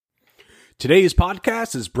Today's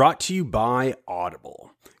podcast is brought to you by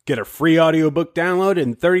Audible. Get a free audiobook download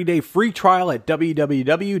and 30-day free trial at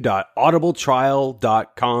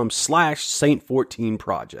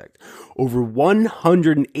www.audibletrial.com/Saint14Project. Over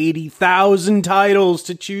 180,000 titles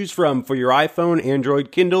to choose from for your iPhone,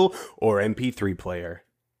 Android, Kindle, or MP3 player.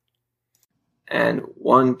 And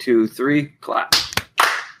 1, 2, 3, clap.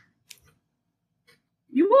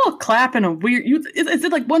 You all clap in a weird... Is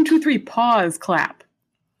it like 1, 2, 3, pause, clap?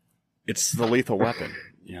 It's the Lethal Weapon.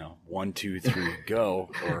 1, 2, 3, go.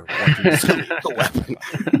 Or 1, 2, 3, lethal weapon.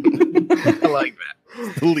 I like that.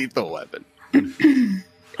 It's the Lethal Weapon.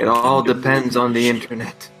 It all depends on the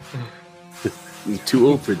internet. I'm too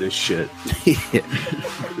old for this shit.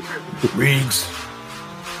 Riggs.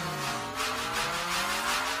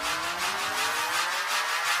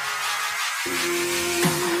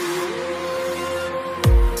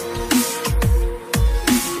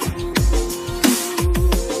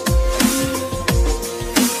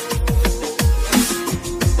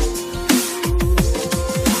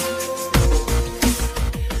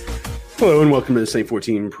 Hello and welcome to the Saint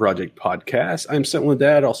 14 Project Podcast. I'm Sentinel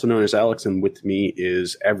Dad, also known as Alex, and with me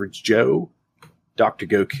is Average Joe, Dr.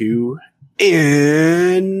 Goku,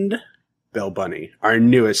 and Bell Bunny, our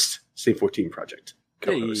newest Saint 14 Project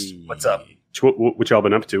co-host. Hey. What's up? What y'all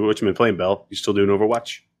been up to? What you been playing, Bell? You still doing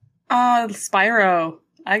Overwatch? Spyro.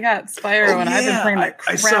 I got Spyro, and I've been playing the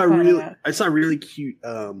crap I saw a really cute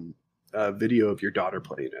video of your daughter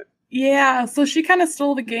playing it. Yeah, so she kind of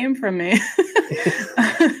stole the game from me.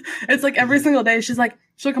 It's like every single day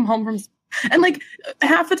she'll come home from, and like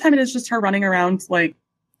half the time it is just her running around like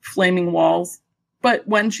flaming walls. But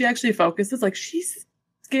when she actually focuses, like she's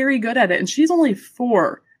scary good at it, and she's only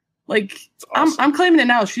 4. Like awesome. I'm claiming it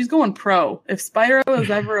now. She's going pro. If Spyro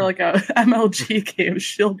is ever like a MLG game,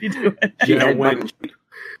 she'll be doing it.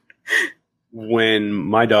 When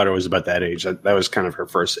my daughter was about that age, that was kind of her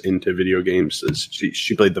first into video games.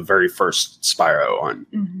 She played the very first Spyro on.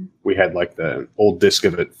 Mm-hmm. We had like the old disc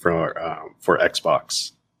of it for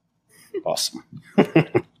Xbox. Awesome,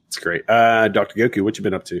 it's great. Dr. Goku, what you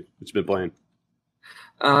been up to? What you been playing?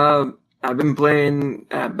 I've been playing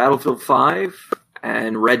Battlefield 5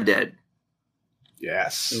 and Red Dead.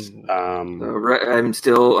 Yes. I'm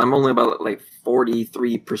only about like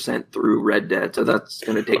 43% through Red Dead, so that's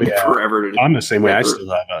going to take me forever to. I'm the same way. I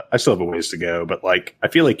still have a ways to go, but like I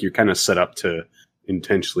feel like you're kind of set up to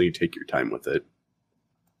intentionally take your time with it.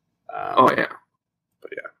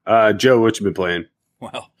 Joe, what you been playing?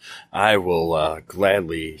 Well, I will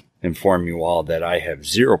gladly inform you all that I have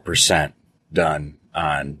 0% done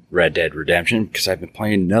on Red Dead Redemption because I've been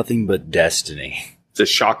playing nothing but Destiny. It's a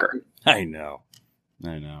shocker. I know.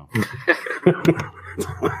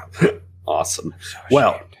 Awesome.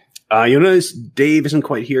 Well, you'll notice Dave isn't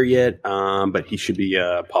quite here yet, but he should be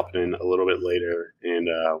popping in a little bit later, and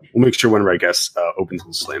we'll make sure one of our guests opens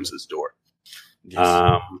and slams his door.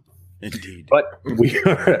 Yes. Indeed. But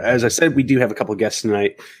as I said, we do have a couple of guests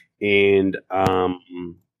tonight, and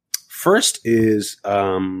first is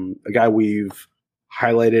a guy we've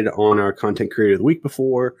highlighted on our Content Creator of the Week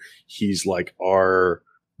before. He's like our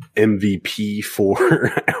MVP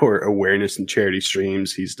for our awareness and charity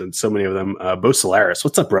streams. He's done so many of them. BoSolaris,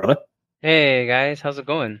 what's up, brother? Hey guys, how's it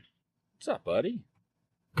going? What's up, buddy?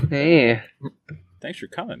 Hey, thanks for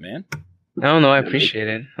coming, man. I appreciate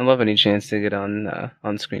it. I love any chance to get on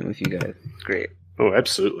screen with you guys. It's great. Oh,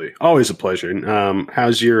 absolutely, always a pleasure.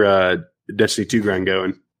 How's your Destiny 2 grind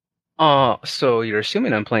going? So you're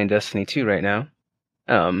assuming I'm playing Destiny 2 right now?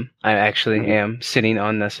 I actually am sitting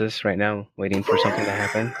on Nessus right now, waiting for something to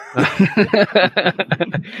happen.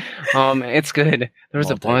 It's good. There was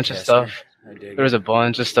a bunch of stuff. There was a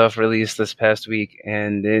bunch of stuff released this past week,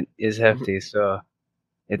 and it is hefty. So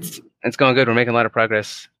it's going good. We're making a lot of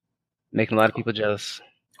progress, making a lot of people jealous.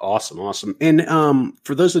 Awesome. And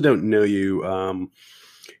for those that don't know you,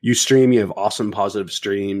 you stream. You have awesome, positive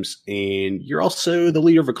streams, and you're also the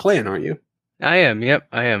leader of a clan, aren't you? I am. Yep,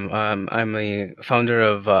 I am. I'm a founder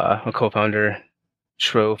of a co-founder,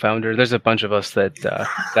 founder. There's a bunch of us that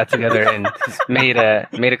got together and made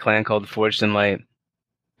a clan called Forged in Light,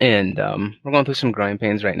 and we're going through some growing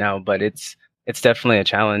pains right now. But it's definitely a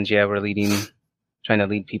challenge. Yeah, we're trying to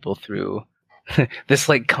lead people through this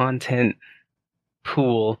like content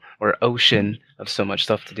pool or ocean of so much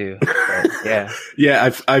stuff to do. But, yeah.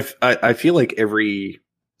 I feel like every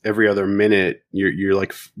other minute you're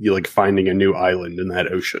like finding a new island in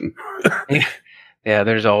that ocean. Yeah,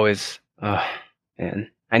 there's always man,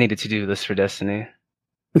 I need a to-do list for Destiny.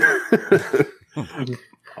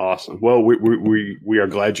 Awesome. Well, we are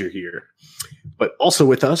glad you're here. But also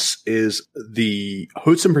with us is the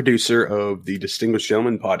host and producer of the Distinguished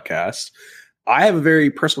Gentleman podcast. I have a very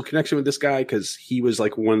personal connection with this guy because he was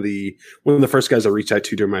like one of the first guys I reached out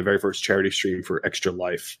to during my very first charity stream for Extra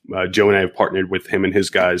Life. Joe and I have partnered with him and his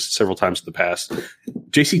guys several times in the past.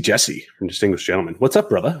 JCJesse from Distinguished Gentleman. What's up,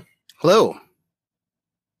 brother? Hello.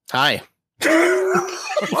 Hi.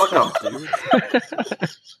 Welcome.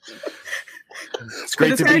 It's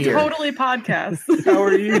great to be here. Totally podcast. How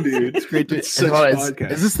are you, dude? It's great to It's such a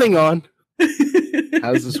podcast. Is this thing on?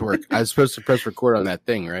 How does this work? I was supposed to press record on that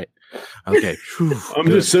thing, right? Okay. Whew, I'm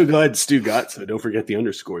good. just so glad Stu got so. Don't forget the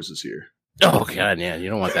underscores is here. Oh god, yeah. You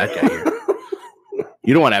don't want that guy here.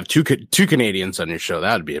 You don't want to have two Canadians on your show.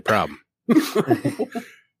 That would be a problem.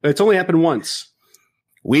 It's only happened once.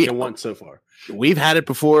 Once so far. We've had it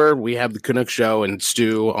before. We have the Canuck Show and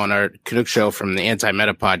Stu on our Canuck Show from the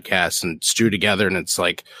Anti-Meta podcast and Stu together. And it's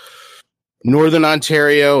like Northern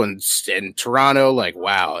Ontario and Toronto. Like,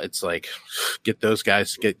 wow. It's like, get those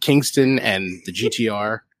guys, get Kingston and the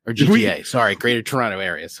GTR or GTA. Sorry. Greater Toronto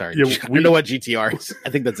area. Sorry. Yeah, I don't know what GTR is. I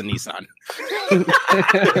think that's a Nissan.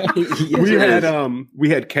 We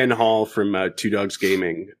had Ken Hall from Two Dogs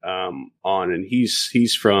Gaming on, and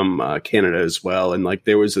he's from Canada as well. And like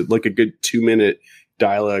there was a good 2-minute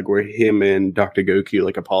dialogue where him and Dr. Goku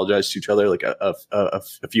like apologized to each other like a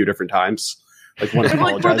few different times. Like one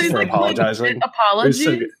apologized for apologizing. Apologies.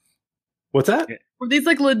 So what's that? Were these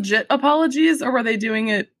like legit apologies, or were they doing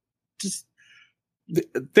it just?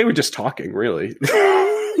 They were just talking, really.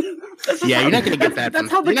 Yeah, you're not going to get that. That's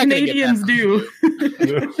how the Canadians do.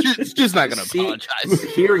 Just not going to apologize.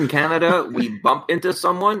 Here in Canada, we bump into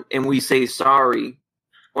someone and we say sorry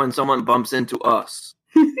when someone bumps into us.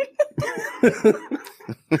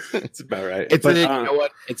 It's about right. You know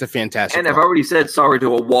what? It's a fantastic. And I've already said sorry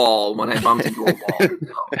to a wall when I bumped into a wall.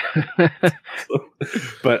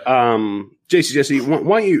 But JCJesse,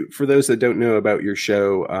 why don't you, for those that don't know about your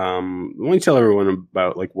show, why don't you tell everyone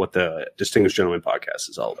about like what the Distinguished Gentleman podcast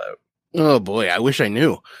is all about? Oh boy, I wish I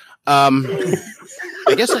knew. I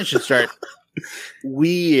guess I should start.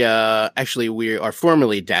 We are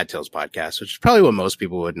formerly Dad Tales Podcast, which is probably what most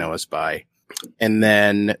people would know us by. And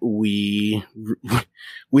then we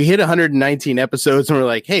hit 119 episodes and we're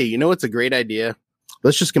like, hey, you know what's a great idea?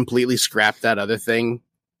 Let's just completely scrap that other thing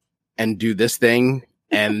and do this thing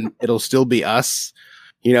and it'll still be us.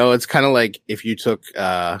 You know, it's kind of like if you took,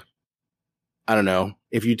 if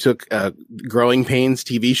you took Growing Pains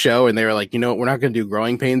TV show and they were like, you know what, we're not going to do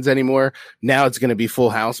Growing Pains anymore. Now it's going to be Full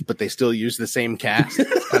House, but they still use the same cast.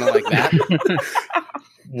 It's kind of like that.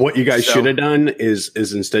 What you guys should have done is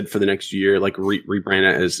instead for the next year, like rebrand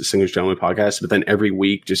it as Distinguished Gentleman podcast, but then every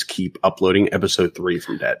week just keep uploading episode 3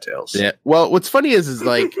 from Dad Tales. Yeah. Well, what's funny is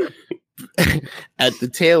like at the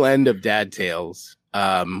tail end of Dad Tales,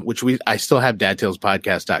 which I still have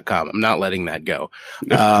dadtalespodcast.com. I'm not letting that go.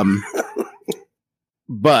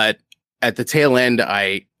 But at the tail end,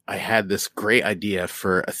 I had this great idea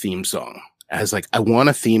for a theme song. I was like, I want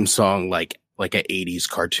a theme song like an 80s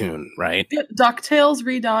cartoon, right? DuckTales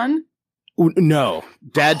redone? No.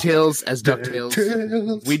 Dad Tales as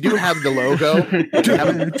DuckTales. We do have the logo.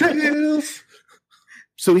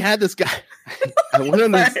 So we had this guy.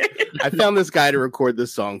 I found this guy to record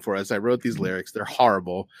this song for us. I wrote these lyrics. They're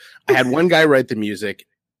horrible. I had one guy write the music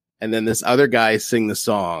and then this other guy sing the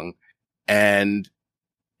song. And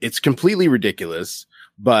it's completely ridiculous.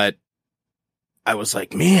 But I was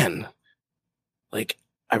like, man, like,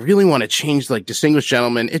 I really want to change like Distinguished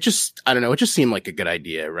Gentleman. It just seemed like a good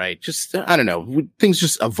idea, right? Just, I don't know. Things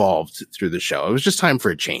just evolved through the show. It was just time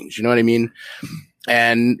for a change. You know what I mean?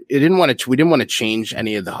 And we didn't want to change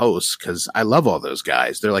any of the hosts because I love all those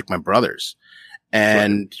guys. They're like my brothers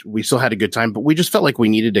and we still had a good time, but we just felt like we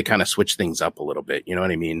needed to kind of switch things up a little bit. You know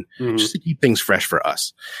what I mean? Mm-hmm. Just to keep things fresh for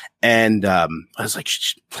us. And, I was like,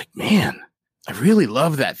 man, I really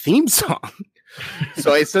love that theme song.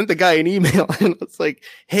 So I sent the guy an email and it's like,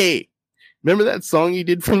 hey, remember that song you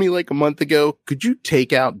did for me like a month ago? Could you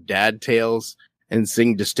take out Dad Tales and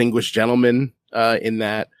sing Distinguished Gentleman in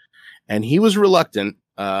that? And he was reluctant,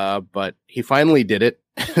 but he finally did it.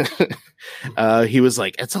 He was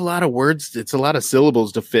like, it's a lot of words. It's a lot of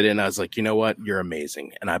syllables to fit in. I was like, you know what? You're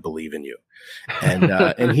amazing. And I believe in you.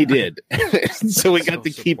 And he did. So we got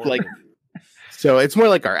to keep like, so it's more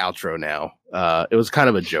like our outro now. It was kind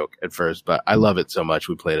of a joke at first, but I love it so much.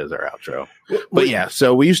 We played it as our outro. But yeah,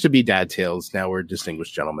 so we used to be Dad Tales. Now we're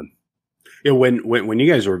Distinguished Gentlemen. Yeah, when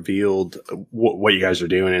you guys revealed what you guys are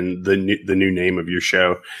doing and the new name of your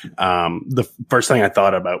show, the first thing I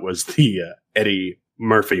thought about was the Eddie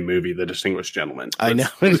Murphy movie, The Distinguished Gentleman. I know,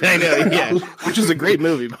 yeah, which is a great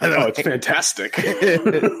movie, by the way. It's fantastic.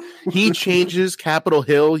 He changes Capitol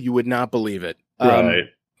Hill, you would not believe it. Right.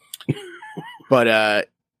 But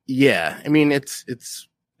yeah, I mean, it's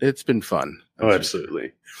been fun. Oh,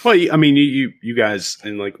 absolutely. Well, I mean, you guys,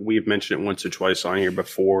 and like we've mentioned it once or twice on here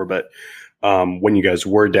before, but when you guys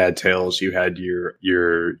were Dad Tales, you had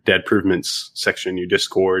your Dad Improvements section in your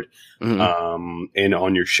Discord, and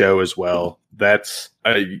on your show as well. That's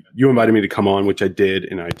you invited me to come on, which I did,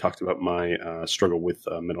 and I talked about my struggle with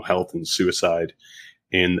mental health and suicide,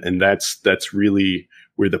 and that's really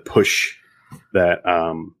where the push that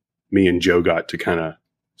me and Joe got to kind of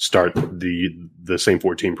start the Same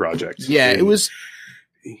 14 project. Yeah, and it was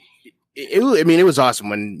awesome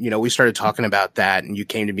when, we started talking about that and you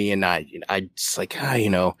came to me and I just like,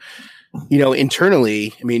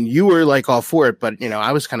 internally, I mean, you were like all for it, but,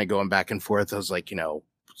 I was kind of going back and forth. I was like, you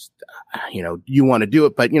want to do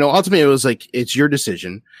it, but, ultimately it was like, it's your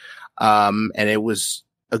decision. And it was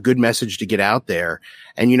a good message to get out there.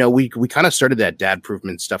 And, we kind of started that Dad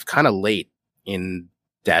Improvement stuff kind of late in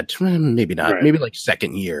Dad, maybe not, right. Maybe like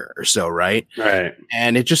second year or so. Right.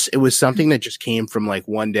 And it was something that just came from like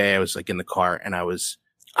one day I was like in the car and I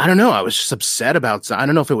don't know. I was just upset about, I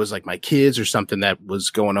don't know if it was like my kids or something that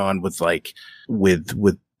was going on with like, with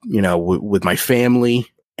my family.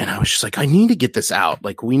 And I was just like, I need to get this out.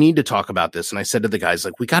 Like, we need to talk about this. And I said to the guys,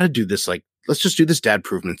 like, we got to do this. Like, let's just do this Dad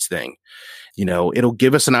Improvements thing. It'll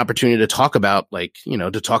give us an opportunity to talk about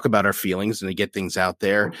our feelings and to get things out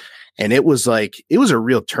there. And it was a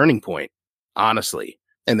real turning point, honestly.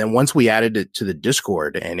 And then once we added it to the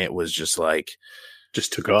Discord and it was just like,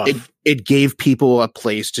 just took off. It gave people a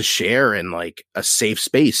place to share and like a safe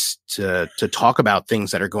space to talk about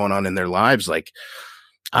things that are going on in their lives. Like,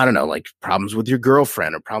 I don't know, like problems with your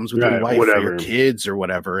girlfriend or problems with your wife or your kids or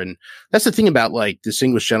whatever. And that's the thing about like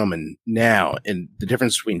Distinguished Gentlemen now. And the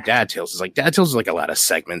difference between Dad Tales is like Dad Tales is like a lot of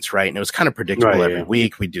segments, right? And it was kind of predictable every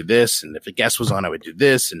week. We do this. And if a guest was on, I would do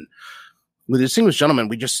this. And with Distinguished Gentlemen,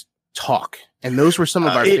 we just talk. And those were some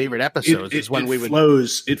of our favorite episodes.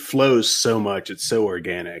 It flows so much. It's so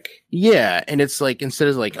organic. Yeah. And it's like, instead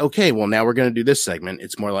of like, okay, well, now we're going to do this segment.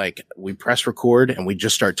 It's more like we press record and we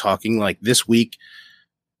just start talking. Like this week,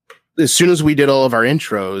 as soon as we did all of our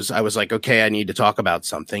intros, I was like, okay, I need to talk about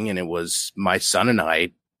something. And it was my son and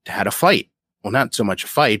I had a fight. Well, not so much a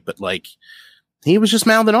fight, but like he was just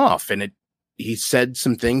mouthing off and he said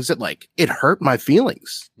some things that like, it hurt my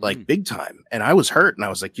feelings like big time. And I was hurt and I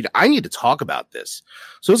was like, I need to talk about this.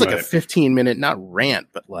 So it was like a 15-minute, not rant,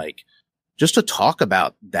 but like just to talk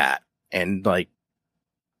about that. And like,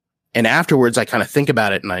 and afterwards I kind of think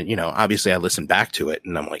about it and I, obviously I listen back to it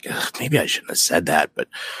and I'm like, maybe I shouldn't have said that, but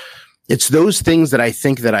it's those things that I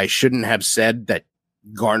think that I shouldn't have said that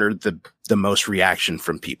garnered the most reaction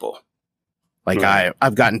from people. Like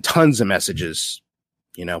I've gotten tons of messages,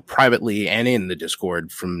 privately and in the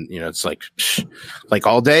Discord from, it's like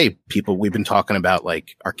all day people, we've been talking about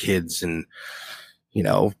like our kids and,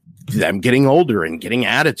 them getting older and getting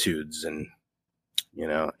attitudes and,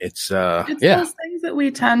 it's those things that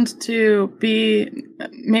we tend to be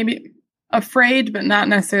maybe afraid, but not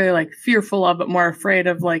necessarily like fearful of, but more afraid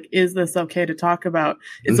of like, is this okay to talk about?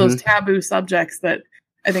 It's those taboo subjects that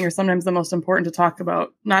I think are sometimes the most important to talk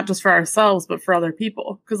about, not just for ourselves, but for other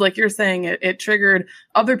people. Because like you're saying, it triggered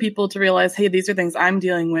other people to realize, hey, these are things I'm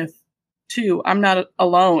dealing with too. I'm not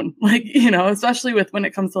alone. Like, especially with when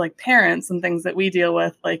it comes to like parents and things that we deal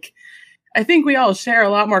with, like, I think we all share a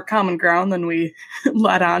lot more common ground than we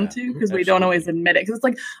let on to because we don't always admit it. Because it's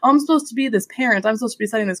like, I'm supposed to be this parent. I'm supposed to be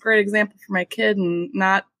setting this great example for my kid and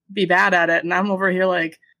not be bad at it. And I'm over here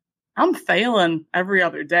like, I'm failing every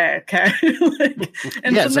other day. Okay.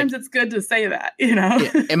 Sometimes it's good to say that, Yeah.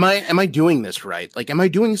 Am I doing this right? Like, am I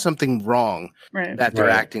doing something wrong that they're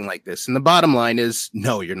acting like this? And the bottom line is,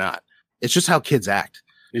 no, you're not. It's just how kids act.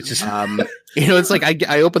 It's just, it's like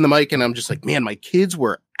I open the mic and I'm just like, man, my kids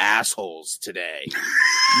were assholes today,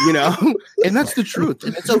 and that's the truth.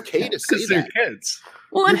 And it's okay to say that. Kids.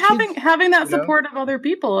 Well, and having that support of other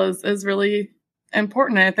people is really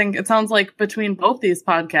important. And I think it sounds like between both these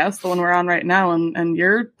podcasts, the one we're on right now and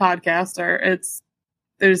your podcast,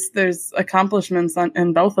 there's accomplishments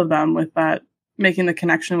in both of them with that, making the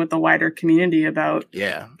connection with the wider community about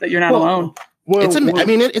that you're not alone. Well,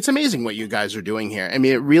 it's amazing what you guys are doing here. I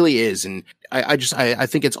mean, it really is. And I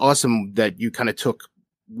think it's awesome that you kind of took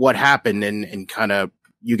what happened and kind of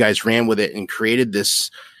you guys ran with it and created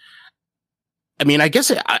this. I mean, I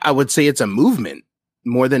guess I would say it's a movement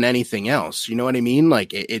more than anything else. You know what I mean?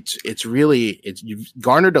 Like you've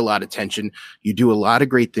garnered a lot of attention. You do a lot of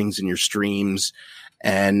great things in your streams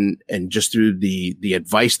and just through the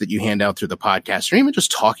advice that you hand out through the podcast, or even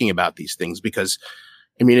just talking about these things. Because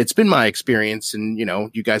I mean, it's been my experience, and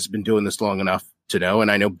you guys have been doing this long enough to know,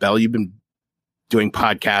 and I know, Belle, you've been doing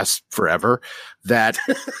podcasts forever, that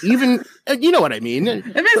even, you know what I mean? It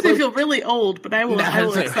makes me feel really old, but I will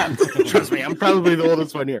accept. Trust me, I'm probably the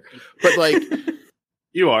oldest one here. But like,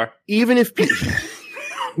 you are. Even if people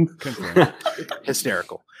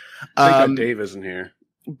hysterical. Dave isn't here.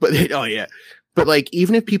 But But like,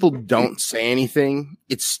 even if people don't say anything,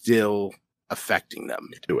 it's still affecting them.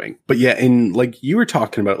 But yeah, and like you were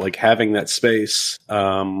talking about, like having that space.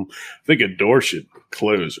 I think a door should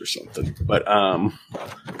close or something. But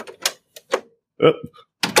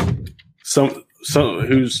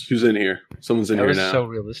who's in here? Someone's in here now. That was so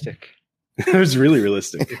realistic. It was really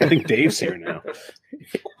realistic. I think Dave's here now.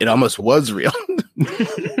 It almost was real.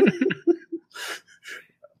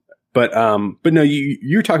 But no,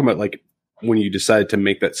 you're talking about like when you decided to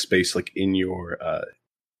make that space like in your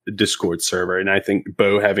Discord server, and I think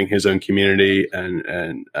Bo having his own community,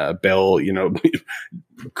 and Belle,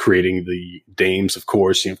 creating the Dames, of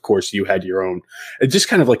course, and of course you had your own. It's just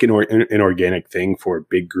kind of like an organic thing for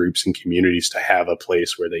big groups and communities to have a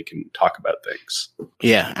place where they can talk about things.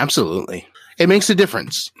 Yeah, absolutely. It makes a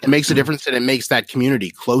difference. It makes a difference, and it makes that community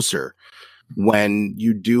closer when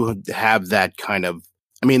you do have that kind of.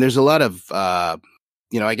 I mean, there's a lot of, I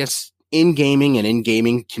guess in gaming and in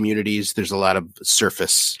gaming communities, there's a lot of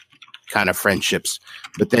surface kind of friendships.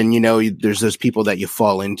 But then, there's those people that you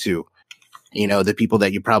fall into, the people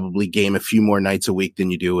that you probably game a few more nights a week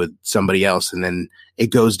than you do with somebody else. And then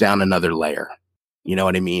it goes down another layer. You know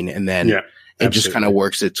what I mean? And then it just kind of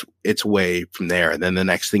works its way from there. And then the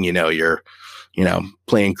next thing you know, you're,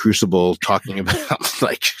 playing Crucible, talking about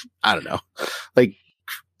like, I don't know, like,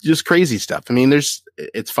 just crazy stuff. I mean,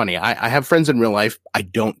 it's funny. I have friends in real life. I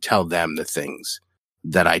don't tell them the things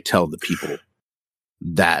that I tell the people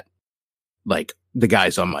that, like, the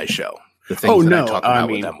guys on my show, the things that I talk about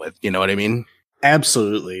with them with, you know what I mean?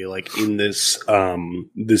 Absolutely. Like in this,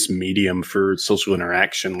 this medium for social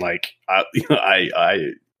interaction, like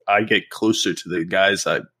I get closer to the guys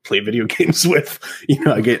I play video games with.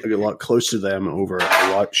 I get a lot closer to them over a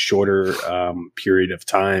lot shorter, period of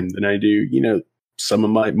time than I do, some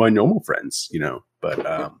of my normal friends,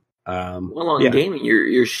 but gaming,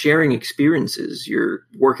 you're sharing experiences, you're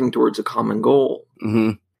working towards a common goal.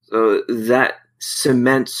 Mm-hmm. So that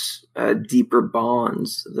cements deeper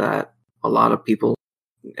bonds that a lot of people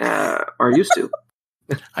are used to.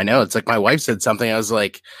 I know. It's like my wife said something. I was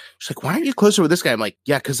like, she's like, why aren't you closer with this guy? I'm like,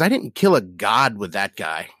 yeah, because I didn't kill a god with that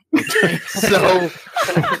guy. Okay? So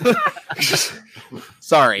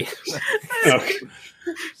sorry. Okay.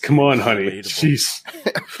 Come on, honey. Jeez.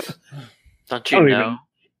 Don't you know?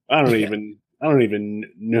 I don't even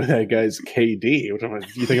know that guy's KD. What am I,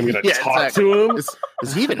 do you think I'm going to talk to him?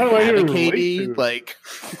 Is he even have a KD? Like,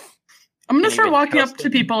 I'm going to start walking up to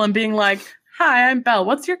people and being like, "Hi, I'm Belle.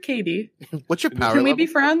 What's your KD? What's your power Can we level? be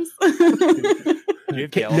friends?"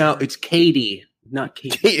 No, it's Katie, not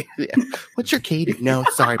Katie. Yeah. What's your KD? No,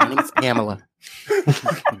 sorry, my name's Pamela.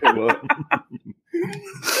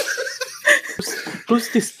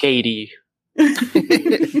 Who's this Katie?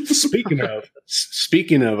 Speaking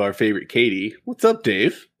of our favorite Katie, what's up,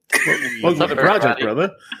 Dave? Welcome to the project,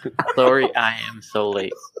 brother. Sorry, I am so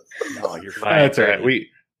late. No, you're fine. That's all right. We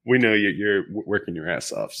know you're working your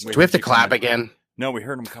ass off. So. Do we have to clap again? No, we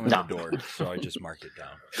heard him come in the door, so I just marked it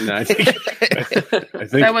down. No, I think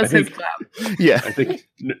that was his clap. Yeah, I think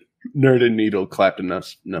Nerd and Needle clapped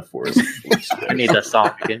enough for us. I need that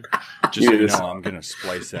song again. Just so you know, I'm going to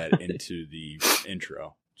splice that into the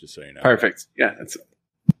intro. Just so you know. Perfect. Yeah, that's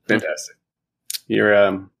fantastic. You're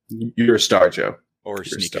a star, Joe. Or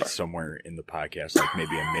sneak it somewhere in the podcast, like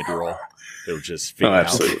maybe a mid-roll. They'll just figure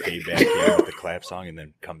out the payback in with the clap song and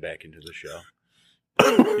then come back into the show.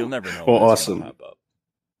 You'll never know. Well, awesome. Pop up.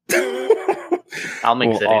 I'll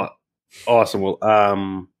mix it in. Awesome.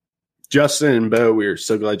 Well, Justin and Bo, we're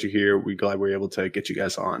so glad you're here. We're glad we're able to get you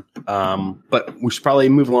guys on. But we should probably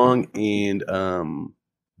move along, and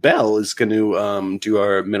Belle is going to do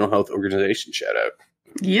our mental health organization shout out.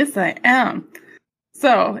 Yes, I am.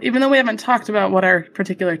 So, even though we haven't talked about what our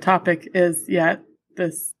particular topic is yet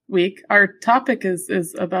this week, our topic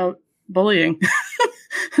is about bullying.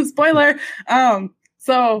 Spoiler.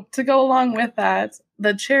 So, to go along with that,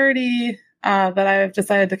 the charity that I've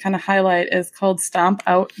decided to kind of highlight is called Stomp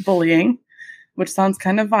Out Bullying, which sounds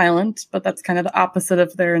kind of violent, but that's kind of the opposite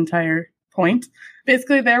of their entire point.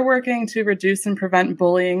 Basically, they're working to reduce and prevent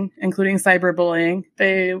bullying, including cyberbullying.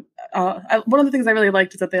 One of the things I really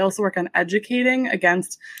liked is that they also work on educating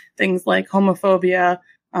against things like homophobia,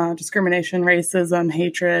 discrimination, racism,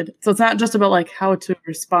 hatred. So it's not just about like how to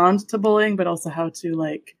respond to bullying, but also how to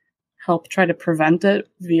like help try to prevent it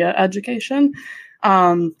via education.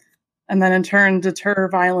 And then in turn, deter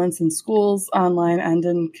violence in schools, online, and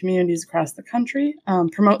in communities across the country,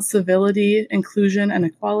 promote civility, inclusion, and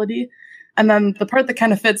equality. And then the part that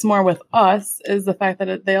kind of fits more with us is the fact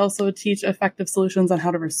that they also teach effective solutions on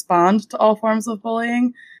how to respond to all forms of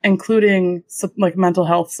bullying, including like mental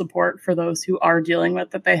health support for those who are dealing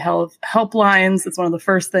with it. They have helplines. It's one of the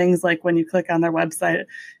first things, like when you click on their website,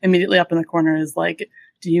 immediately up in the corner is like,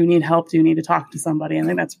 do you need help? Do you need to talk to somebody? And I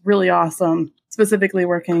think that's really awesome, specifically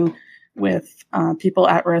working with people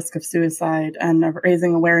at risk of suicide and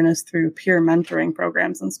raising awareness through peer mentoring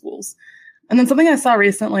programs in schools. And then something I saw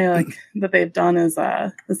recently, like that they've done is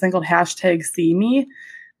this thing called #SeeMe,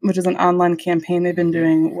 which is an online campaign they've been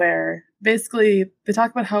doing where basically they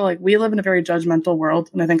talk about how like we live in a very judgmental world.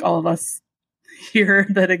 And I think all of us here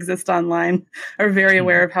that exist online are very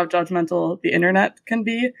aware of how judgmental the internet can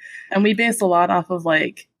be. And we base a lot off of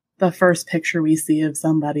like the first picture we see of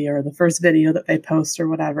somebody or the first video that they post or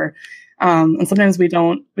whatever. And sometimes we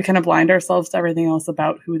kind of blind ourselves to everything else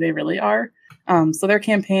about who they really are. So their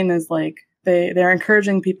campaign is like, they're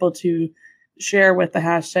encouraging people to share with the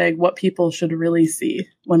hashtag what people should really see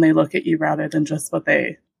when they look at you rather than just what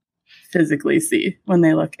they physically see when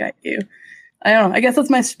they look at you. I don't know. I guess that's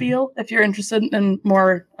my spiel. If you're interested in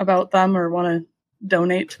more about them or want to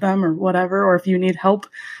donate to them or whatever, or if you need help,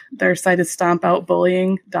 their site is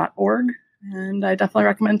stompoutbullying.org, and I definitely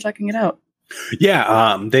recommend checking it out.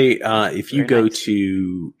 Yeah, they if you go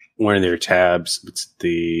to one of their tabs, it's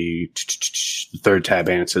the third tab,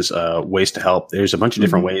 and it says ways to help. There's a bunch of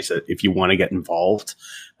different ways that if you want to get involved,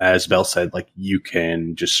 as Belle said, like you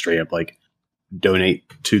can just straight up like donate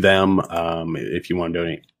to them if you want to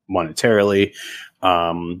donate monetarily.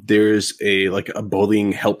 There's a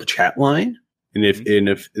bullying help chat line. And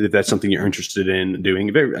if that's something you're interested in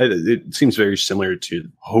doing, it seems very similar to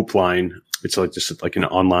Hopeline. It's like just like an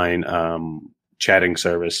online chatting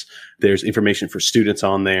service. There's information for students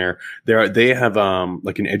on there. They have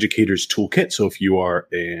like an educator's toolkit. So if you are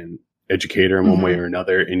an educator in one way or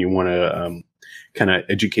another, and you want to kind of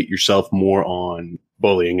educate yourself more on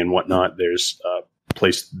bullying and whatnot, there's a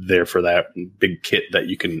place there for that big kit that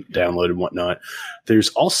you can download and whatnot. There's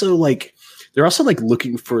also like. They're also like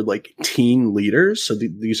looking for like teen leaders. So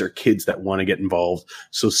these are kids that want to get involved.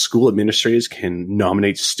 So school administrators can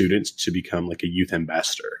nominate students to become like a youth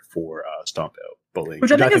ambassador for Stomp Out Bullying.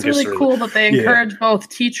 Which I think is really cool that they encourage both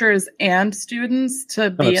teachers and students to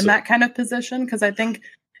be in that kind of position. Because I think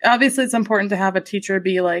obviously it's important to have a teacher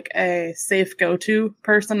be like a safe go-to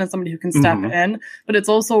person and somebody who can step in. But it's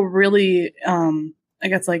also really, I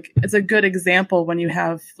guess like it's a good example when you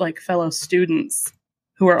have like fellow students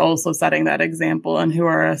who are also setting that example and who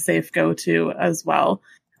are a safe go-to as well.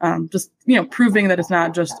 Just, proving that it's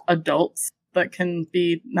not just adults that can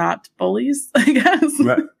be not bullies, I guess.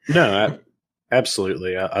 Right. No,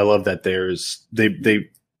 absolutely. I love that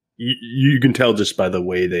you can tell just by the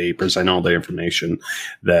way they present all their information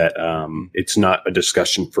that it's not a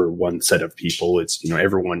discussion for one set of people. It's,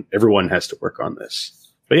 everyone has to work on this.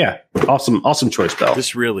 But yeah, awesome choice, Belle.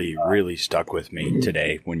 This really stuck with me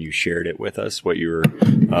today when you shared it with us, what you were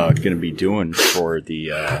going to be doing for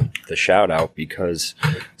the shout out, because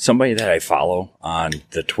somebody that I follow on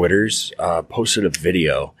the Twitters posted a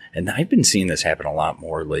video, and I've been seeing this happen a lot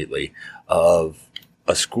more lately, of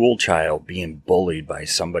a school child being bullied by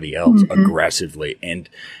somebody else aggressively. And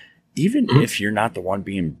even if you're not the one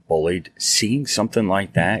being bullied, seeing something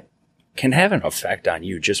like that can have an effect on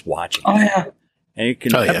you just watching it. Yeah. And it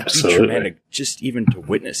can be traumatic just even to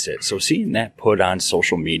witness it. So seeing that put on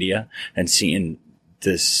social media and seeing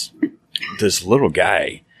this little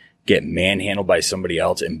guy get manhandled by somebody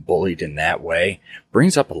else and bullied in that way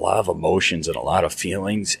brings up a lot of emotions and a lot of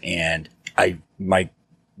feelings. And my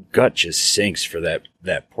gut just sinks for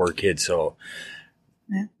that poor kid. So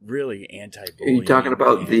really anti-bullying. Are you talking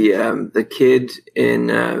about the kid in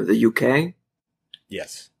the UK?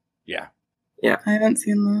 Yes. Yeah. Yeah. I haven't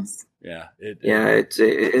seen this. Yeah. I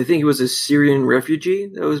think it was a Syrian refugee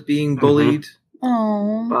that was being bullied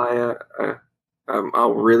by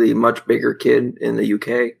a really much bigger kid in the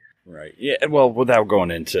UK. Right. Yeah. Well, without going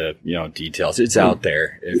into, details, it's out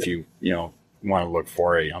there. If you, want to look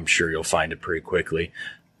for it, I'm sure you'll find it pretty quickly.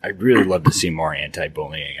 I'd really love to see more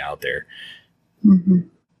anti-bullying out there.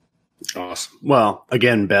 Awesome. Well,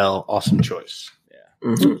 again, Belle, awesome choice.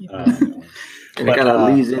 Yeah. And it kind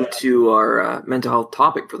of leads into our mental health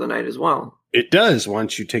topic for the night as well. It does. Why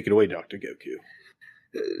don't you take it away, Dr. Goku?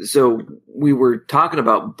 So we were talking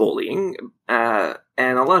about bullying, and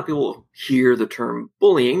a lot of people hear the term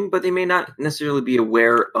bullying, but they may not necessarily be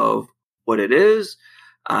aware of what it is.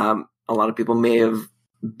 A lot of people may have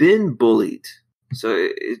been bullied. So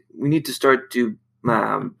we need to start to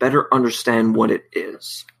better understand what it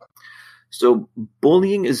is. So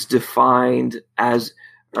bullying is defined as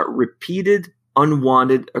repeated,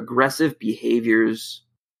 unwanted, aggressive behaviors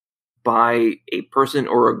by a person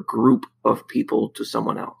or a group of people to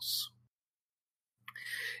someone else.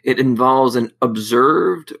 It involves an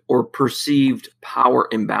observed or perceived power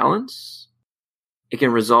imbalance. It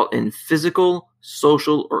can result in physical,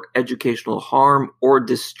 social, or educational harm or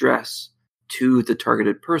distress to the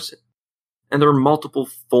targeted person. And there are multiple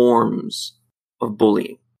forms of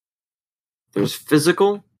bullying. There's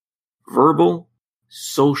physical, verbal,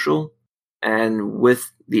 social, and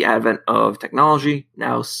with the advent of technology,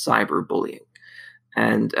 now cyberbullying.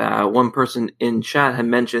 And one person in chat had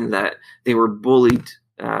mentioned that they were bullied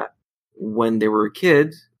when they were a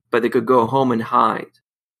kid, but they could go home and hide.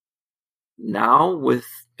 Now, with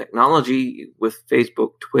technology, with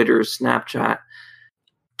Facebook, Twitter, Snapchat,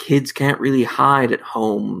 kids can't really hide at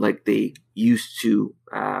home like they used to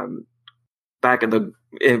back in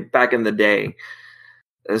the day.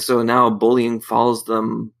 So now bullying follows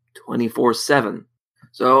them 24/7.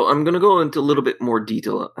 So I'm going to go into a little bit more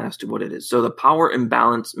detail as to what it is. So the power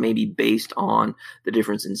imbalance may be based on the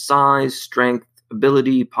difference in size, strength,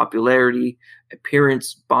 ability, popularity,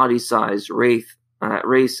 appearance, body size, race,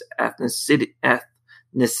 ethnicity,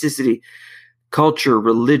 culture,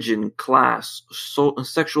 religion, class,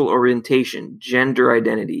 sexual orientation, gender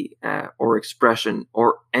identity, or expression,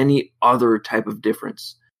 or any other type of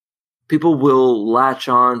difference. People will latch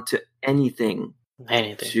on to anything.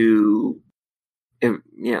 To,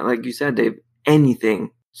 like you said, Dave,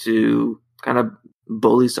 anything to kind of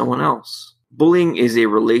bully someone else. Bullying is a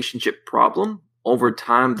relationship problem. Over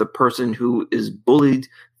time, the person who is bullied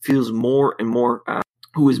feels more and more,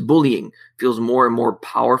 who is bullying feels more and more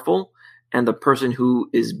powerful, and the person who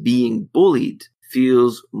is being bullied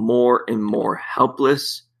feels more and more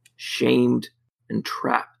helpless, shamed, and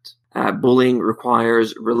trapped. Bullying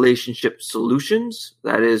requires relationship solutions,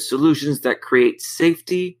 that is, solutions that create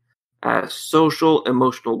safety, social,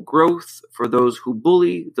 emotional growth for those who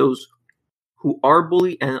bully, those who are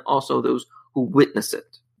bullied, and also those who witness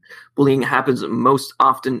it. Bullying happens most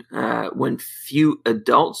often when few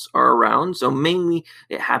adults are around, so mainly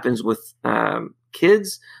it happens with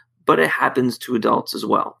kids, but it happens to adults as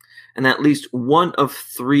well. And at least 1 of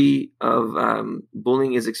 3 of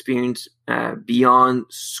bullying is experienced beyond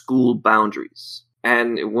school boundaries.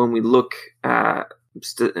 And when we look at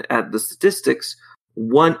the statistics,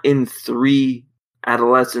 1 in 3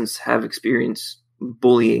 adolescents have experienced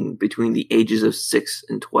bullying between the ages of 6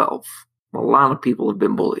 and 12. A lot of people have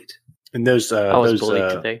been bullied. And those, I was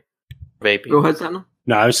bullied today. Baby. Go ahead, Sano.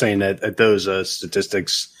 No, I was saying that those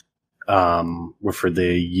statistics were for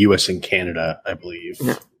the U.S. and Canada, I believe.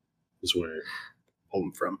 Yeah. Is where I pulled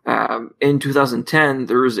them from. In 2010,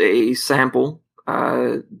 there was a sample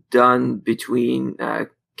done between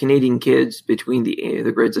Canadian kids between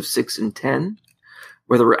the grades of 6 and 10,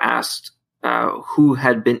 where they were asked who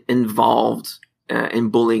had been involved in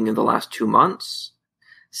bullying in the last 2 months.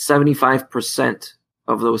 75%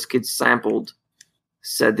 of those kids sampled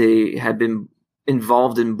said they had been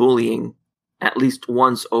involved in bullying at least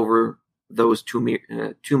once over those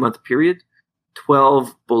 2-month period.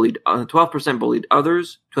 12% bullied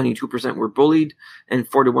others, 22% were bullied, and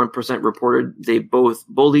 41% reported they both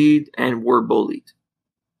bullied and were bullied.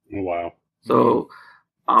 Wow. So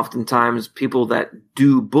oftentimes people that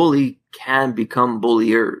do bully can become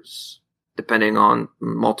bulliers, depending on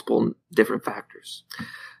multiple different factors.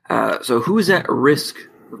 So who is at risk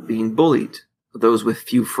of being bullied? Those with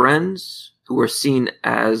few friends, who are seen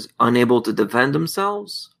as unable to defend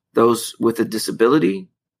themselves, those with a disability,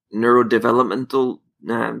 neurodevelopmental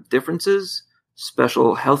differences,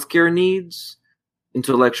 special healthcare needs,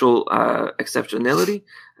 intellectual exceptionality,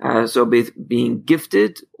 so being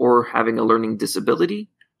gifted or having a learning disability,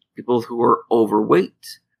 people who are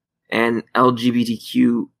overweight, and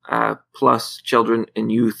LGBTQ plus children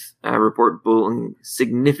and youth report bullying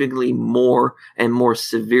significantly more and more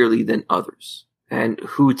severely than others. And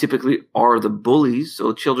who typically are the bullies?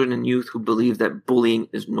 So children and youth who believe that bullying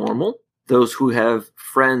is normal, those who have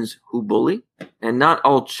friends who bully, and not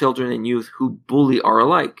all children and youth who bully are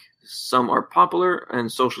alike. Some are popular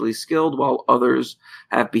and socially skilled, while others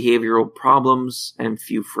have behavioral problems and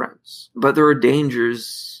few friends. But there are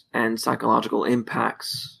dangers and psychological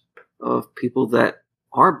impacts of people that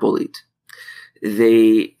are bullied.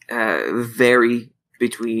 They vary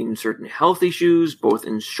between certain health issues, both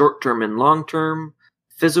in short-term and long-term,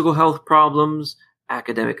 physical health problems,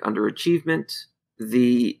 academic underachievement.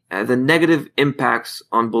 The negative impacts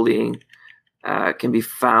on bullying can be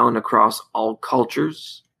found across all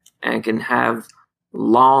cultures and can have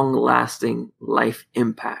long-lasting life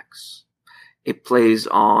impacts. It plays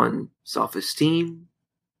on self-esteem,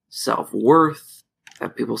 self-worth,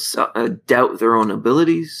 that people doubt their own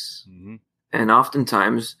abilities, and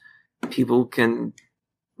oftentimes people can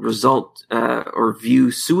result or view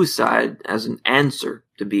suicide as an answer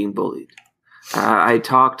to being bullied. I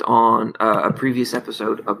talked on a previous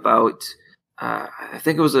episode about, I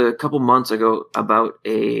think it was a couple months ago, about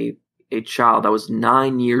a child that was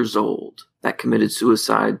 9 years old that committed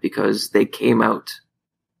suicide because they came out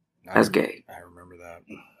as gay. I remember that.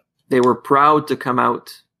 They were proud to come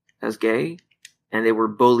out as gay, and they were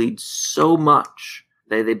bullied so much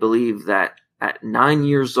that they believed that at 9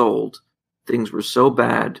 years old, things were so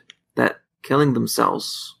bad that killing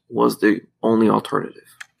themselves was the only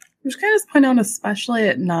alternative. Which kind of point out, especially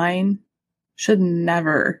at 9, should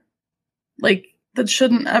never, that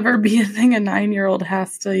shouldn't ever be a thing a 9-year-old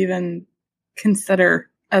has to even consider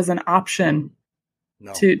as an option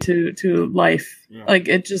to life. Yeah.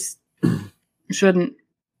 It just shouldn't.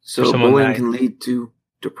 So bullying can lead to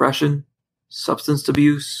depression, substance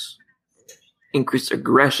abuse, increased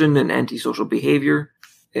aggression and antisocial behavior.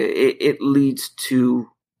 It leads to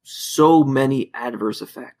so many adverse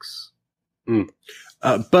effects.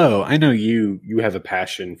 Bo, I know you have a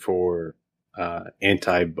passion for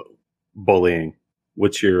anti-bullying.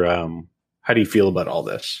 What's your how do you feel about all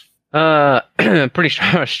this? Pretty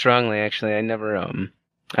strongly, actually.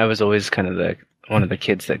 I was always kind of one of the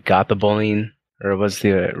kids that got the bullying, or was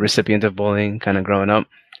the recipient of bullying kind of growing up,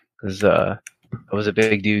 because I was a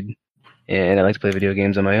big dude and I like to play video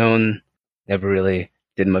games on my own. Never really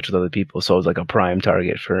did much with other people, so I was like a prime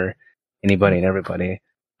target for anybody and everybody.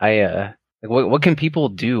 What can people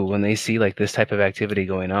do when they see this type of activity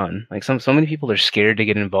going on? So many people are scared to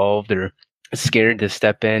get involved or scared to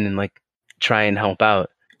step in and try and help out.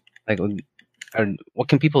 What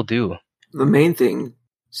can people do? The main thing,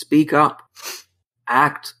 speak up.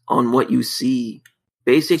 Act on what you see.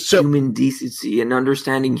 Basic human decency and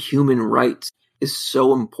understanding human rights is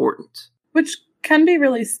so important. Which can be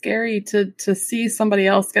really scary to see somebody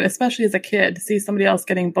else especially as a kid, see somebody else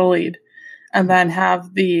getting bullied and then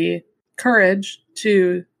have the courage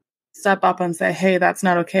to step up and say, hey, that's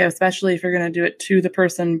not okay, especially if you're going to do it to the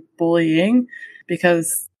person bullying,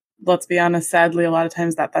 because let's be honest, sadly, a lot of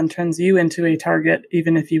times that then turns you into a target,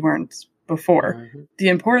 even if you weren't before. Mm-hmm. The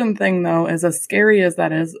important thing, though, is as scary as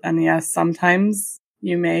that is, and yes, sometimes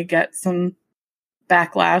you may get some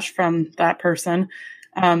backlash from that person,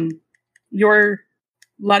 you're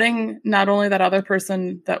letting not only that other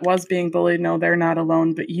person that was being bullied know they're not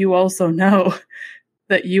alone, but you also know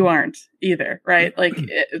that you aren't either, right?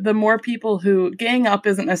 The more people who gang up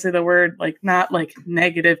isn't necessarily the word, not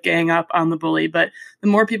negative gang up on the bully, but the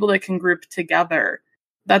more people that can group together,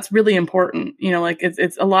 that's really important.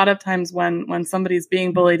 It's a lot of times when somebody's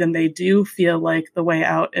being bullied and they do feel like the way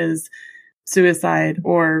out is suicide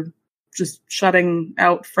or just shutting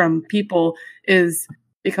out from people is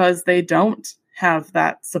because they don't have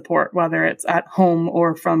that support, whether it's at home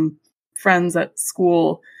or from friends at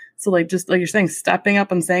school. So just like you're saying, stepping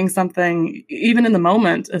up and saying something, even in the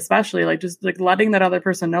moment, especially letting that other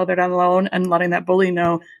person know they're not alone and letting that bully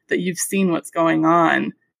know that you've seen what's going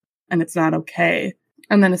on and it's not okay.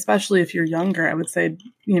 And then especially if you're younger, I would say,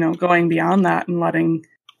 going beyond that and letting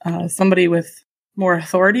somebody with more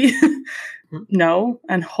authority know,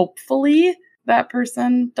 and hopefully that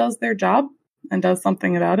person does their job and does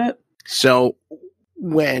something about it. So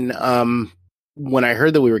when I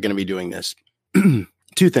heard that we were going to be doing this,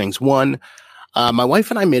 two things. One, my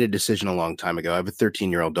wife and I made a decision a long time ago. I have a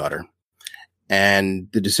 13-year-old daughter, and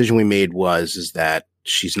the decision we made is that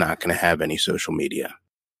she's not going to have any social media.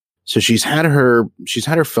 So she's had her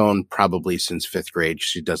phone probably since 5th grade.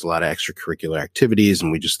 She does a lot of extracurricular activities,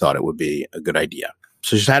 and we just thought it would be a good idea.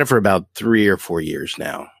 So she's had it for about 3 or 4 years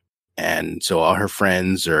now. And so all her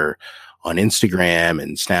friends are on Instagram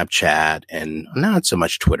and Snapchat and not so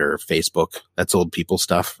much Twitter or Facebook. That's old people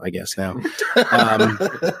stuff, I guess now.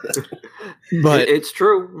 But it's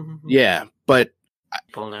true. Yeah. But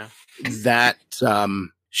that,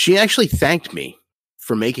 she actually thanked me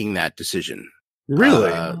for making that decision.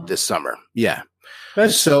 Really? This summer. Yeah. That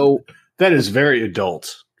is very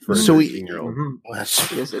adult for a 13-year-old.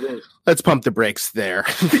 Yes, it is. Let's pump the brakes there.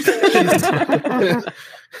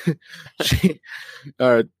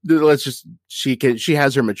 She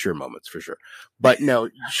has her mature moments for sure. But no,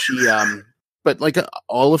 but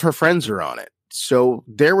all of her friends are on it. so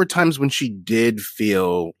there were times when she did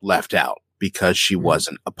feel left out because she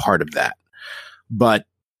wasn't a part of that. But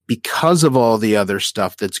because of all the other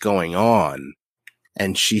stuff that's going on,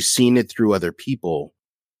 and she's seen it through other people,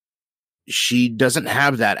 she doesn't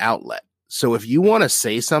have that outlet. So if you want to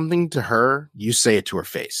say something to her, you say it to her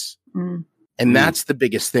face. And that's the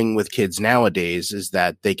biggest thing with kids nowadays, is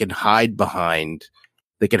that they can hide behind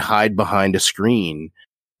a screen.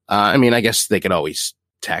 I mean, I guess they could always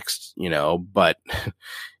text, but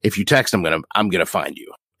if you text, I'm gonna find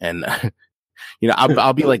you. And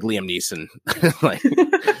I'll be like Liam Neeson, like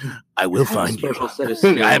I will find you.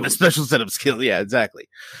 I have a special set of skills. Yeah, exactly.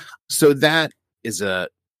 So that is a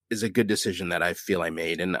good decision that I feel I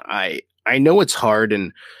made, and I know it's hard,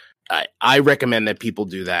 and I recommend that people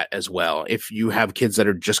do that as well. If you have kids that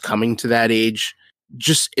are just coming to that age,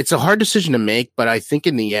 it's a hard decision to make, but I think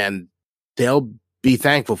in the end they'll be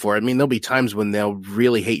thankful for it. I mean, there'll be times when they'll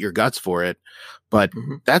really hate your guts for it, but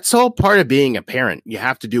that's all part of being a parent. You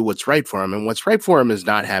have to do what's right for them, and what's right for them is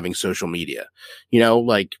not having social media.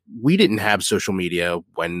 Like we didn't have social media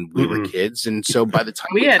when we were kids, and so by the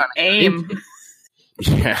time we had AIM.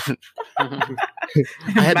 Yeah.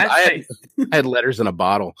 I had letters in a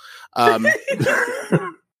bottle.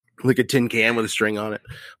 Like a tin can with a string on it.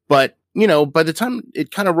 But, by the time it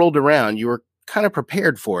kind of rolled around, you were kind of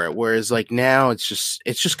prepared for it. Whereas like now it's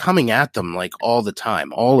just coming at them like all the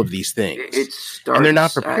time, all of these things. It starts and they're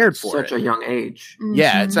not prepared for such a young age.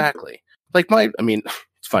 Yeah, exactly. Like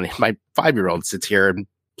it's funny. My 5-year-old sits here and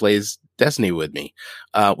plays Destiny with me,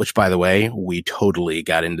 which, by the way, we totally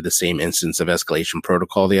got into the same instance of Escalation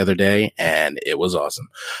Protocol the other day, and it was awesome.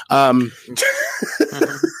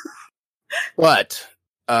 But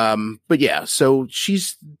yeah, so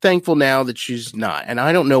she's thankful now that she's not, and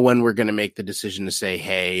I don't know when we're going to make the decision to say,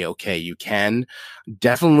 hey, okay, you can.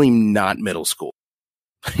 Definitely not middle school.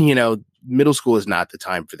 Middle school is not the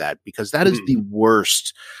time for that, because that is the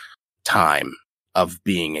worst time of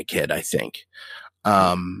being a kid, I think.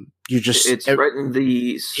 It's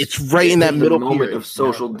right in that middle moment period of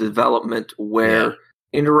social development where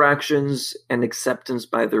interactions and acceptance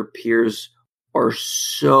by their peers are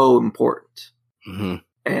so important.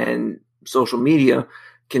 And social media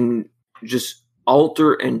can just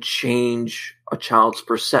alter and change a child's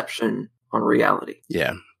perception on reality.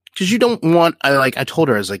 Yeah. Because you don't want, I told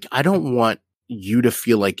her, I was like, I don't want you to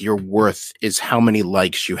feel like your worth is how many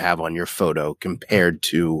likes you have on your photo compared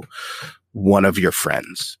to one of your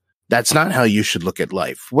friends. That's not how you should look at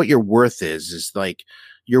life. What your worth is like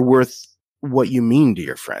you're worth what you mean to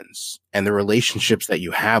your friends and the relationships that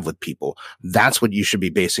you have with people. That's what you should be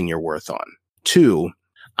basing your worth on. 2,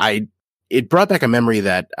 it brought back a memory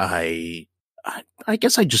that I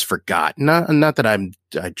guess I just forgot. Not that I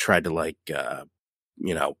tried to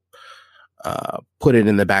put it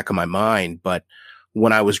in the back of my mind, but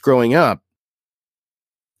when I was growing up,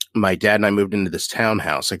 my dad and I moved into this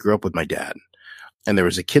townhouse. I grew up with my dad, and there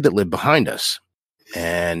was a kid that lived behind us,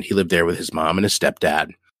 and he lived there with his mom and his stepdad.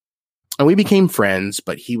 And we became friends,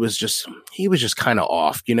 but he was just kind of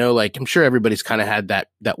off, like I'm sure everybody's kind of had that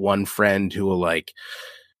one friend who will like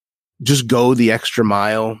just go the extra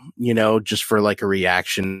mile, just for like a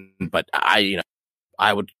reaction. But I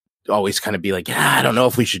would always kind of be like, I don't know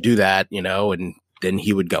if we should do that, and then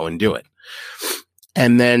he would go and do it.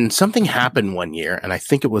 And then something happened one year, and I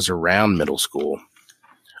think it was around middle school.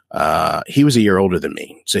 He was a year older than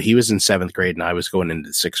me. So he was in 7th grade and I was going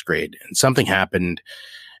into 6th grade, and something happened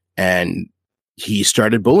and he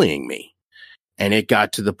started bullying me. And it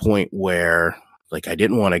got to the point where like, I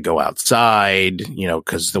didn't want to go outside,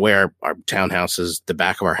 cause the way our townhouses, the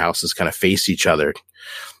back of our houses kind of face each other.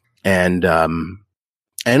 And, I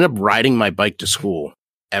ended up riding my bike to school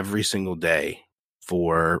every single day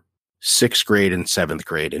for 6th grade and 7th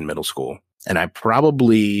grade in middle school. And I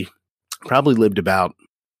probably lived about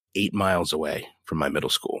 8 miles away from my middle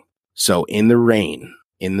school. So in the rain,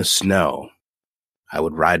 in the snow, I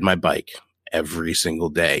would ride my bike every single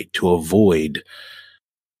day to avoid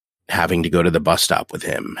having to go to the bus stop with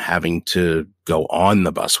him, having to go on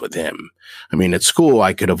the bus with him. I mean, at school,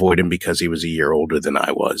 I could avoid him because he was a year older than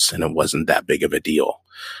I was, and it wasn't that big of a deal.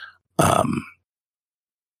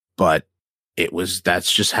 But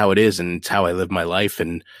that's just how it is, and it's how I live my life.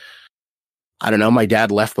 And I don't know, my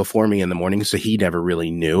dad left before me in the morning, so he never really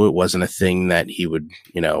knew. It wasn't a thing that he would,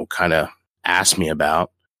 kind of ask me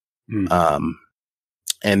about.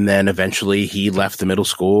 And then eventually he left the middle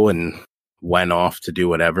school and went off to do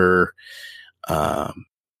whatever.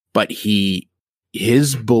 But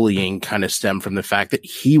his bullying kind of stemmed from the fact that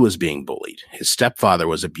he was being bullied. His stepfather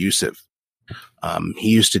was abusive. He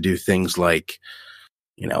used to do things like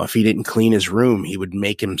You know, if he didn't clean his room, he would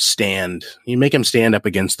make him stand. He'd make him stand up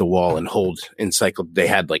against the wall and hold They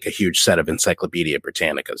had like a huge set of Encyclopedia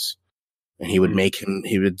Britannicas, and he would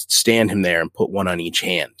he would stand him there and put one on each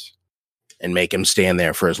hand, and make him stand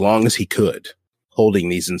there for as long as he could, holding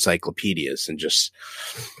these encyclopedias and just,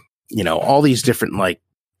 you know, all these different like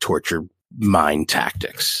torture mind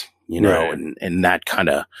tactics, you know, Right. and that kind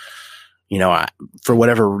of, you know, for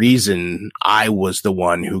whatever reason, I was the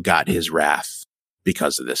one who got his wrath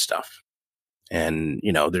because of this stuff. And,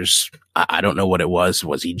 you know, I don't know what it was.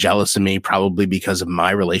 Was he jealous of me? Probably because of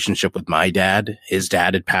my relationship with my dad. His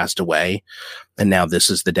dad had passed away, and now this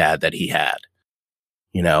is the dad that he had,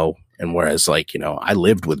 you know, and whereas like, you know, I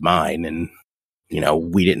lived with mine and, you know,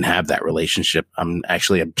 we didn't have that relationship. I'm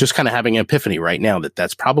just kind of having an epiphany right now that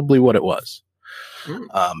that's probably what it was.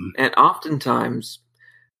 And oftentimes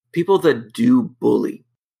people that do bully,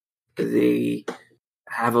 they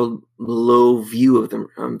have a low view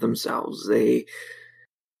of themselves. They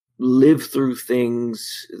live through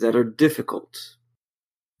things that are difficult,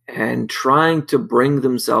 and trying to bring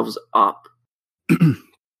themselves up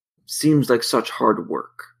seems like such hard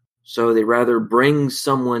work. So they rather bring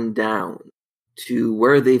someone down to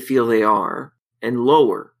where they feel they are and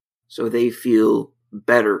lower so they feel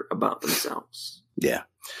better about themselves. Yeah.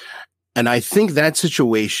 And I think that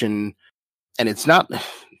situation, and it's not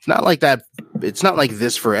like that. It's not like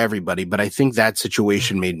this for everybody, but I think that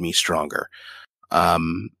situation made me stronger.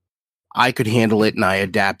 I could handle it, and I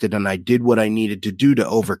adapted, and I did what I needed to do to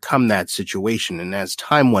overcome that situation. And as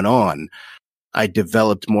time went on, I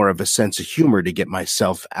developed more of a sense of humor to get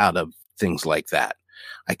myself out of things like that.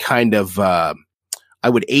 I kind of, I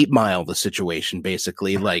would 8 Mile the situation,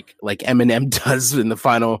 basically, like Eminem does in the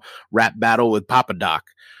final rap battle with Papa Doc,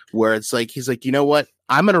 where it's like, he's like, you know what?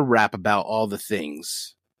 I'm going to rap about all the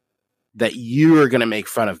things that you are going to make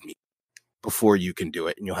fun of me before you can do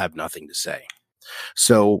it, and you'll have nothing to say.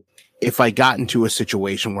 So if I got into a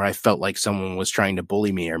situation where I felt like someone was trying to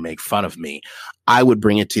bully me or make fun of me, I would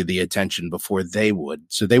bring it to the attention before they would.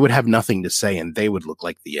 So they would have nothing to say, and they would look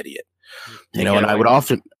like the idiot. You know, and I would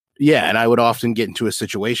often get into a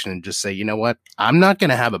situation and just say, you know what? I'm not going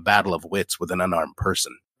to have a battle of wits with an unarmed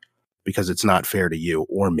person because it's not fair to you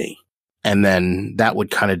or me. And then that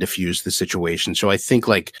would kind of diffuse the situation. So I think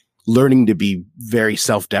like learning to be very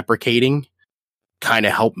self-deprecating kind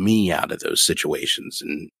of helped me out of those situations.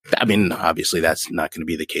 And I mean, obviously that's not going to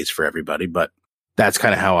be the case for everybody, but that's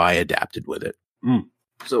kind of how I adapted with it.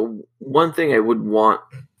 So one thing I would want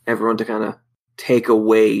everyone to kind of take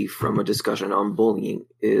away from a discussion on bullying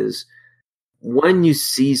is when you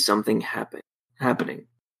see something happening,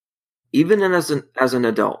 even as an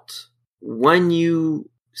adult, when you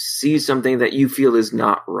see something that you feel is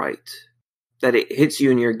not right, that it hits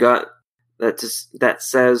you in your gut, that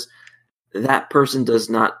says that person does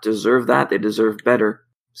not deserve that, they deserve better,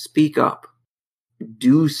 speak up.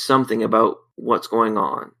 Do something about what's going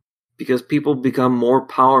on, because people become more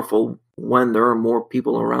powerful when there are more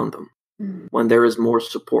people around them, when there is more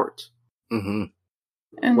support, And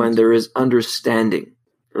when there is understanding,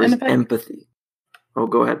 there is empathy. Oh,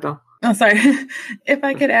 go ahead, Belle. Oh, sorry. If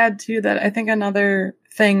I could add to that, I think another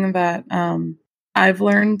thing that I've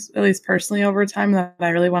learned, at least personally over time, that I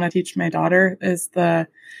really want to teach my daughter is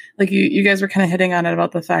like you guys were kind of hitting on it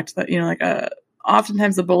about the fact that, you know, like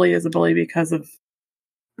oftentimes a bully is a bully because of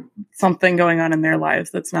something going on in their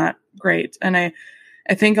lives that's not great. And I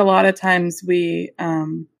think a lot of times we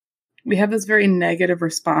have this very negative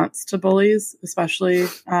response to bullies, especially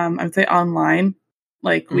I would say online.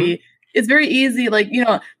 Like it's very easy, like, you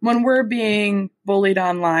know, when we're being bullied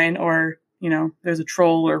online or, you know, there's a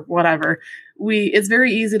troll or whatever, it's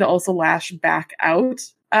very easy to also lash back out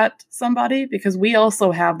at somebody because we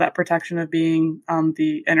also have that protection of being on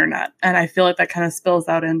the internet. And I feel like that kind of spills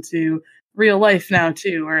out into real life now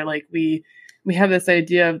too, where like we have this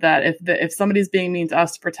idea of that if somebody's being mean to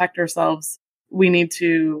us to protect ourselves, we need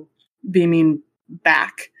to be mean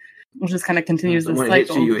back, which just kind of continues the cycle. When it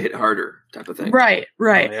hits you hit harder type of thing. Right. Oh,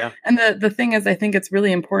 yeah. And the thing is, I think it's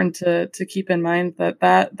really important to keep in mind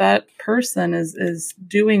that person is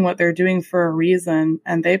doing what they're doing for a reason,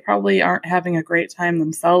 and they probably aren't having a great time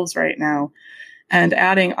themselves right now. And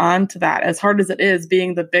adding on to that, as hard as it is,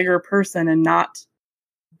 being the bigger person and not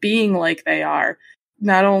being like they are,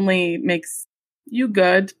 not only makes you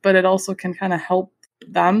good, but it also can kind of help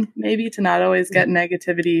them maybe to not always get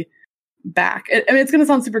negativity back. I mean, it's going to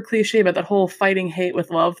sound super cliche, but that whole fighting hate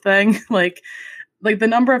with love thing, like the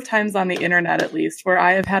number of times on the internet, at least, where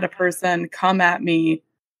I have had a person come at me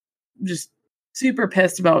just super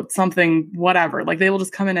pissed about something, whatever, like they will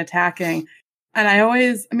just come in attacking. And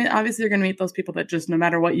obviously you're going to meet those people that just no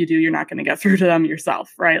matter what you do, you're not going to get through to them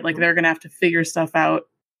yourself, right? Like they're going to have to figure stuff out.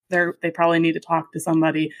 They probably need to talk to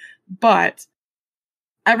somebody. But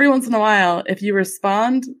every once in a while, if you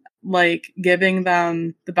respond, like giving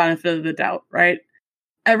them the benefit of the doubt, right?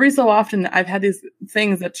 Every so often, I've had these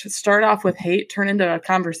things that start off with hate, turn into a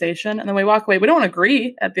conversation, and then we walk away. We don't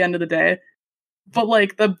agree at the end of the day. But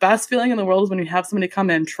like the best feeling in the world is when you have somebody come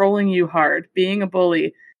in, trolling you hard, being a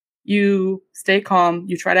bully. You stay calm,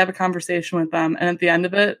 you try to have a conversation with them, and at the end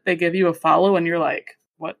of it, they give you a follow, and you're like,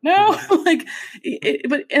 what now?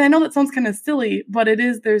 And I know that sounds kind of silly, but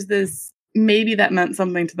there's this, maybe that meant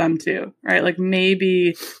something to them too, right? Like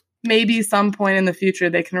maybe some point in the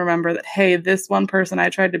future they can remember that, hey, this one person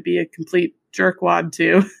I tried to be a complete jerkwad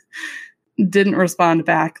to didn't respond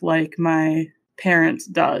back like my parent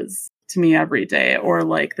does to me every day, or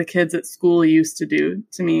like the kids at school used to do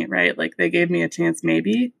to me, right? Like they gave me a chance.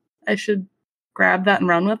 Maybe I should grab that and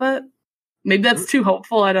run with it. Maybe that's too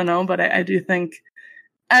hopeful. I don't know. But I do think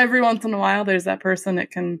every once in a while there's that person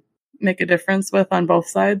that can make a difference with on both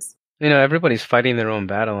sides. Everybody's fighting their own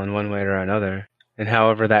battle in one way or another. And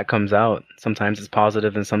however that comes out, sometimes it's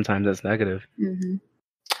positive and sometimes it's negative. Mm-hmm.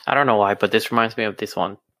 I don't know why, but this reminds me of this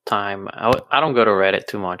one time. I don't go to Reddit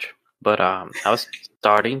too much, but I was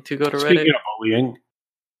starting to go to Reddit. Speaking of bullying.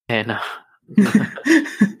 And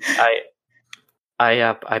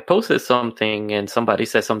I posted something and somebody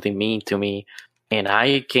said something mean to me, and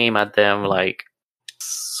I came at them like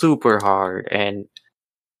super hard, and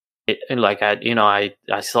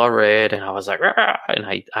I saw red and I was like, "Rah!" And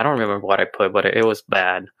I don't remember what I put, but it was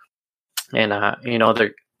bad. And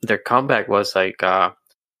their comeback was like,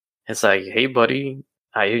 it's like, hey buddy,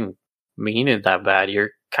 I didn't mean it that bad.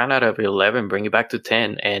 You're kind of out of 11, bring it back to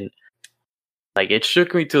 10. And like it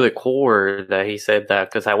shook me to the core that he said that,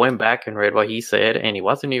 because I went back and read what he said and it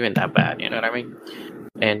wasn't even that bad, you know what I mean?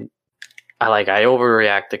 And I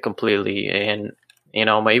overreacted completely, and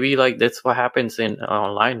maybe like that's what happens in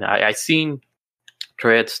online. I seen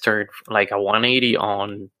threads turn like a 180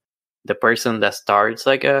 on the person that starts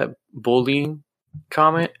like a bullying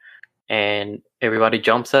comment, and everybody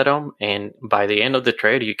jumps at them, and by the end of the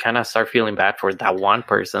thread you kind of start feeling bad for that one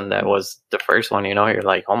person that was the first one. You're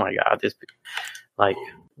like, oh my god, this, like,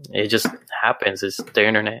 it just happens. It's the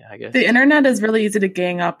internet, I guess. The internet is really easy to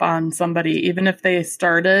gang up on somebody, even if they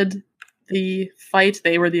started the fight,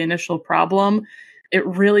 they were the initial problem. It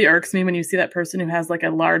really irks me when you see that person who has like a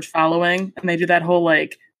large following and they do that whole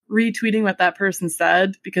like retweeting what that person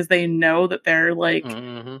said because they know that their like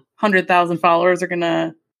 100,000 followers are going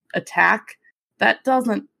to attack. That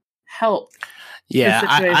doesn't help the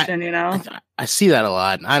situation, I see that a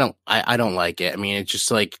lot, and I don't like it. I mean, it's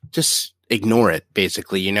just ignore it,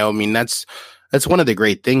 basically. I mean, that's one of the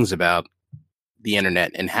great things about the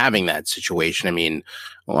internet and having that situation. I mean,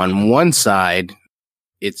 on one side,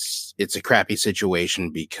 it's a crappy situation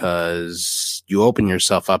because you open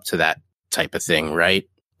yourself up to that type of thing, right?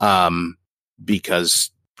 Because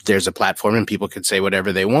there's a platform and people can say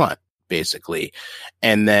whatever they want, basically.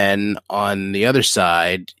 And then on the other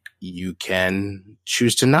side, you can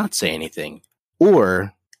choose to not say anything,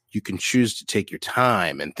 or you can choose to take your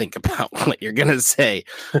time and think about what you're gonna say.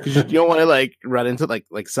 You don't want to like run into like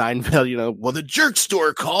Seinfeld, well, the jerk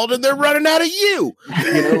store called and they're running out of you,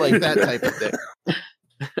 like that type of thing.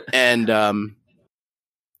 And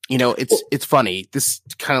it's funny. This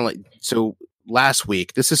kind of like, so last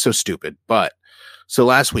week, this is so stupid, but so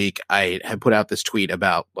last week I had put out this tweet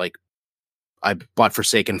about like, I bought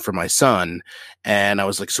Forsaken for my son, and I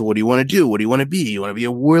was like, so what do you want to do? What do you want to be? You want to be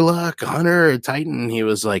a warlock, a hunter, a titan? He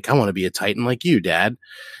was like, I want to be a titan like you, Dad.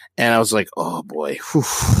 And I was like, oh boy,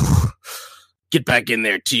 get back in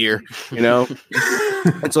there, Tyr, And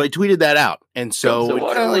so I tweeted that out. And so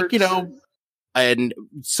and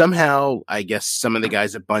somehow I guess some of the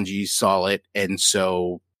guys at Bungie saw it, and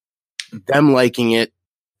so them liking it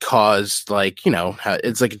caused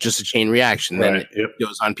it's like just a chain reaction. Right. Then it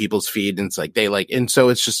goes on people's feed, and it's like they like, and so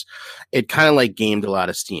it kind of like gained a lot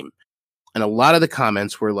of steam, and a lot of the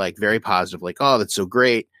comments were like very positive, like, oh, that's so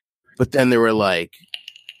great. But then they were like,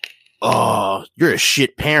 oh, you're a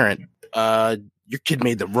shit parent. Your kid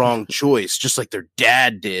made the wrong choice, just like their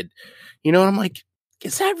dad did. And I'm like,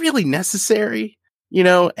 is that really necessary?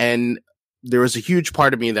 And there was a huge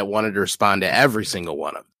part of me that wanted to respond to every single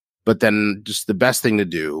one of them. But then just the best thing to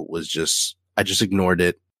do was I just ignored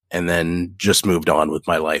it and then just moved on with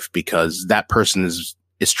my life, because that person is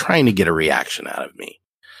trying to get a reaction out of me.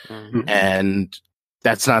 Mm-hmm. And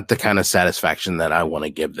that's not the kind of satisfaction that I want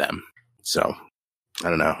to give them. So I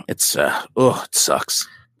don't know. It's, it sucks.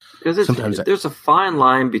 Because there's a fine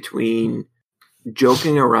line between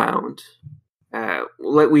joking around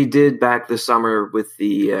what we did back this summer with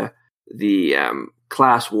the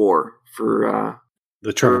class war for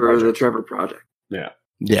The Trevor Project.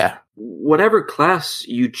 Yeah. Whatever class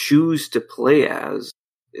you choose to play as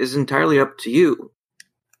is entirely up to you.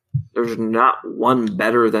 There's not one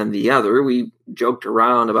better than the other. We joked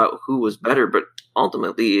around about who was better, but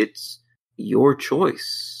ultimately it's your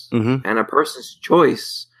choice. Mm-hmm. And a person's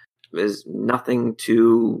choice is nothing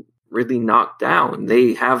to really knock down.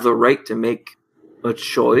 They have the right to make a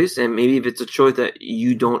choice, and maybe if it's a choice that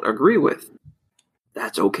you don't agree with,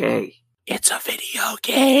 that's okay. It's a video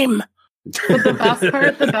game. But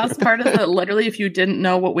the best part is that literally, if you didn't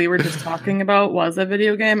know what we were just talking about was a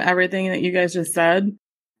video game, everything that you guys just said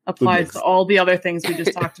applies to all the other things we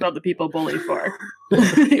just talked about the people bully for.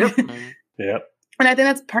 Yep. Yep. And I think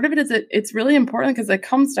that's part of it. Is it's really important because it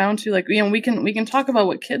comes down to, like, we can talk about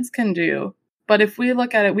what kids can do, but if we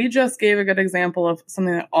look at it, we just gave a good example of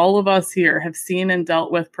something that all of us here have seen and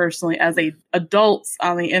dealt with personally as adults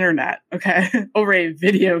on the internet, okay, over a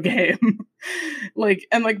video game.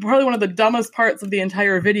 Probably one of the dumbest parts of the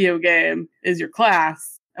entire video game is your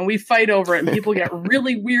class, and we fight over it, and people get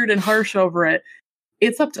really weird and harsh over it.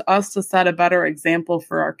 It's up to us to set a better example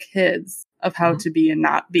for our kids of how to be and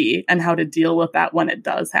not be, and how to deal with that when it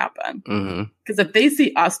does happen. Because if they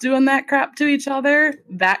see us doing that crap to each other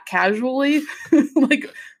that casually,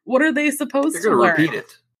 like, what are they supposed to learn? Repeat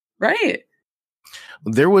it, right?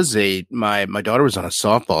 There was my daughter was on a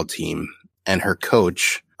softball team, and her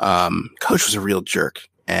coach was a real jerk,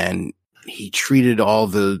 and he treated all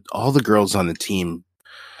the girls on the team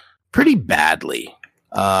pretty badly.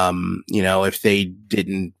 If they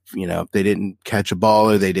didn't catch a ball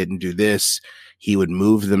or they didn't do this, he would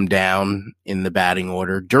move them down in the batting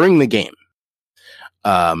order during the game.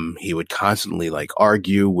 He would constantly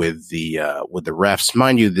argue with the refs.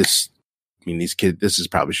 Mind you, these kids,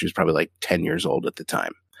 she was probably like 10 years old at the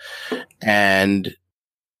time. And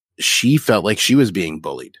she felt like she was being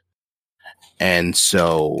bullied. And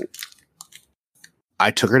so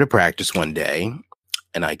I took her to practice one day,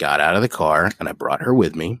 and I got out of the car and I brought her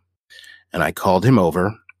with me, and I called him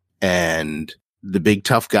over, and the big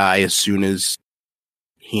tough guy, as soon as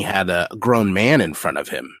he had a grown man in front of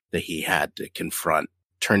him that he had to confront,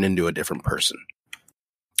 turned into a different person.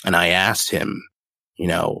 And I asked him,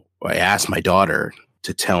 I asked my daughter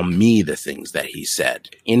to tell me the things that he said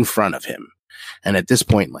in front of him. And at this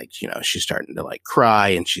point, she's starting to cry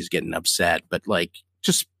and she's getting upset, but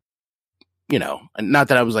just, not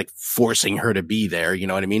that I was forcing her to be there. You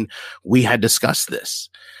know what I mean? We had discussed this,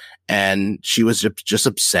 and she was just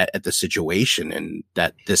upset at the situation and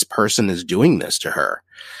that this person is doing this to her.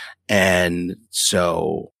 And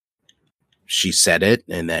so she said it,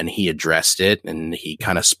 and then he addressed it, and he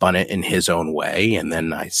kind of spun it in his own way. And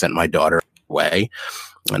then I sent my daughter away,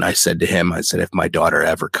 and I said to him, if my daughter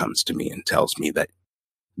ever comes to me and tells me that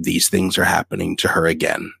these things are happening to her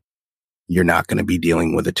again, you're not going to be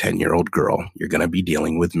dealing with a 10-year-old girl. You're going to be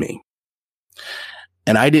dealing with me.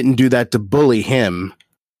 And I didn't do that to bully him.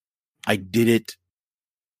 I did it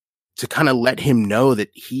to kind of let him know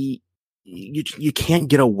that you can't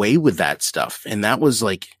get away with that stuff. And that was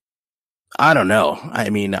I don't know. I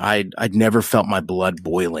mean, I'd never felt my blood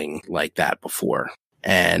boiling like that before.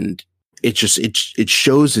 And it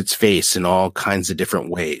shows its face in all kinds of different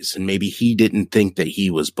ways. And maybe he didn't think that he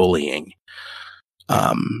was bullying.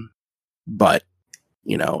 But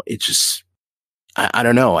it just, I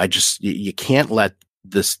don't know. You can't let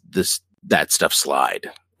that stuff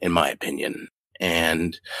slide, in my opinion.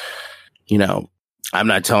 And, I'm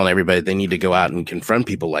not telling everybody they need to go out and confront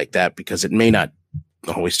people like that, because it may not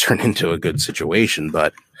always turn into a good situation,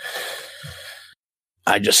 but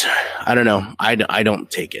I don't know. I don't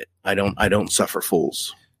take it. I don't suffer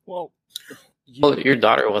fools. Well, your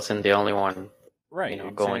daughter wasn't the only one,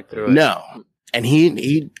 right? Going through it. No. And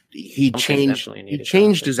he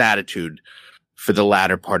changed his attitude for the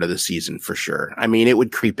latter part of the season, for sure. I mean, it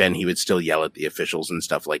would creep in. He would still yell at the officials and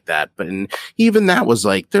stuff like that. But even that was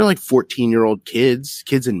they're 14-year-old kids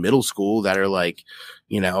in middle school that are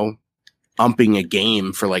umping a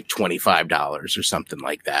game for $25 or something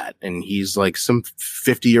like that. And he's some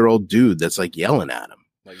 50-year-old dude that's yelling at him.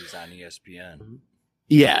 Like he's on ESPN.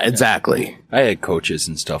 Yeah, exactly. I had coaches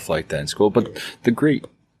and stuff like that in school, but the great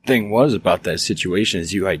thing was about that situation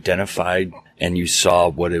is you identified and you saw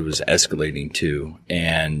what it was escalating to,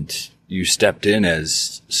 and you stepped in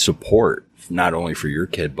as support, not only for your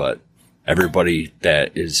kid, but everybody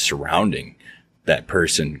that is surrounding that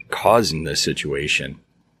person causing this situation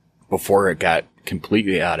before it got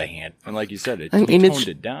completely out of hand. And like you said, you toned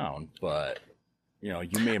it down, but you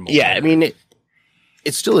made him aware. Yeah, I mean,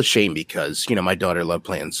 it's still a shame because, you know, my daughter loved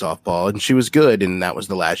playing softball and she was good. And that was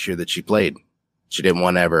the last year that she played. She didn't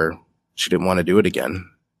want to do it again.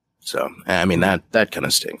 So, I mean, that kind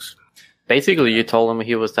of stinks. Basically, you told him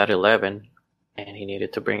he was at 11 and he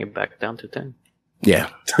needed to bring it back down to 10. Yeah.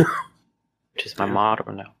 Which is my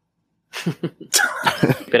motto now.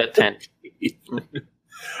 Keep it at 10.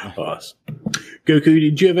 Awesome. Goku,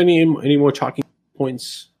 did you have any more talking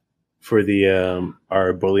points for the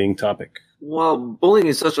our bullying topic? Well, bullying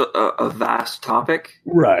is such a vast topic.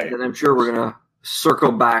 Right. And I'm sure we're going to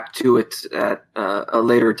circle back to it at a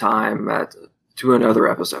later time to another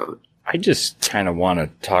episode. I just kind of want to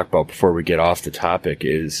talk about, before we get off the topic,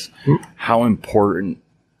 is how important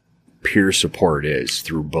peer support is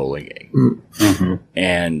through bullying. Mm-hmm.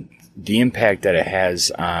 And the impact that it has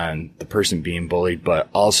on the person being bullied, but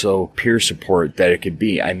also peer support that it could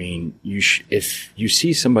be. I mean, if you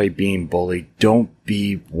see somebody being bullied, don't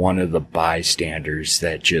be one of the bystanders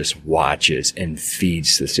that just watches and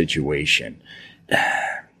feeds the situation.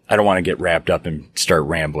 I don't want to get wrapped up and start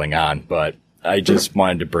rambling on, but I just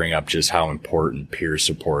wanted to bring up just how important peer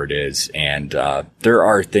support is. And there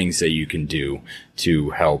are things that you can do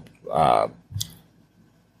to help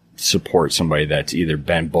support somebody that's either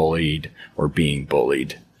been bullied or being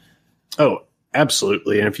bullied. Oh,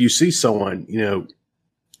 absolutely. And if you see someone, you know,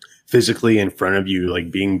 physically in front of you,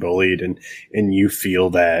 like being bullied, and you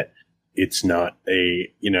feel that it's not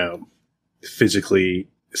a, you know, physically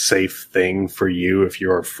safe thing for you, if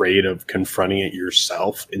you're afraid of confronting it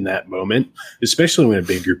yourself in that moment, especially when a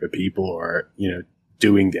big group of people are, you know,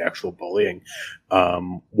 doing the actual bullying.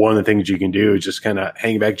 One of the things you can do is just kind of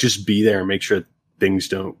hang back, just be there and make sure things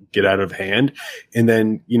don't get out of hand. And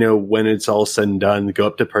then, you know, when it's all said and done, go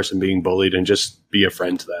up to the person being bullied and just be a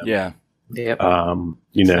friend to them. Yeah. Yep.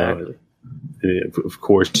 You know, of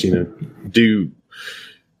course, you know,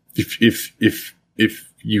 if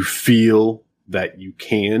you feel that you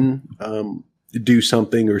can, do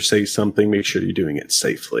something or say something, make sure you're doing it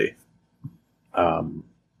safely. But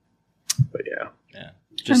yeah. Yeah.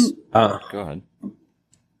 Just, go ahead.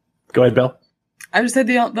 Go ahead, Bill. I would say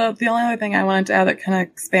the only other thing I wanted to add that kind of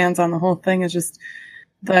expands on the whole thing is just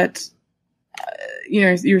that, you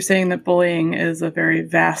know, you were saying that bullying is a very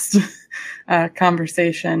vast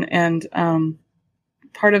conversation. And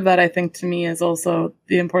part of that, I think, to me, is also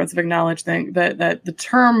the importance of acknowledging that the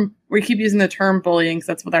term, we keep using the term bullying because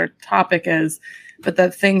that's what our topic is, but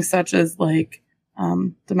that things such as like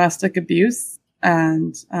domestic abuse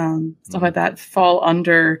and stuff like that fall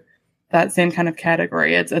under that same kind of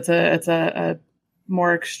category. It's a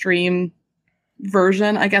more extreme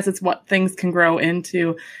version. I guess it's what things can grow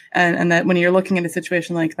into. And that when you're looking at a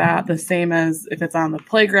situation like that, the same as if it's on the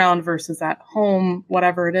playground versus at home,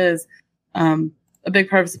 whatever it is, a big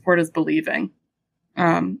part of support is believing.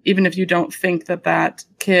 Even if you don't think that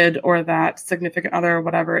kid or that significant other or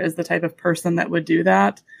whatever is the type of person that would do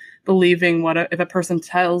that, believing if a person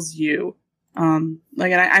tells you,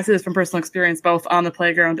 like, and I say this from personal experience, both on the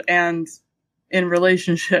playground and in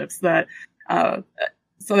relationships, that,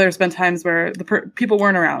 so there's been times where people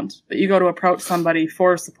weren't around, but you go to approach somebody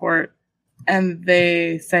for support and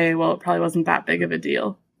they say, well, it probably wasn't that big of a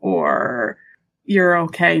deal, or you're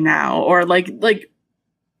okay now, or like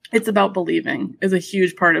it's about believing is a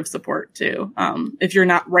huge part of support too. If you're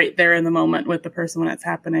not right there in the moment with the person when it's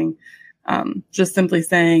happening, just simply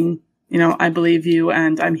saying, you know, I believe you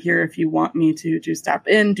and I'm here if you want me to step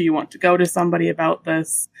in. Do you want to go to somebody about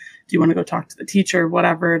this? Do you want to go talk to the teacher?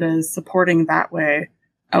 Whatever it is, supporting that way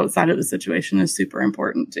outside of the situation is super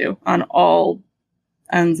important too, on all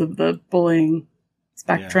ends of the bullying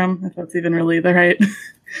spectrum, if that's even really the right.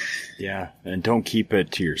 Yeah. And don't keep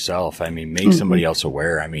it to yourself. I mean, make somebody else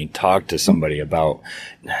aware. I mean, talk to somebody about,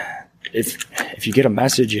 if you get a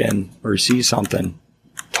message in or see something,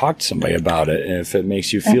 talk to somebody about it. And if it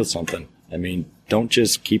makes you feel something, I mean, don't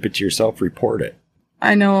just keep it to yourself, report it.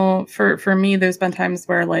 I know for me, there's been times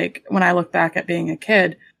where, like, when I look back at being a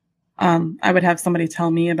kid, I would have somebody tell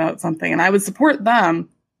me about something and I would support them,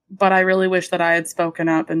 but I really wish that I had spoken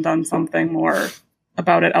up and done something more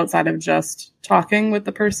about it outside of just talking with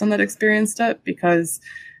the person that experienced it, because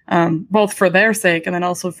both for their sake and then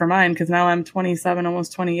also for mine, because now I'm 27,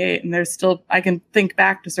 almost 28, and there's still, I can think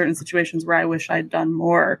back to certain situations where I wish I'd done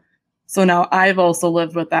more. So now I've also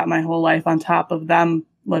lived with that my whole life on top of them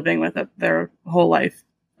living with it their whole life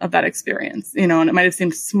of that experience, you know, and it might have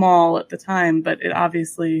seemed small at the time, but it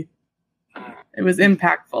obviously, it was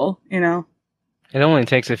impactful, you know. It only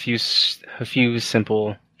takes a few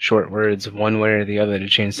simple short words, one way or the other, to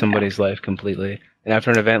change somebody's life completely. And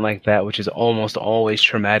after an event like that, which is almost always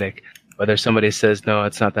traumatic, whether somebody says, no,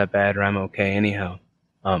 it's not that bad, or I'm okay anyhow,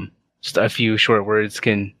 just a few short words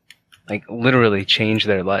can like literally change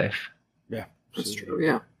their life. Yeah, That's true.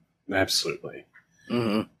 Yeah. Absolutely.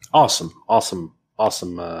 Mm-hmm. Awesome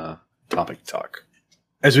topic to talk.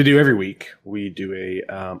 As we do every week, we do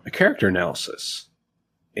a character analysis.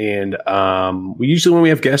 And we usually, when we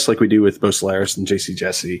have guests like we do with BoSolaris and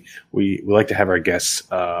JCJesse, we like to have our guests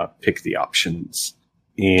pick the options.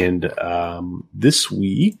 And this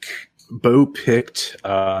week, Bo picked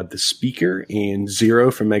the Speaker and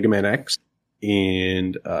Zero from Mega Man X.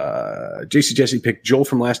 And JCJesse picked Joel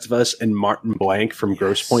from Last of Us and Martin Blank from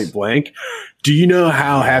Grosse Pointe Blank. Do you know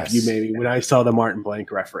how happy you made me when I saw the Martin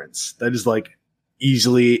Blank reference? That is like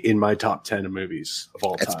easily in my top 10 of movies of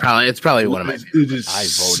all time. It's probably one of my favorites. I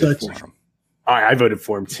voted for him. I voted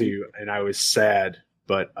for him too, and I was sad,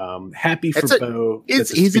 but happy for Bo.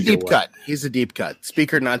 He's a deep cut. He's a deep cut.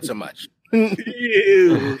 Speaker, not so much.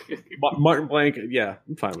 Martin Blank, yeah,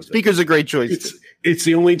 I'm fine with Speaker's a great choice. It's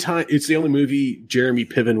the only movie Jeremy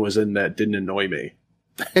Piven was in that didn't annoy me.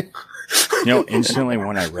 Instantly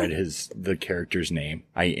when I read the character's name,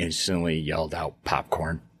 I instantly yelled out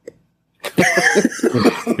popcorn.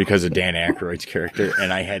 Because of Dan Aykroyd's character,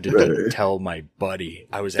 and I had to tell my buddy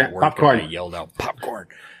I was at work popcorn. and I yelled out popcorn.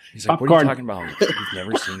 He's like, popcorn. "What are you talking about? You've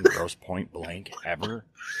never seen Grosse Pointe Blank ever?"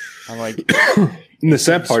 I'm like, and the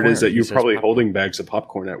sad part is that He you're says probably popcorn. holding bags of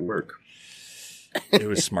popcorn at work. It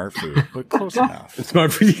was smart food, but close enough. It's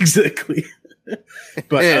smart for you, exactly.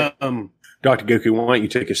 But Dr. Goku, why don't you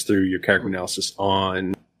take us through your character analysis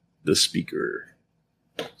on the Speaker?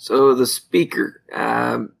 So the Speaker,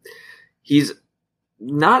 he's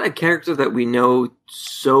not a character that we know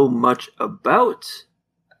so much about,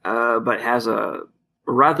 but has a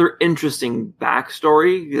rather interesting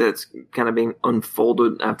backstory that's kind of being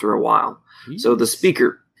unfolded after a while. So the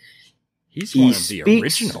Speaker, He's one of the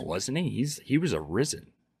original, wasn't he? He was Arisen,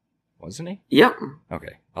 wasn't he? Yep.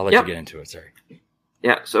 Okay, I'll let you get into it. Sorry.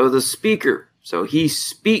 Yeah, so the Speaker, so he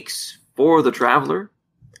speaks for the Traveler,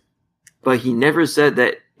 but he never said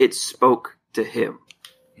that it spoke to him.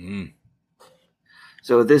 Mm.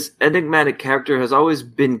 So this enigmatic character has always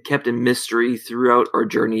been kept in mystery throughout our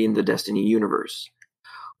journey in the Destiny universe.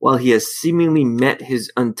 While he has seemingly met his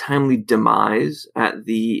untimely demise at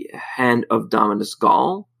the hand of Dominus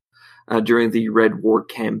Gaul during the Red War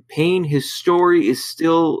campaign, his story is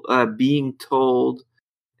still being told,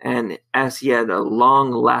 and as he had a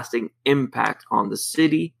long-lasting impact on the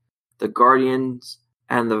city, the Guardians,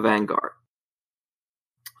 and the Vanguard.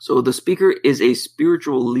 So the Speaker is a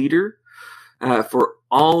spiritual leader for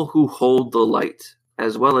all who hold the light,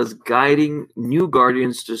 as well as guiding new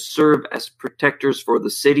Guardians to serve as protectors for the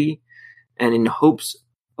city and in hopes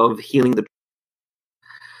of healing the...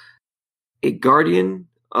 A Guardian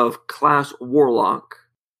of class Warlock,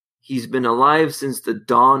 he's been alive since the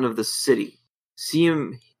dawn of the city.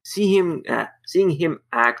 Seeing him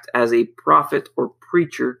act as a prophet or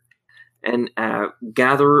preacher and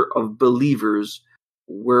gatherer of believers,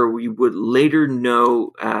 where we would later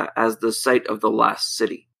know as the site of the last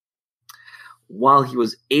city. While he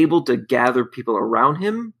was able to gather people around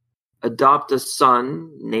him, adopt a son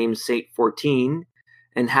named Saint 14,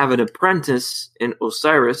 and have an apprentice in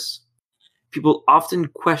Osiris, people often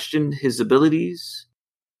questioned his abilities.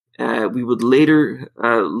 We would later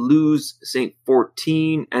lose Saint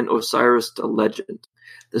 14 and Osiris to legend.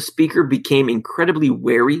 The Speaker became incredibly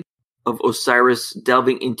wary of Osiris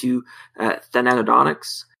delving into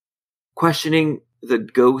Thanatodonics, questioning the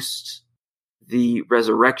ghost, the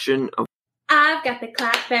resurrection of... I've got the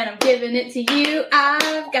clap and I'm giving it to you.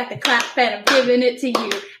 I've got the clap and I'm giving it to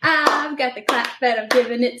you. I've got the clap and I'm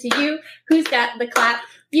giving it to you. Who's got the clap?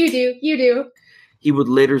 You do, you do. He would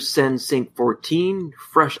later send Saint 14,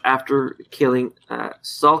 fresh after killing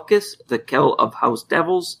Sulcus, the Kell of House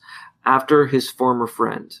Devils, after his former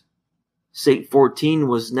friend. Saint 14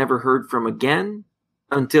 was never heard from again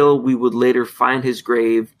until we would later find his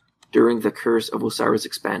grave during the Curse of Osiris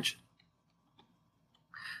expansion.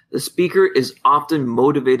 The Speaker is often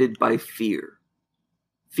motivated by fear.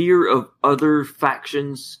 Fear of other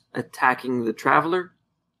factions attacking the Traveler,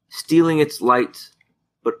 stealing its light,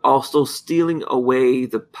 but also stealing away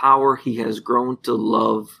the power he has grown to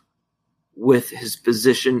love with his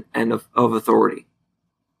position and of authority.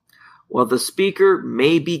 While the Speaker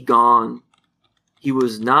may be gone, he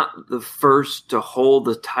was not the first to hold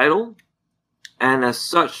the title, and as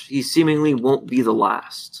such, he seemingly won't be the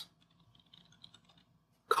last.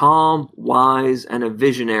 Calm, wise, and a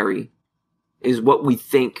visionary is what we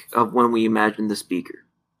think of when we imagine the Speaker.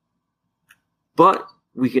 But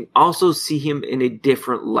we can also see him in a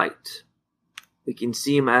different light. We can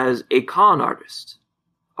see him as a con artist,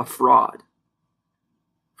 a fraud.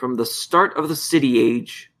 From the start of the City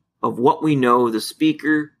Age, of what we know, the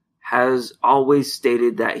speaker has always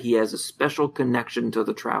stated that he has a special connection to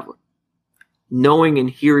the traveler, knowing and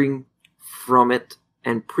hearing from it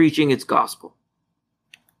and preaching its gospel.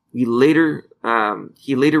 He later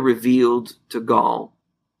revealed to Gaul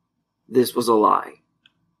this was a lie,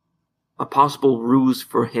 a possible ruse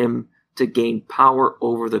for him to gain power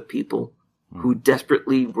over the people who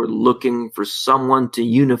desperately were looking for someone to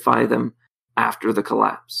unify them after the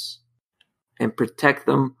collapse and protect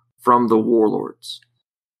them from the warlords.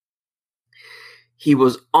 He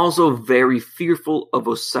was also very fearful of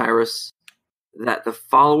Osiris, that the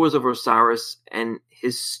followers of Osiris and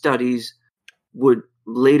his studies would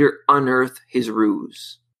later unearth his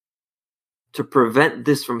ruse. To prevent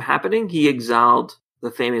this from happening, he exiled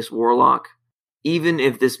the famous warlock, even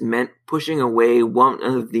if this meant pushing away one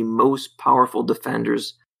of the most powerful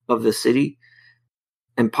defenders of the city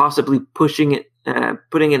and possibly putting it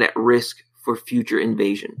at risk for future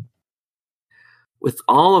invasion. With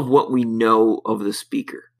all of what we know of the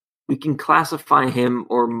speaker, we can classify him,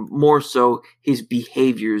 or more so his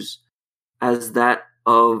behaviors, as that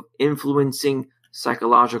of influencing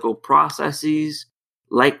psychological processes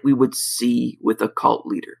like we would see with a cult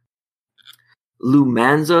leader. Lou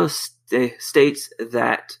Manza states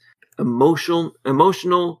that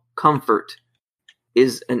emotional comfort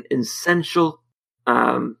is an essential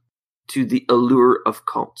to the allure of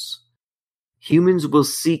cults. Humans will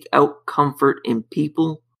seek out comfort in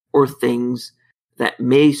people or things that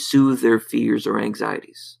may soothe their fears or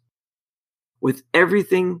anxieties. With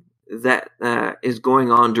everything that is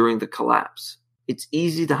going on during the collapse, it's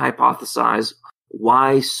easy to hypothesize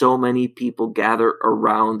why so many people gather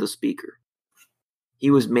around the speaker.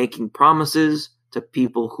 He was making promises to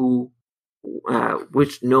people who,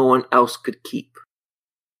 which no one else could keep.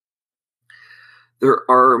 There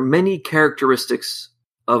are many characteristics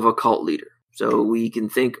of a cult leader. So we can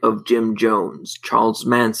think of Jim Jones, Charles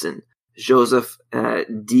Manson, Joseph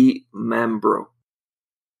Di Mambro,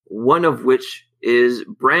 one of which is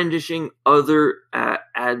brandishing other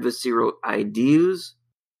adversarial ideas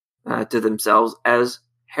to themselves as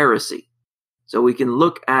heresy. So we can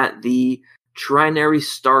look at the Trinary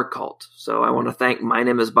Star Cult. So I want to thank My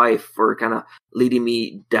Name is Bife for kind of leading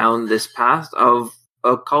me down this path of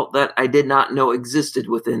a cult that I did not know existed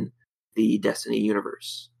within the Destiny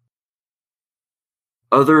universe.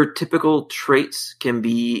 Other typical traits can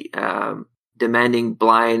be demanding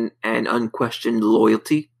blind and unquestioned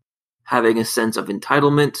loyalty, having a sense of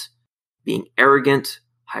entitlement, being arrogant,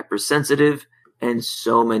 hypersensitive, and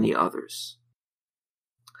so many others.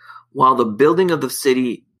 While the building of the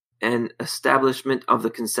city and establishment of the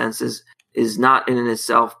consensus is not in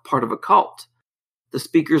itself part of a cult, the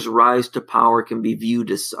speaker's rise to power can be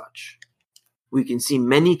viewed as such. We can see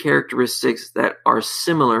many characteristics that are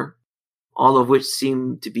similar, all of which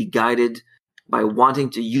seem to be guided by wanting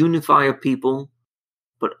to unify a people,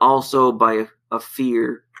 but also by a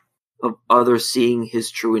fear of others seeing his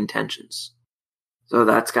true intentions. So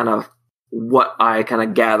that's kind of what I kind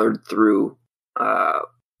of gathered through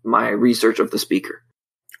my research of the speaker.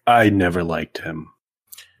 I never liked him.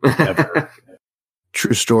 Ever.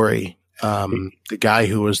 True story. The guy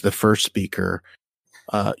who was the first speaker,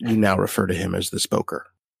 you now refer to him as the spoker.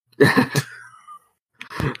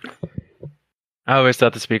 I always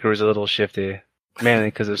thought the speaker was a little shifty, mainly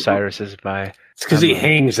because of Cyrus's by. It's because he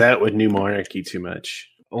hangs out with New Monarchy too much.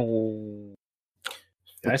 Oh,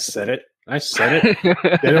 I said it.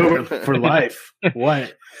 Get over for life.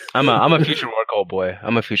 What? I'm a future war cult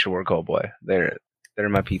boy. They're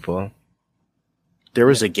my people. There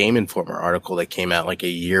was a Game Informer article that came out like a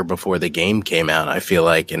year before the game came out, I feel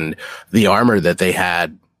like, and the armor that they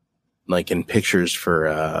had, like in pictures for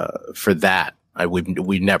that,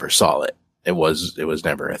 we never saw it. It was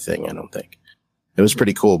never a thing, I don't think. It was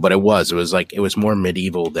pretty cool, but it was more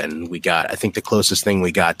medieval than we got. I think the closest thing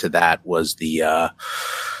we got to that was the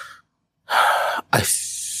I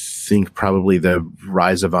think probably the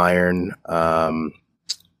Rise of Iron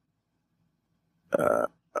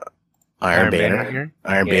Iron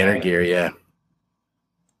Banner gear, yeah.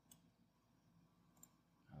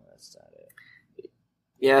 Oh, that's not it.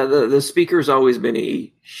 Yeah, the speaker's always been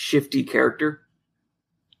a shifty character.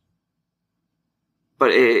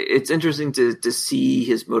 But it's interesting to see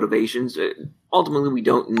his motivations. Ultimately, we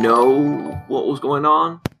don't know what was going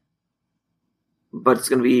on. But it's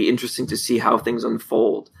going to be interesting to see how things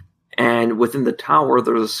unfold. And within the tower,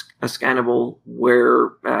 there's a scannable where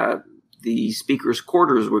the speaker's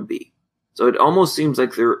quarters would be. So it almost seems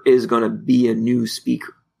like there is going to be a new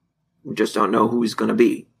speaker. We just don't know who he's going to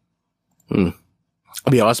be. It'd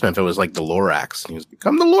be awesome if it was like the Lorax. He was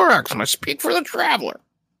become the Lorax and I speak for the Traveler.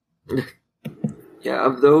 Yeah,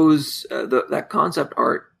 of those, that concept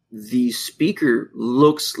art, the speaker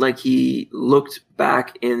looks like he looked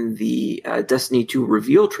back in the Destiny 2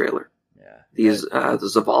 reveal trailer. Yeah. The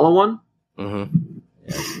Zavala one. Mm-hmm.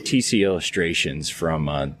 Yeah. TC Illustrations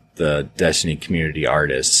from the Destiny Community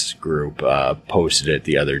Artists group posted it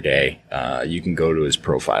the other day. You can go to his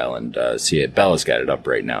profile and see it. Bella's got it up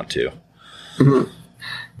right now, too. Mm-hmm.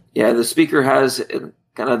 Yeah, the speaker has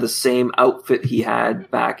kind of the same outfit he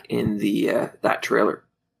had back in the that trailer.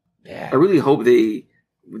 Yeah. I really hope they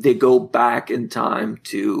go back in time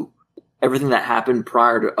to everything that happened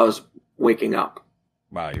prior to us waking up.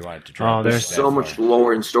 Wow, you wanted to try. Oh, There's so much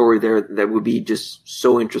lore and story there that would be just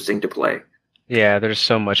so interesting to play. Yeah, there's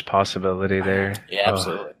so much possibility there. Yeah,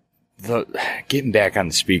 absolutely. Getting back on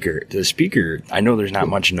the speaker, I know there's not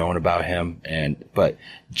much known about him, but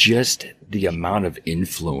just the amount of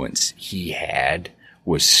influence he had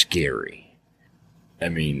was scary. I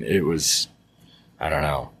mean, it was, I don't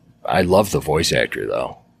know. I love the voice actor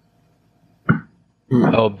though.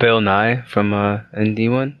 Oh, Bill Nye from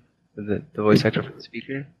ND1, the voice actor for the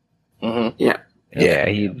speaker. Mm-hmm. Yeah,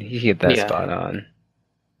 he hit that Yeah. spot on.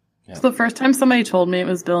 So the first time somebody told me it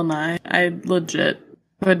was Bill Nye, I legit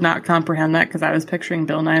could not comprehend that because I was picturing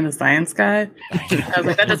Bill Nye the Science Guy. I was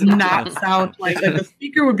like, that does not sound like the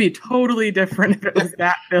speaker would be totally different if it was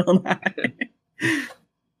that Bill Nye.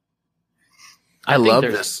 I think love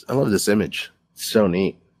there's- this. I love this image. It's so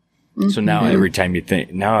neat. So now Mhm. every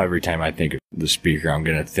time I think of the speaker, I'm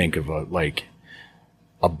gonna think of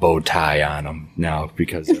a bow tie on him now,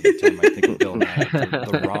 because every time I think of Bill Nye,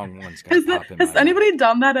 the wrong one's gonna pop in my Has head. anybody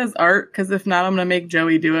done that as art? Because if not, I'm going to make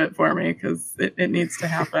Joey do it for me because it needs to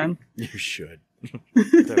happen. You should.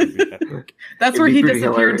 That would be epic. That's It'd where be he pretty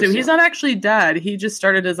disappeared to. hilarious. He's not actually dead. He just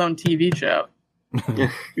started his own TV show.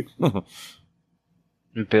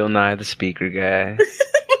 Bill Nye the speaker guy.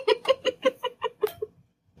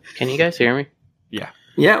 Can you guys hear me?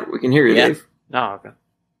 Yeah, we can hear you, Yeah. Dave. Oh, okay.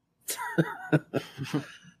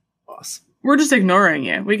 Awesome. We're just ignoring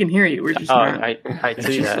you. We can hear you. We're just Oh, not. I That's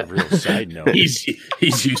see just a that. real side note. He's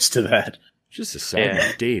used to that. Just a side Yeah.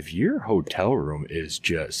 note, Dave. Your hotel room is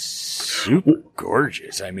just super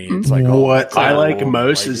gorgeous. I mean, it's like What I like all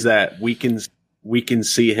most lighted. is that we can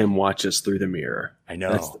see him watch us through the mirror. I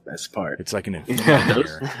know That's the best part. it's like an Yeah. infinity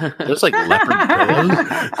mirror. There's like leopard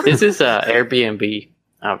pillows. This is Airbnb.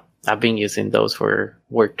 I've been using those for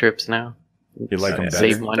work trips now. You like them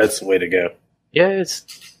Save better? money. That's the way to go. Yeah, it's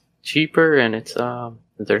cheaper and it's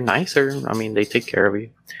they're nicer. I mean, they take care of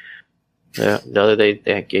you. The other day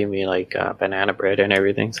they gave me like banana bread and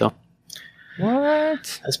everything. So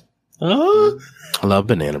What? Oh. I love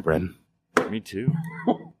banana bread. Me too.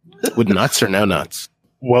 With nuts or no nuts?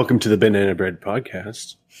 Welcome to the Banana Bread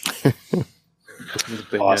Podcast.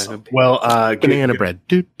 Awesome. Well, Banana bread.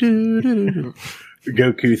 Do, do, do, do.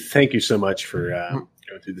 Goku, thank you so much for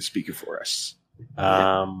going through the speaker for us.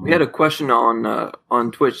 We had a question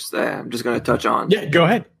on Twitch that I'm just going to touch on. Yeah, go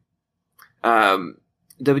ahead.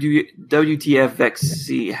 WTF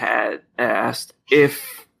Vexy had asked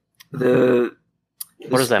if the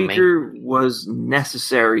What does that mean? speaker was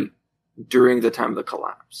necessary during the time of the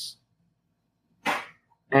collapse.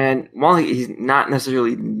 And while he's not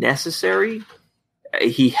necessarily necessary,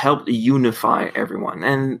 he helped unify everyone.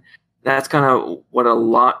 And that's kind of what a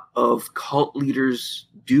lot of cult leaders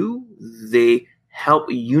do. They help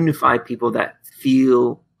unify people that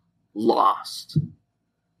feel lost.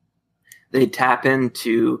 They tap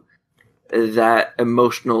into that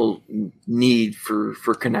emotional need for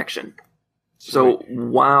connection. So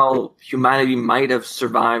while humanity might have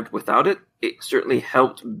survived without it, it certainly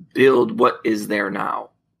helped build what is there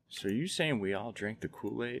now. So are you saying we all drank the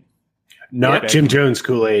Kool-Aid? Not Yeah. Jim Jones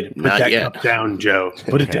Kool-Aid. Put Not that yet. cup down, Joe.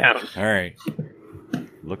 Put it Okay. down. All right.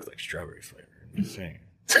 Looked like strawberry flavor. I'm just saying.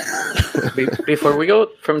 Before we go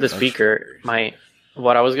from the speaker,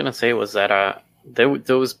 what I was gonna say was that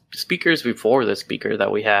those speakers before the speaker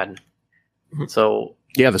that we had. So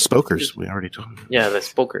Yeah, the spokers. We already talked. yeah, the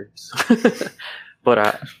spokers.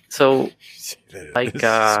 But so Like, This is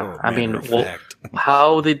so I mean, matter of well- fact.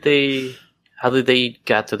 how did they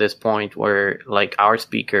get to this point where like our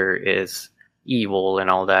speaker is evil and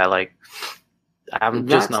all that? Like, I'm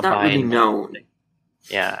That's just not not really buying. known.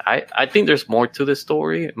 Yeah, I think there's more to the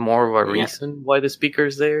story, more of a Yeah. reason why the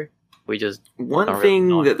speaker's there. We just One Don't really thing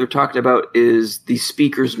know. that they're talking about is the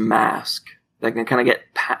speaker's mask that can kind of get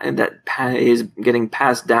is getting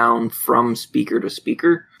passed down from speaker to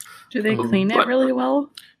speaker. Do they clean it But- really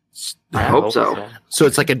well? I hope so. So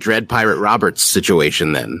it's like a Dread Pirate Roberts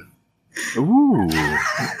situation then. Ooh,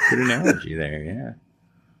 good analogy there.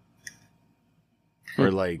 Yeah.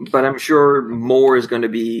 Or like, But I'm sure more is going to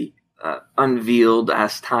be unveiled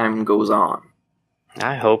as time goes on.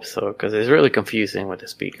 I hope so, because it's really confusing with the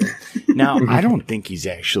speaker. Now, I don't think he's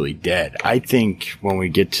actually dead. I think when we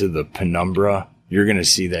get to the penumbra, you're going to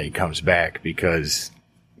see that he comes back because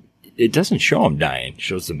it doesn't show him dying. It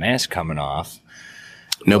shows the mask coming off.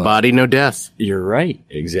 No body, no death. You're right.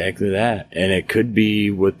 Exactly that. And it could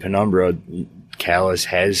be with penumbra, Callus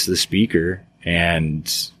has the speaker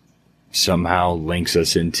and somehow links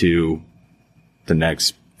us into the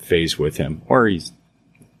next phase with him. Or he's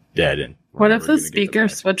dead and what if the speaker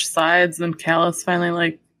switched sides and Callus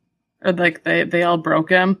finally they all broke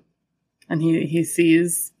him and he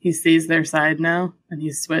sees their side now and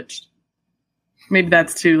he's switched? Maybe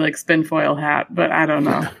that's too spin foil hat, but I don't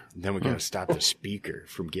know. Then we got to stop the speaker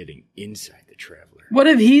from getting inside the Traveler. What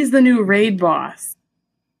if he's the new raid boss?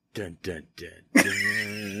 Dun dun dun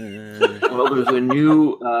dun. Well, there's a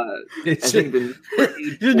new. It's I think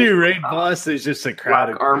the new raid boss. There's just a crowd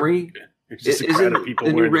Black of Armory. There's just a crowd Isn't of people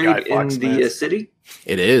the new wearing Guy raid in Fawkes the masks. city?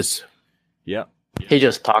 It is. Yeah. He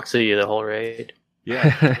just talks to you the whole raid.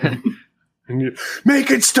 Yeah.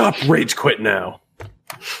 Make it stop! Rage quit now.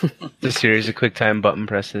 The series of quick time button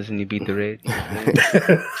presses and you beat the raid.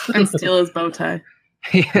 And steal his bow tie.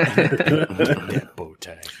 That bow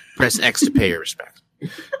tie. Press X to pay your respects.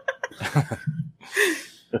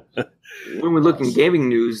 When we look in gaming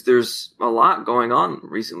news, there's a lot going on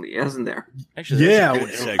recently, isn't there? Actually, that's a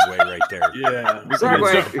good segue right there. Yeah.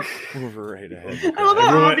 Segue. Move right ahead. I love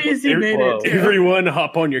how obvious he made it. Too. Everyone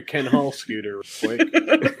hop on your Ken Hall scooter real quick.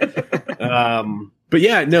 But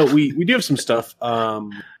yeah, no, we do have some stuff.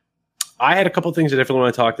 I had a couple things I definitely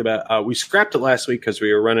want to talk about. We scrapped it last week because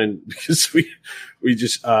we were running we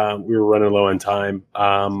were running low on time.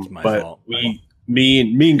 But fault. me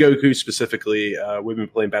and Goku specifically, we've been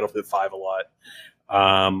playing Battlefield 5 a lot.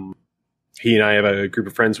 He and I have a group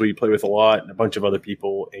of friends we play with a lot, and a bunch of other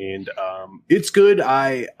people, and it's good.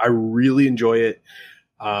 I really enjoy it.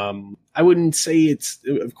 I wouldn't say it's,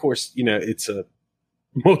 of course, it's a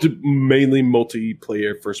mainly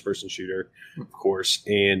multiplayer first-person shooter, of course,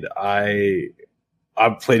 and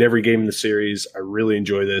I've played every game in the series. I really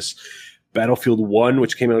enjoy this. Battlefield 1,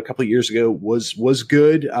 which came out a couple of years ago, was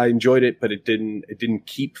good. I enjoyed it, but it didn't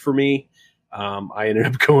keep for me. I ended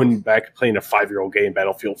up going back playing a 5-year-old game,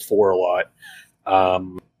 Battlefield 4, a lot.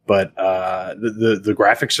 But the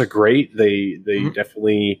graphics are great. They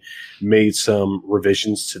definitely made some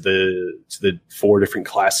revisions to the 4 different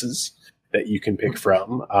classes that you can pick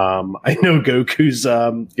from. I know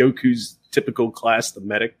Goku's typical class, the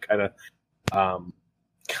medic, kind of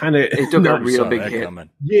It took a real big hit.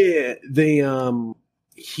 Yeah,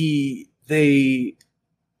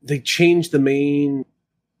 they changed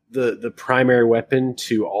the primary weapon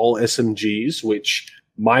to all SMGs, which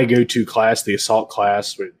my go-to class, the assault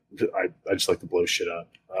class, I just like to blow shit up.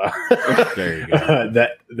 There you go.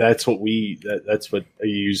 That's what I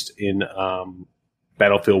used in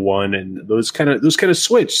Battlefield 1, and those kind of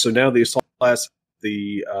switched. So now the assault class,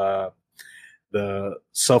 the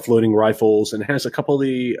self-loading rifles, and it has a couple of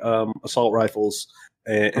the assault rifles,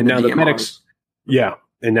 and now the medics. Yeah,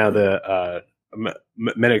 and now the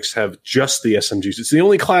medics have just the SMGs. It's the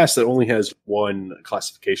only class that only has one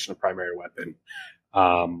classification of primary weapon.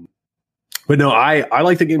 But no, I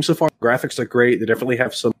like the game so far. Graphics are great. They definitely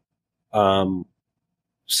have some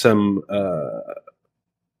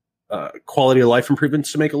quality of life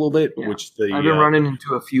improvements to make a little bit. Yeah. Which I've been running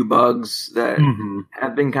into a few bugs that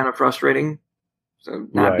have been kind of frustrating. So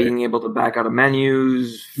not being able to back out of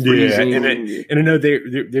menus, freezing. Yeah, and I know they're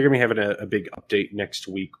going to be having a big update next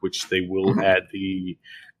week, which they will add the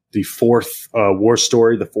fourth war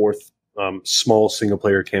story, the fourth small single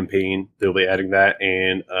player campaign. They'll be adding that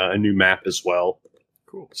and a new map as well.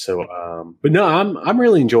 Cool. So, but no, I'm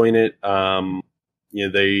really enjoying it.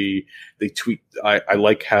 They tweet. I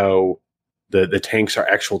like how the tanks are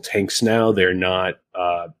actual tanks now. They're not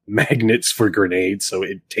magnets for grenades, so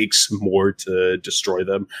it takes more to destroy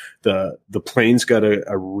them. The planes got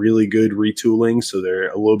a really good retooling, so they're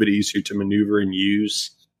a little bit easier to maneuver and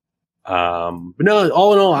use. But no,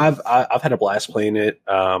 all in all, I've had a blast playing it.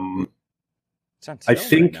 It's on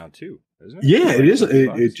sale right now too, isn't it? Yeah, it is.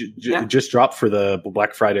 It just dropped for the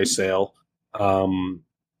Black Friday sale.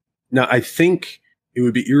 Now I think it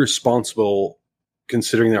would be irresponsible,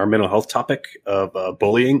 considering our mental health topic of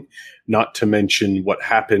bullying, not to mention what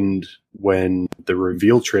happened when the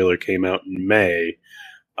reveal trailer came out in May.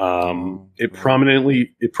 It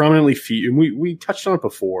prominently featured, and we touched on it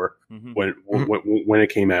before when it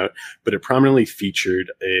came out, but it prominently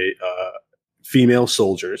featured a female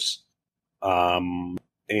soldiers. And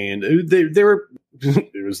they were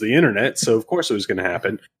it was the internet, so of course it was going to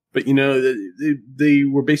happen. but they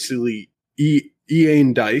were basically EA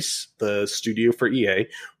and DICE, the studio for EA,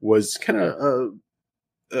 was kind of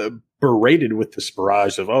berated with this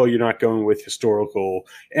barrage of, oh, you're not going with historical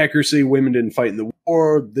accuracy. Women didn't fight in the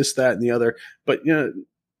war, this, that, and the other. But,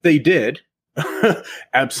 they did.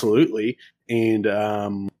 Absolutely. And,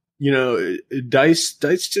 DICE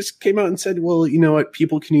just came out and said, well, you know what?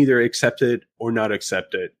 People can either accept it or not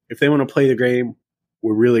accept it. If they want to play the game,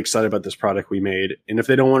 we're really excited about this product we made. And if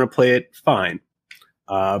they don't want to play it, fine.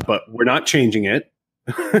 But we're not changing it.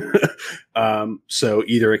 So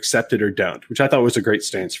either accept it or don't, which I thought was a great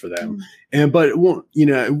stance for them. But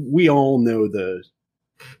we all know the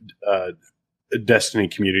Destiny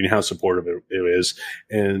community and how supportive it is,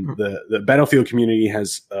 and the Battlefield community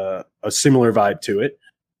has a similar vibe to it.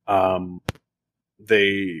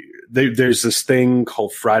 There's this thing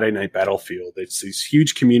called Friday Night Battlefield. It's these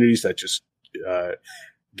huge communities that just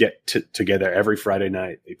get together every Friday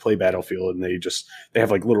night. They play Battlefield, and they have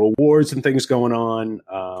like little awards and things going on.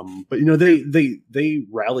 But they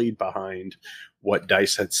rallied behind what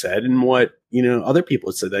DICE had said and what other people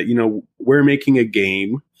had said, that we're making a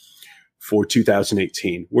game for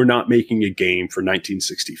 2018. We're not making a game for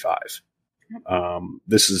 1965.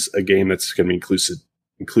 This is a game that's going to be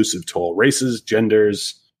inclusive to all races,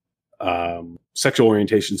 genders, sexual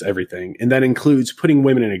orientations, everything, and that includes putting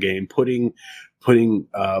women in a game, putting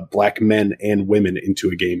black men and women into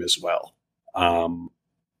a game as well.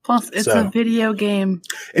 Plus, it's a video game.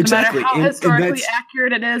 Exactly. No matter how historically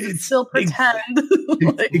accurate it is, it's still pretend.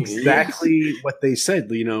 Exactly what they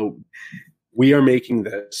said. We are making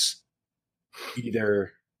this.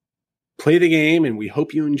 Either play the game and we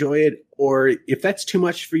hope you enjoy it, or if that's too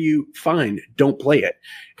much for you, fine, don't play it.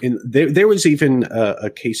 And there was even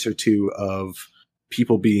a case or two of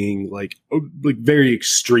people being like very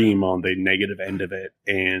extreme on the negative end of it.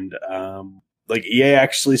 And EA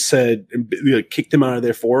actually said, kicked them out of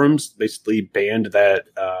their forums, basically banned that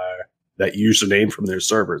username from their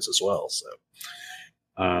servers as well. So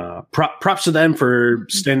props to them for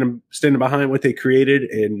standing behind what they created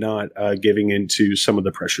and not giving into some of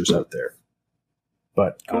the pressures out there.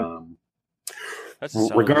 But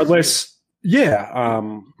regardless,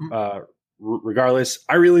 regardless,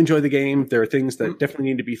 I really enjoy the game. There are things that definitely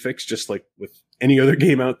need to be fixed, just like with any other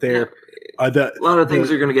game out there. A lot of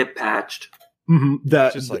things are going to get patched.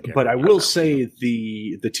 But I will say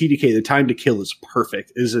the TDK, the time to kill, is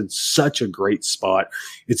perfect. It is in such a great spot.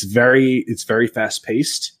 It's very fast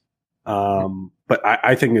paced. But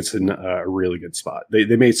I think it's in a really good spot.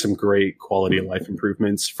 They made some great quality of life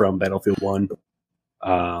improvements from Battlefield 1.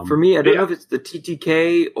 For me, I don't know if it's the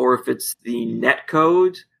TTK or if it's the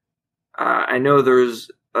netcode. I know there's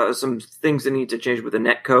some things that need to change with the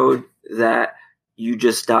netcode that you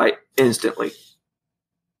just die instantly.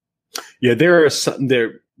 Yeah, there are some of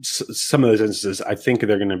those instances. I think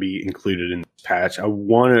they're going to be included in this patch. I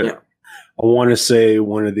want to say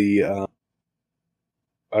one of the.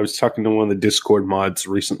 I was talking to one of the Discord mods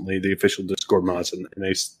recently, the official Discord mods, and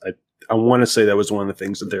I want to say that was one of the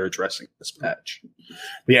things that they're addressing in this patch.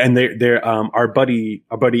 But yeah, and they're our buddy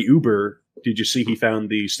Uber. Did you see he found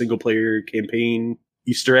the single player campaign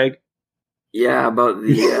Easter egg? Yeah, about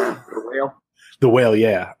the whale. The whale,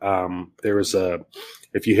 yeah. There was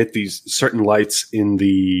if you hit these certain lights in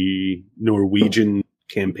the Norwegian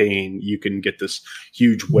campaign, you can get this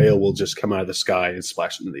huge whale will just come out of the sky and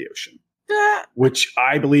splash into the ocean. Which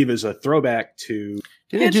I believe is a throwback to.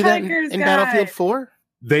 Didn't they do that in Battlefield 4?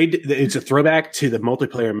 It's a throwback to the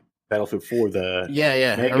multiplayer Battlefield 4. I The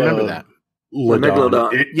remember that.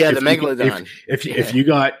 Megalodon. The Megalodon. If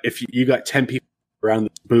you got 10 people around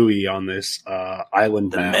this buoy on this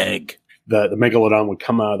island, the Megalodon would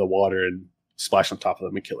come out of the water and splash on top of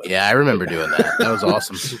them and kill it. Yeah, I remember doing that. That was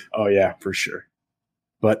awesome. Oh yeah, for sure.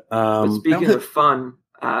 But speaking of fun,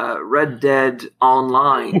 Red Dead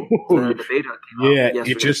Online, the beta came out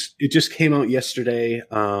yesterday. it just came out yesterday.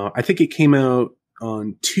 I think it came out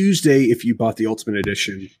on Tuesday if you bought the Ultimate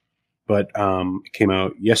Edition, but it came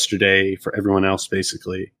out yesterday for everyone else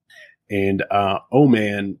basically. And oh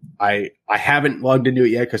man, I haven't logged into it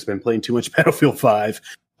yet because I've been playing too much Battlefield 5.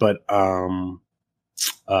 But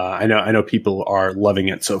I know people are loving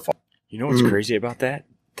it so far. You know what's crazy about that?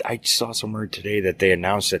 I saw somewhere today that they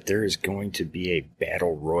announced that there is going to be a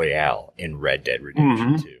battle royale in Red Dead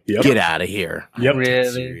Redemption 2. Yep. Get out of here. Yep.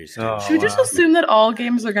 Really? Should we just assume that all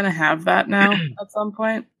games are going to have that now at some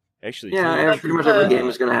point? Actually, pretty much every game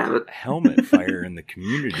is going to have it. Helmet Fire in the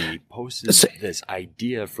community posted this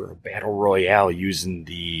idea for a battle royale using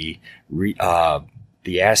the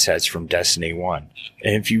assets from Destiny 1.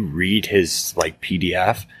 And if you read his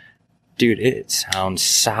PDF, Dude, it sounds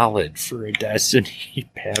solid for a Destiny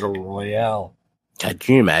Battle Royale. God,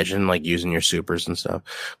 can you imagine like using your supers and stuff?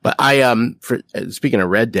 But speaking of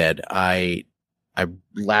Red Dead, I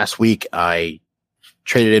last week I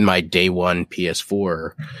traded in my day one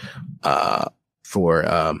PS4 for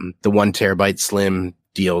the 1 terabyte slim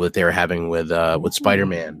deal that they were having with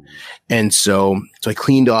Spider-Man. And so I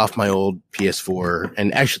cleaned off my old PS4,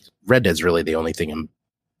 and actually Red Dead's really the only thing I'm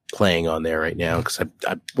playing on there right now, because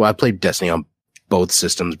I played Destiny on both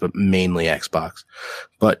systems, but mainly Xbox.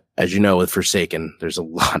 But as you know, with Forsaken, there's a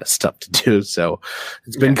lot of stuff to do, so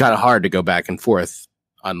it's been kind of hard to go back and forth,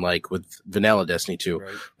 unlike with vanilla Destiny 2.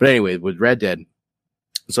 Right. But anyway, with Red Dead,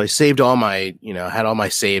 so I saved all my, had all my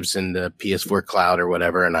saves in the PS4 cloud or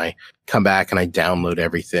whatever, and I come back and I download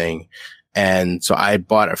everything. And so I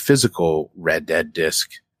bought a physical Red Dead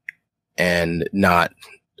disc and not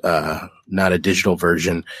a digital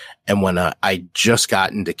version. And when I just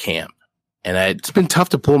got into camp, and it's been tough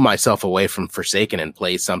to pull myself away from Forsaken and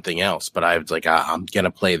play something else, but I was like, I'm going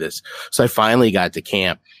to play this. So I finally got to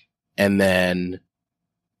camp, and then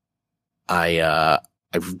I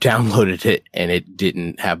downloaded it and it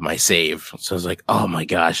didn't have my save. So I was like, oh my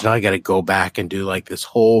gosh, now I got to go back and do like this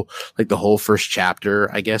whole, like the whole first chapter,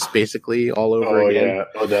 I guess, basically all over again.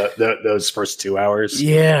 Oh, those first 2 hours.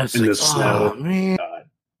 Yeah. In the snow. Man,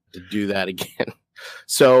 to do that again.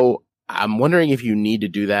 So I'm wondering if you need to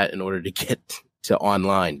do that in order to get to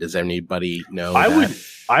online. Does anybody know?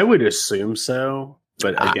 I would assume so.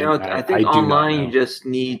 But again, I think online you just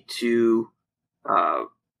need to,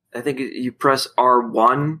 I think you press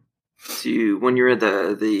R1 to when you're at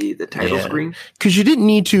the title screen. Because you didn't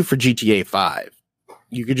need to for GTA 5.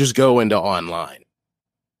 You could just go into online.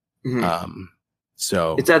 Mm-hmm.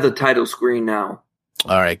 So it's at the title screen now.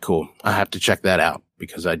 All right, cool. I have to check that out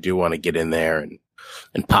because I do want to get in there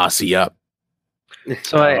and posse up.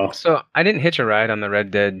 So I didn't hitch a ride on the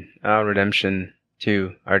Red Dead Redemption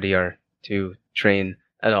 2 RDR2 train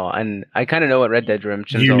at all, and I kind of know what Red Dead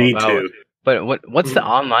Redemption is all about. To. But what's the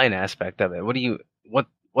online aspect of it?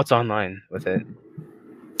 What's online with it?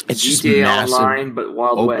 It's just GTA massive, Online, but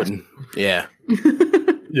Wild open. West. Yeah.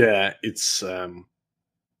 Yeah, it's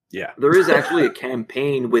There is actually a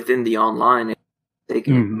campaign within the online.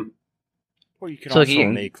 Mm-hmm. Well, you can also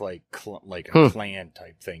make like a clan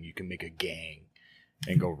type thing. You can make a gang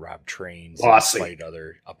and go rob trains and fight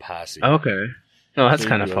a posse. Okay. No, that's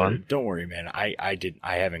kind of fun. Don't worry, man. I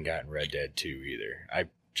haven't gotten Red Dead 2 either. I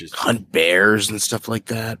just hunt bears and stuff like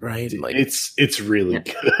that, right? Like it's really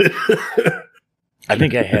good. I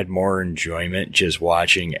think I had more enjoyment just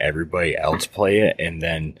watching everybody else play it and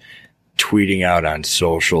then tweeting out on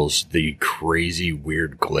socials the crazy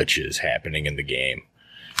weird glitches happening in the game.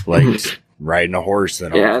 Like riding a horse.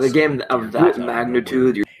 The game of that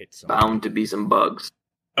magnitude, you're bound to be some bugs.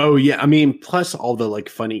 Oh yeah, I mean, plus all the like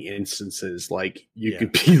funny instances, like you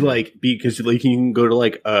could be like, because like you can go to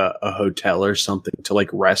like a hotel or something to like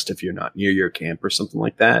rest if you're not near your camp or something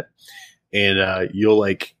like that, and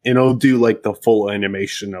it'll do like the full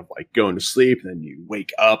animation of like going to sleep, and then you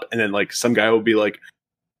wake up, and then like some guy will be like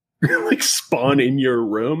like spawn in your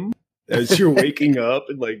room as you're waking up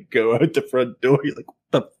and like go out the front door. You're like,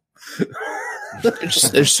 what the.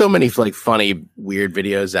 There's so many like funny weird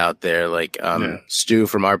videos out there. Like Stu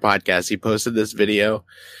from our podcast, he posted this video,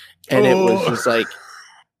 and it was just like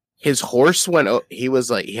his horse he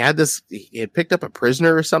had picked up a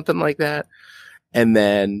prisoner or something like that, and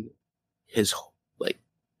then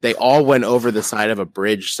they all went over the side of a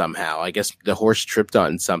bridge somehow. I guess the horse tripped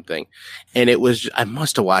on something, and it was, I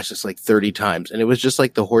must have watched this like 30 times, and it was just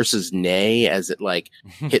like the horse's neigh as it like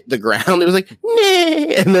hit the ground. It was like,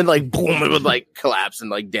 neigh, and then like boom, it would like collapse and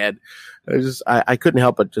like dead. It was just, I couldn't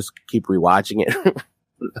help but just keep rewatching it.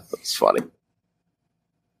 It's funny.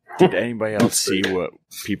 Did anybody else see what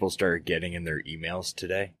people started getting in their emails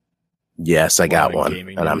today? Yes, I got one,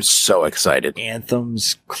 and I'm so excited.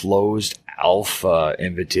 Anthem's closed alpha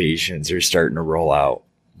invitations are starting to roll out.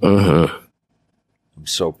 Uh-huh. I'm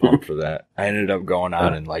so pumped for that. I ended up going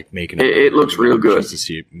on and like making it looks real good just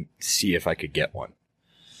to see if I could get one.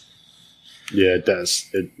 Yeah, it does.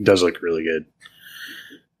 It does look really good.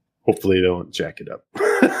 Hopefully they don't jack it up.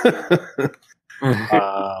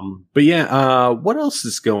 But yeah, what else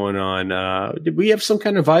is going on? Did we have some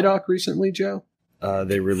kind of Vidoc recently, Joe?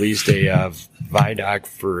 They released a Vidoc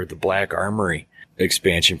for the Black Armory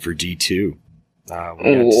expansion for D2. We got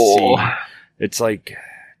to see. It's like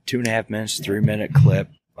 2.5 minutes, 3-minute clip.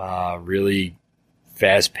 Really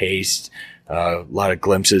fast paced. A lot of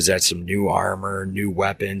glimpses at some new armor, new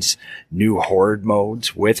weapons, new horde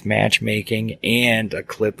modes with matchmaking, and a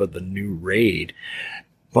clip of the new raid.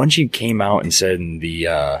 Bungie came out and said in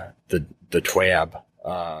the the TWAB.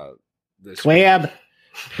 Twab.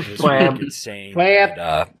 Saying TWAB.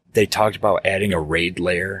 that, they talked about adding a raid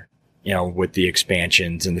layer, with the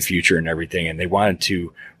expansions in the future and everything, and they wanted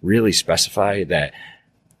to really specify that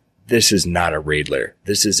this is not a raid layer.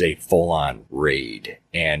 This is a full-on raid,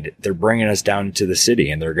 and they're bringing us down into the city,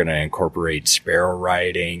 and they're going to incorporate sparrow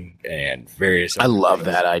riding and various. I love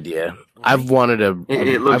that idea. I've wanted to.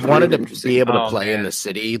 I've wanted to be able to play in the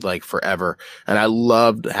city like forever, and I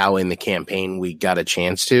loved how in the campaign we got a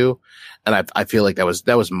chance to, and I feel like that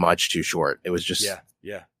was much too short. It was just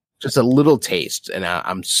just a little taste, and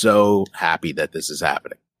I'm so happy that this is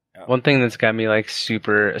happening. One thing that's got me like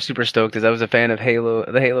super stoked is I was a fan of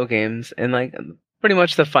the Halo games, and like pretty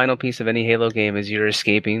much the final piece of any Halo game is you're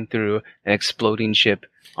escaping through an exploding ship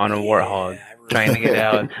on a warthog, trying to get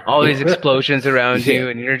out. All these explosions around you,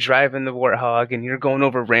 and you're driving the warthog, and you're going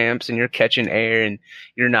over ramps, and you're catching air, and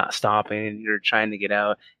you're not stopping, and you're trying to get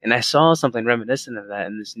out. And I saw something reminiscent of that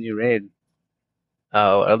in this new raid.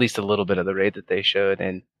 Or at least a little bit of the raid that they showed,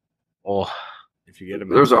 and if you get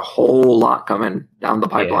there's a whole lot coming down the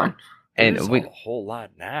pipeline, and a whole lot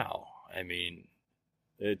now. I mean,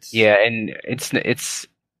 and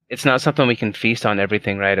it's not something we can feast on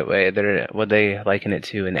everything right away. They liken it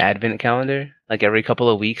to an advent calendar. Like every couple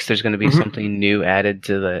of weeks, there's going to be something new added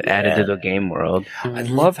to the game world. I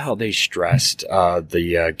love how they stressed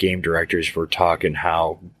the game directors were talking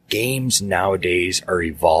how games nowadays are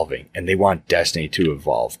evolving, and they want Destiny to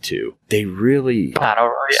evolve too. They really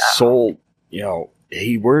sold,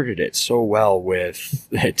 he worded it so well with,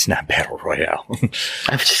 it's not Battle Royale.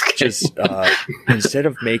 I'm just kidding. Instead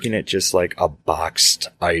of making it just like a boxed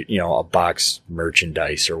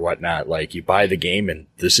merchandise or whatnot, like you buy the game and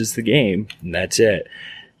this is the game and that's it.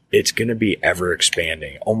 It's going to be ever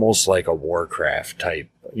expanding, almost like a Warcraft type,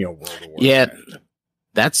 World of Warcraft. Yeah.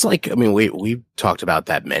 That's like, I mean, we've talked about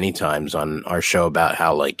that many times on our show about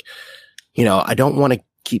how like, I don't want to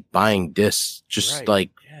keep buying discs, just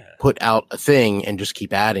put out a thing and just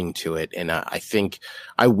keep adding to it. And I think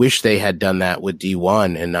I wish they had done that with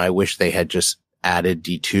D1, and I wish they had just added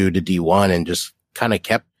D2 to D1 and just kind of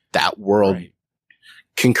kept that world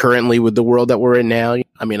concurrently with the world that we're in now.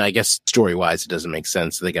 I mean, I guess story wise, it doesn't make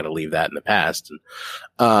sense. So they got to leave that in the past.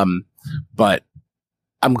 But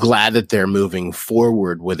I'm glad that they're moving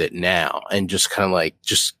forward with it now and just kind of like,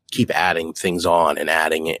 just keep adding things on and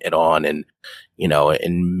adding it on and,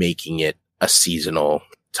 and making it a seasonal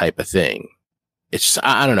type of thing. It's,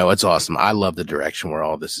 I don't know. It's awesome. I love the direction where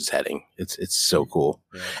all this is heading. It's so cool.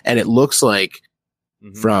 Yeah. And it looks like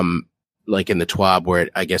from like in the TWAB where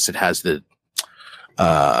I guess it has the,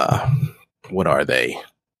 what are they?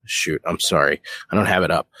 Shoot. I'm sorry. I don't have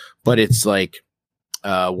it up, but it's like,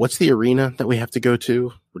 what's the arena that we have to go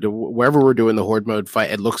to? Wherever we're doing the horde mode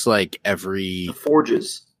fight, it looks like the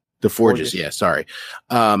forges. The forges. Yeah. Sorry.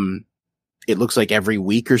 It looks like every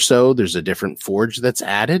week or so there's a different forge that's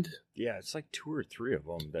added. Yeah, it's like 2 or 3 of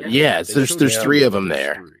them. There's 3 of them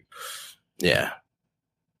there. Yeah.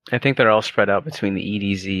 I think they're all spread out between the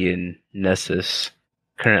EDZ and Nessus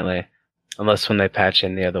currently. Unless when they patch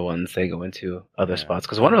in the other ones, they go into other spots.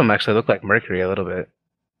 Because one of them actually looked like Mercury a little bit.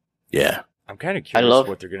 Yeah. I'm kind of curious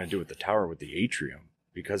what they're going to do with the tower with the atrium.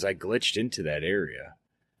 Because I glitched into that area.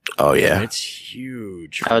 Oh, yeah. And it's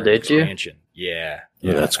huge. Oh, did expansion. Yeah.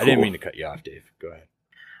 That's cool. I didn't mean to cut you off, Dave. Go ahead.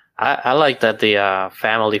 I like that the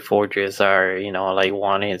family forges are, like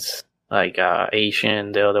one is like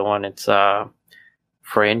Asian, the other one it's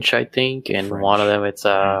French, I think, and one of them it's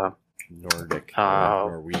Nordic,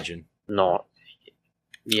 Norwegian. No,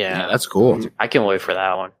 yeah, that's cool. I can't wait for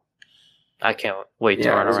that one. I can't wait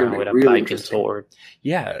to run around with a Viking sword,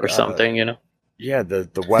 or something, Yeah,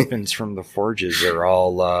 the weapons from the forges are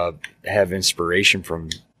all have inspiration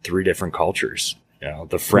from 3 different cultures.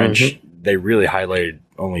 The French, they really highlighted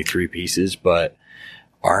only 3 pieces, but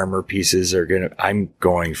armor pieces I'm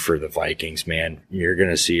going for the Vikings, man. You're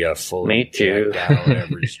gonna see a full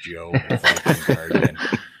average Joe Viking cardigan.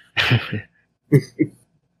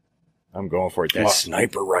 I'm going for it. That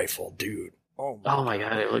sniper rifle, dude. Oh my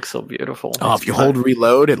god, it looks so beautiful. Oh, if you hold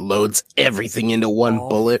reload, it loads everything into one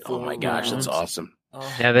bullet. Oh my gosh, that's awesome.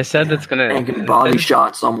 Yeah, they said that's gonna and can body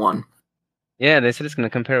shot someone. Yeah, they said it's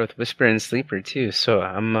gonna compare with Whisper and Sleeper too. So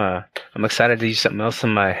I'm excited to use something else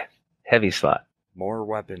in my heavy slot. More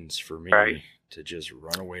weapons for me to just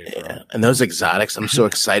run away from. And those exotics, I'm so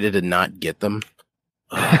excited to not get them.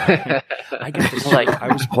 I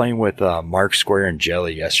was playing with Mark Square and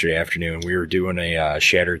Jelly yesterday afternoon. We were doing a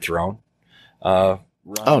Shattered Throne. Run,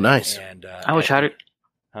 oh, nice. And, Shattered.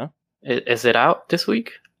 Huh? Is it out this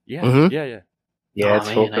week? Yeah, yeah. Yeah,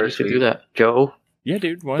 it's full I need to do that, Joe. Yeah,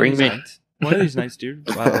 dude. Bring me. One of these nights, dude.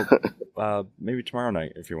 Maybe tomorrow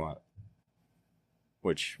night if you want.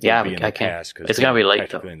 Which Yeah, will be in I the can. past because It's gonna be late,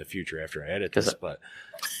 technically though. in the future after I edit this, but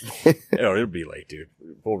it'll be late, dude.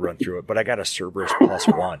 We'll run through it. But I got a Cerberus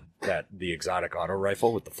 +1, the exotic auto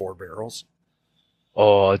rifle with the 4 barrels.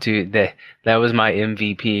 Oh, dude, that was my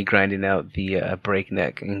MVP grinding out the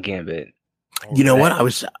breakneck and gambit. You know what? I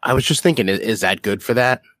was just thinking, is that good for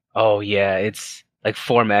that? Oh yeah, it's like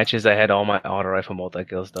 4 matches. I had all my auto rifle multi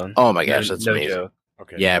kills done. Oh my gosh, that's no amazing. joke.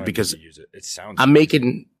 Okay, Yeah, go ahead because and use it. It sounds.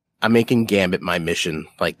 I'm making Gambit my mission.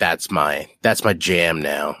 Like that's my jam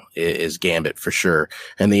now is Gambit for sure.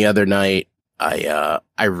 And the other night I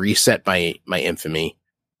reset my infamy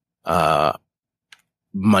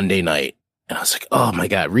Monday night, and I was like, oh my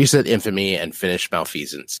god, reset infamy and finish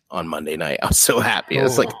malfeasance on Monday night. I was so happy. I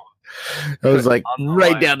was like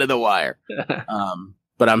right down to the wire.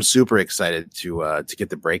 But I'm super excited to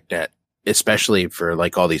get the breaknet, especially for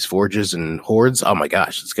like all these forges and hordes. Oh my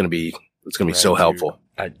gosh, it's gonna be so helpful.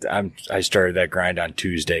 I started that grind on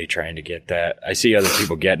Tuesday trying to get that. I see other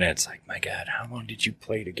people getting it. It's like, my God, how long did you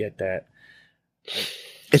play to get that?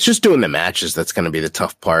 It's just doing the matches that's going to be the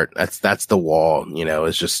tough part. That's the wall,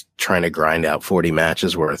 it's just trying to grind out 40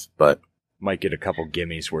 matches worth. But might get a couple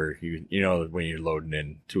gimmies where when you're loading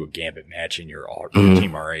into a Gambit match and your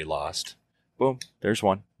team RA lost. Boom, there's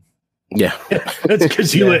one. Yeah, that's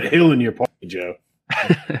because you let Hill in your party, Joe.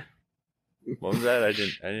 What was that? I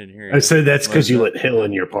didn't hear you. I said that's because you let Hill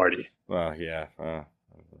in your party. Well, yeah.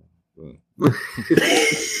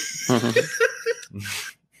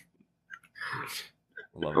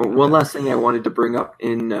 One last thing I wanted to bring up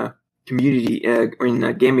in community or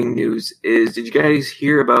in gaming news is: did you guys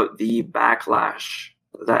hear about the backlash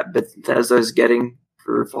that Bethesda is getting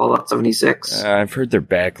for Fallout 76? I've heard their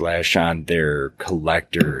backlash on their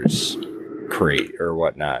collector's crate or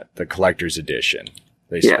whatnot, the collector's edition.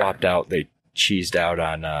 They swapped out, they cheesed out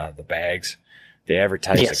on the bags. They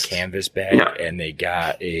advertised a canvas bag, and they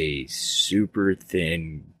got a super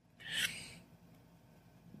thin,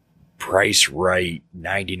 price right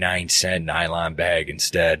 99-cent nylon bag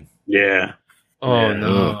instead. Yeah. Oh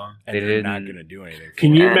no, and they're not going to do anything.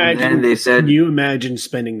 Can you And imagine? they said, can you imagine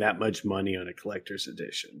spending that much money on a collector's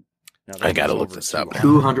edition? Now, I got to look this up.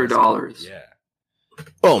 $200. Yeah.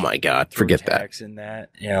 Oh my God, forget that. Tax in that,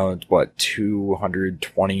 it's what,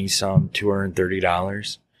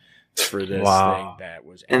 $230 for this thing that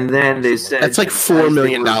was. And then they said that's like $4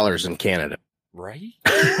 million in Canada, right?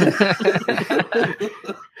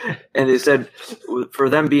 And they said for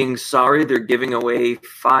them being sorry, they're giving away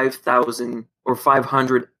 5,000 or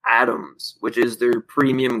 500 atoms, which is their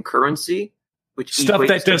premium currency, which stuff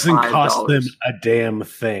that doesn't $5. cost them a damn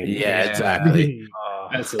thing. Yeah, exactly.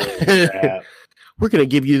 That's a little crap. We're going to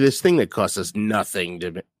give you this thing that costs us nothing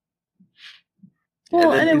to.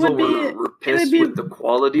 Well, and and it people would were pissed with the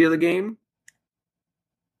quality of the game,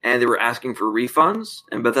 and they were asking for refunds.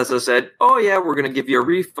 And Bethesda said, "Oh yeah, we're going to give you a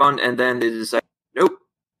refund." And then they decided, "Nope."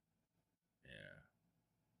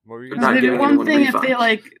 What were you Not It'd be giving one anyone thing if refunds.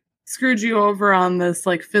 they screwed you over on this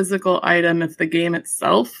physical item if the game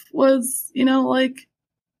itself was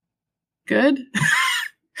good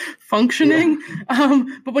functioning.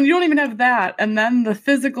 But when you don't even have that, and then the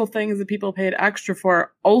physical things that people paid extra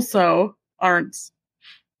for also aren't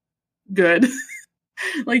good.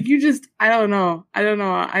 I don't know.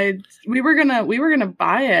 We were gonna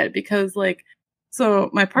buy it because so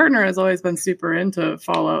my partner has always been super into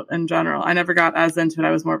Fallout in general. I never got as into it.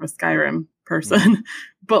 I was more of a Skyrim person,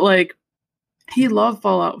 but he loved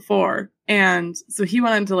Fallout 4. And so he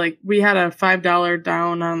went into we had a $5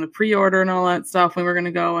 down on the pre-order and all that stuff. We were going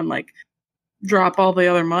to go and drop all the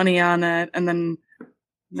other money on it. And then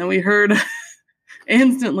we heard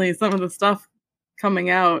instantly some of the stuff coming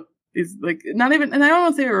out is not even, and I don't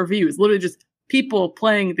want to say reviews, literally just people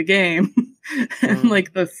playing the game and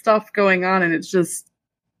the stuff going on. And it's just,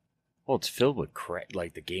 well, it's filled with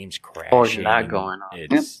the game's crashing. Oh, it's not going on.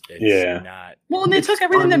 It's not. well, and they took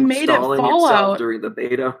everything that made it Uninstalling itself Fallout. during the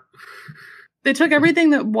beta. They took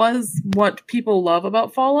everything that was what people love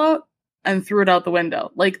about Fallout and threw it out the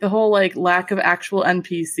window. The whole lack of actual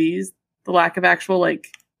NPCs, the lack of actual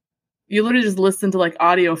you literally just listen to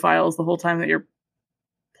audio files the whole time that you're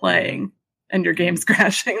playing and your game's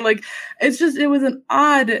crashing. It's just, it was an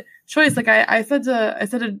odd choice. I said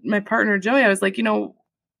to my partner Joey, I was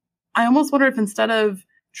I almost wonder if instead of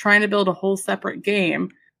trying to build a whole separate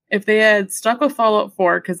game, if they had stuck with Fallout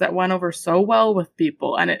 4, because that went over so well with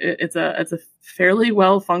people, and it's a fairly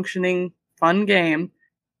well functioning, fun game,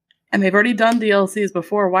 and they've already done DLCs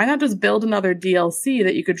before, why not just build another DLC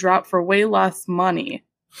that you could drop for way less money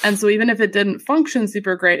And so even if it didn't function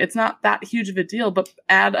super great, it's not that huge of a deal, but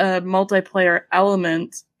add a multiplayer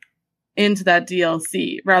element into that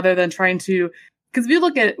DLC rather than trying to, because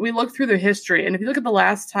we look through their history, and if you look at the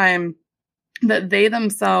last time that they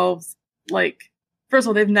themselves, like, first of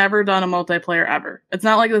all, they've never done a multiplayer ever. It's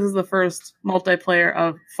not like this is the first multiplayer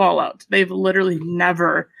of Fallout. They've literally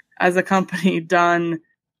never, as a company, done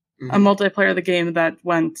a multiplayer of the game that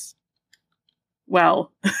went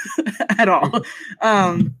well at all.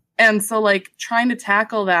 And so, like, trying to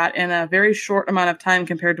tackle that in a very short amount of time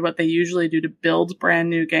compared to what they usually do to build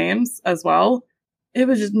brand new games as well, it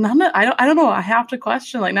was just I don't know. I have to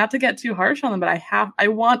question, like, not to get too harsh on them, but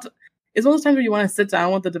it's one of those times where you want to sit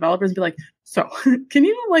down with the developers and be like, so can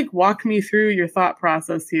you, like, walk me through your thought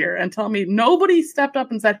process here and tell me nobody stepped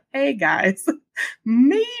up and said, hey guys,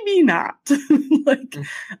 maybe not. Like,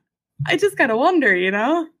 I just gotta wonder, you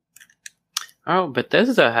know? Oh,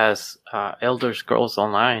 Bethesda has Elder Scrolls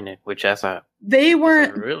Online, which has a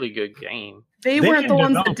really good game. They weren't the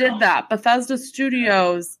ones that did that. Bethesda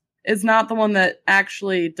Studios is not the one that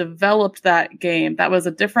actually developed that game. That was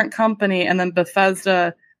a different company, and then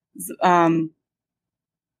Bethesda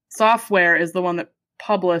software is the one that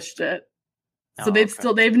published it. So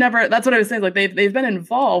they've never, that's what I was saying, like they've been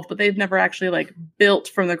involved, but they've never actually, like, built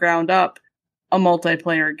from the ground up a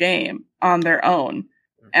multiplayer game on their own.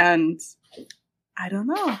 And I don't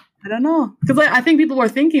know. Because I think people were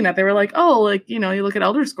thinking that. They were like, oh, like, you know, you look at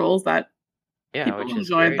Elder Scrolls, that people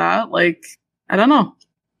enjoyed that. Like, I don't know.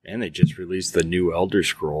 And they just released the new Elder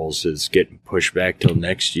Scrolls. It's getting pushed back till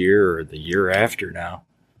next year or the year after now.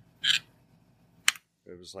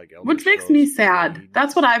 It was like Which makes me sad.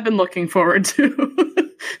 That's what I've been looking forward to.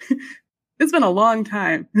 It's been a long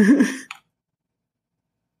time.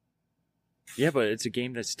 Yeah, but it's a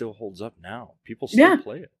game that still holds up now. People still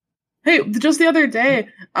play it. Hey, just the other day,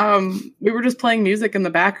 we were just playing music in the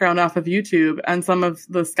background off of YouTube, and some of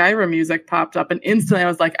the Skyrim music popped up, and instantly I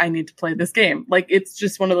was like, I need to play this game. Like, it's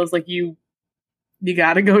just one of those, like, you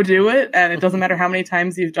gotta go do it, and it doesn't matter how many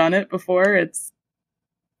times you've done it before. It's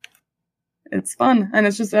fun, and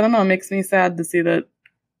it's just, I don't know, it makes me sad to see that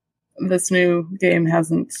this new game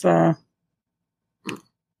hasn't,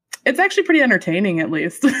 it's actually pretty entertaining, at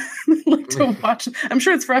least. Like, to watch. I'm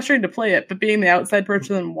sure it's frustrating to play it, but being the outside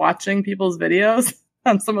person and watching people's videos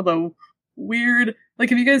on some of the weird, like,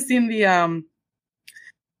 have you guys seen the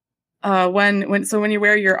when you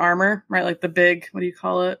wear your armor, right? Like the big, what do you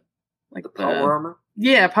call it? Like the power armor?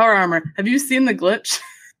 Yeah, power armor. Have you seen the glitch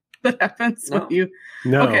that happens when you?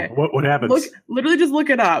 No. Okay. What happens? Literally just look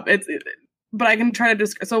it up. But I can try to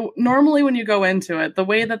describe. So normally when you go into it, the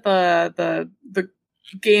way that the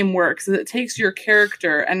game works is it takes your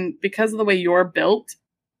character, and because of the way you're built,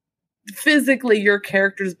 physically your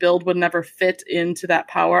character's build would never fit into that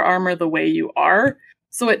power armor the way you are.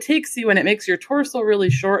 So it takes you and it makes your torso really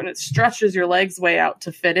short, and it stretches your legs way out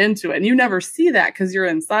to fit into it. And you never see that because you're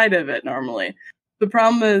inside of it normally. The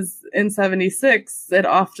problem is in 76, it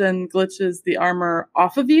often glitches the armor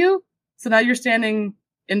off of you. So now you're standing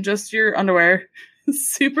in just your underwear,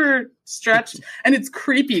 super stretched, and it's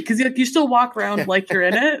creepy because you still walk around like you're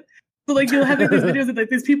in it. So, like, you'll have these videos of, like,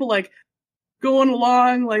 these people, like, going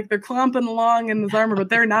along, like they're clomping along in this armor, but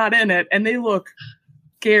they're not in it, and they look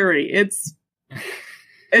scary. It's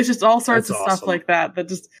just all sorts of stuff like that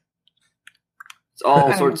just, it's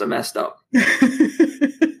all sorts of messed up. Do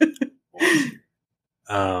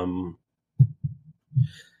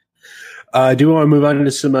we want to move on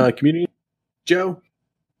into some community, Joe?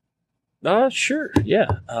 Sure.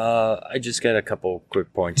 Yeah. I just got a couple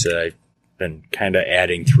quick points that I've been kind of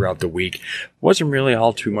adding throughout the week. Wasn't really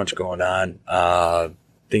all too much going on.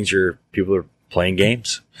 People are playing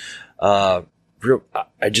games. I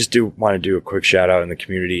just do want to do a quick shout out in the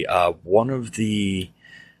community. One of the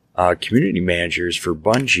community managers for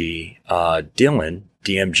Bungie, Dylan,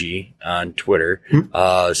 DMG on Twitter,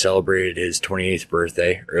 celebrated his 28th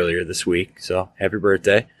birthday earlier this week. So happy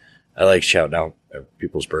birthday. I like shouting out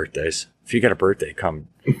people's birthdays. If you got a birthday, come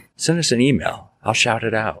send us an email. I'll shout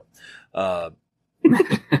it out. Plus,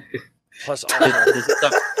 this is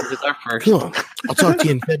our first. Cool. I'll talk to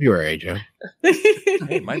you in February, Joe.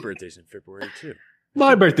 Hey, my birthday's in February too.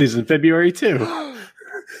 My birthday's in February too.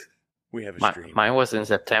 We have a stream. Mine was in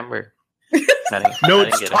September. No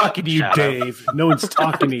one's talking to you, Dave. No one's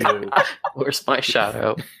talking to you. Where's my shout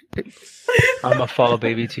out? I'm a fall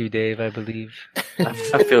baby too, Dave, I believe.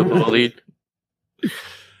 I feel bullied.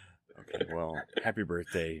 Okay, well, happy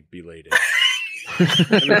birthday, belated.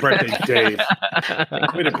 Happy birthday, Dave.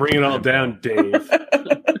 Way to bring it all down, Dave.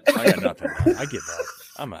 I got nothing. I give up.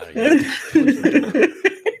 I'm out of here.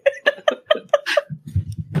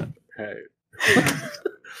 Hey.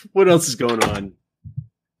 What else is going on?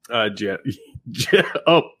 Joe.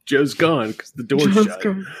 Joe's gone because the door's shut.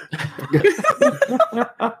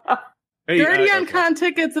 Hey, Guardian Con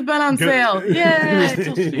tickets have been on sale.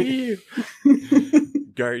 Yay!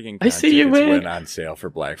 Guardian I Con see you, tickets man. went on sale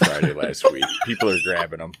for Black Friday last week. People are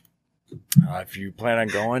grabbing them. If you plan on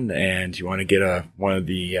going and you want to get one of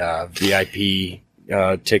the VIP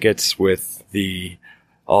tickets with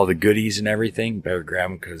all the goodies and everything, better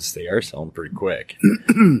grab them because they are selling pretty quick.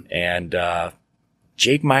 And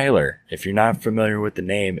Jake Myler, if you're not familiar with the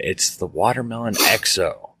name, it's the Watermelon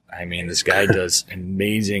XO. I mean, this guy does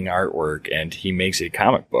amazing artwork, and he makes a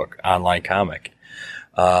comic book, online comic.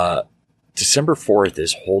 December 4th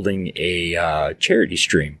is holding a charity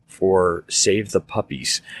stream for Save the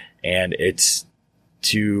Puppies, and it's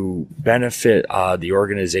to benefit the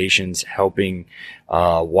organizations helping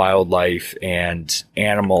wildlife and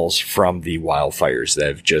animals from the wildfires that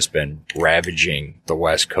have just been ravaging the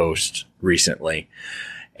West Coast recently.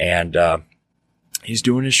 And he's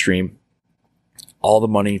doing a stream. All the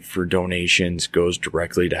money for donations goes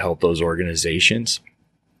directly to help those organizations.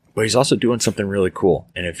 But he's also doing something really cool.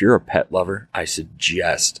 And if you're a pet lover, I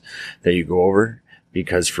suggest that you go over,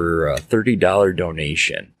 because for a $30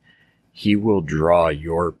 donation, he will draw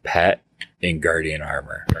your pet in Guardian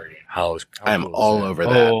armor. I'm cool is all that? over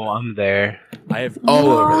that. Oh, I'm there. I have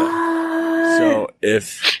All over that. So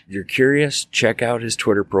if you're curious, check out his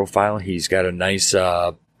Twitter profile. He's got a nice,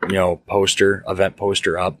 event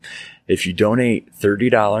poster up. If you donate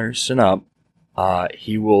 $30 and up,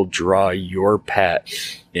 he will draw your pet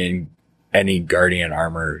in any Guardian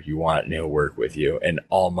armor you want, and he'll work with you. And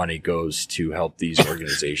all money goes to help these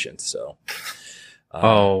organizations. So,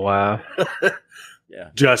 Oh, wow. yeah.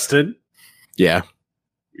 Justin, Yeah.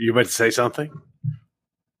 you about to say something?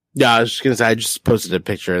 Yeah, I was just gonna say I just posted a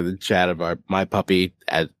picture in the chat of my puppy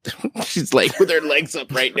she's like with her legs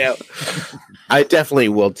up right now. I definitely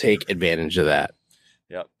will take advantage of that.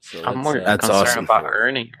 Yep. So I'm more that's concerned awesome. about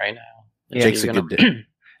earning right now. Yeah, Jake's a you're good gonna- day.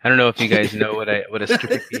 I don't know if you guys know what a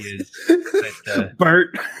skipper key is. But,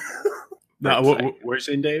 Bert. No, what are you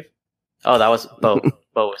saying, Dave? Oh, that was Bo.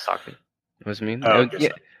 Bo was talking. it was me. Oh, okay, Yeah,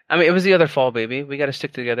 I mean, it was the other fall baby. We got to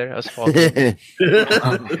stick together. Us fall. Baby.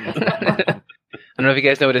 I don't know if you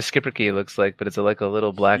guys know what a skipper key looks like, but it's like a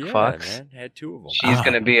little black fox. Man, had two of them. She's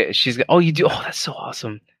gonna be. Oh, you do. Oh, that's so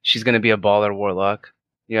awesome. She's gonna be a baller warlock.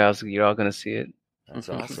 Yeah, you're all gonna see it. That's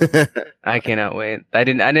awesome. I cannot wait. I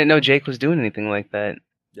didn't know Jake was doing anything like that.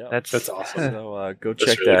 Yeah. That's awesome. So go That's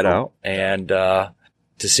check really that cool. out. And to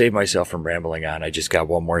save myself from rambling on, I just got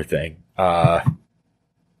one more thing.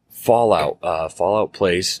 Fallout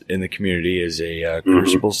plays in the community is a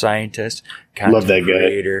crucible scientist, content Love that guy.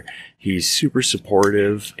 creator. He's super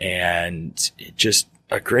supportive and just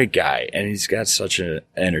a great guy. And he's got such an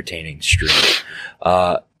entertaining stream.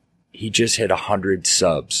 He just hit 100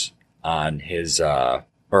 subs on his, or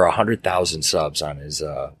 100,000 subs on his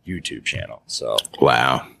YouTube channel. So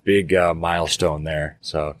Wow. big milestone there.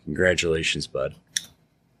 So congratulations, bud.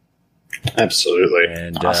 Absolutely.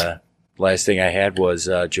 And Awesome. last thing I had was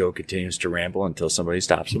Joe continues to ramble until somebody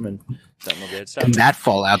stops him, and something will get stopped. And that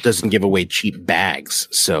Fallout doesn't give away cheap bags,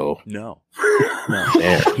 so No.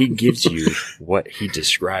 there. He gives you what he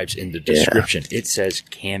describes in the description. It says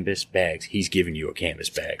canvas bags. He's giving you a canvas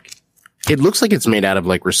bag. It looks like it's made out of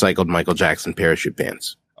like recycled Michael Jackson parachute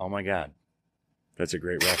pants. Oh my God. That's a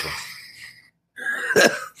great reference.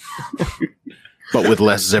 But with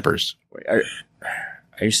less zippers. Wait,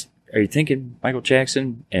 are you thinking Michael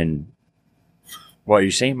Jackson and, well, are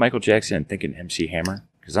you saying Michael Jackson and thinking MC Hammer?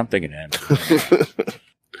 Because I'm thinking him.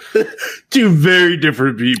 Two very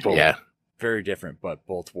different people. Yeah. Very different, but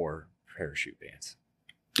both wore parachute pants.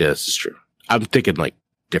 Yeah, this is true. I'm thinking like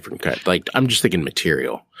different kind. Like I'm just thinking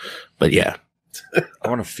material. But yeah. I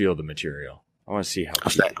want to feel the material. I want to see how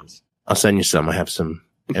I'll cheap say- it is. I'll send you some. I have some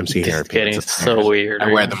MC Hammer It's getting pants. so weird.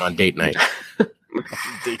 I wear them on date night.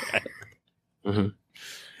 Are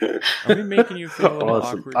we making you feel a little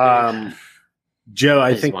awkward? Dave? Joe,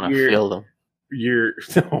 I just think want to feel them. you're.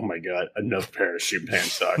 Oh my God! Enough parachute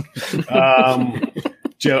pants talk.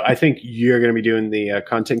 Joe, I think you're going to be doing the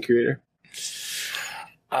content creator.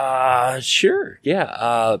 Sure.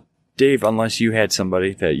 Yeah. Dave, unless you had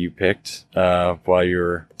somebody that you picked while you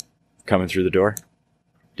were coming through the door.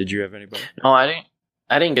 Did you have anybody? No, I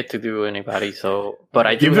didn't get to do anybody. So, but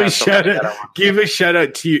I do Give a have shout somebody that I out. want- Give a shout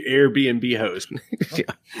out to your Airbnb host.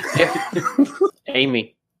 Yeah.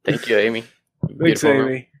 Amy. Thank you, Amy. Thanks, Beautiful.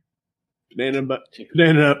 Amy. Banana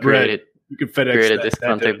bread. Created You can FedEx created that. this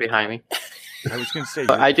content behind me. I was going to say,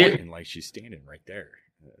 But you're I did- pointing like she's standing right there.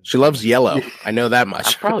 She loves yellow. I know that I'm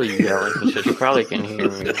much. probably yelling, so she probably can hear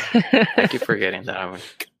me. I keep forgetting that.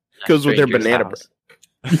 Goes with their Stranger's banana house.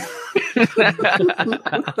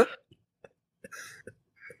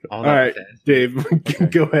 All right, Dave,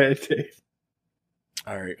 go ahead, Dave.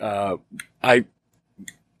 All right.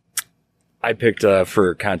 I picked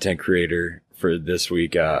for content creator for this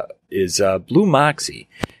week is Blue Moxie.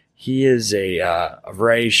 He is a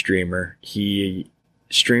variety streamer. He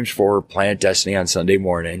streams for Planet Destiny on Sunday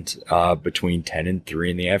mornings between 10 and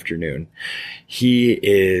 3 in the afternoon. He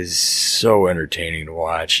is so entertaining to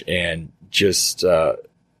watch and just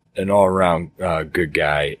an all-around good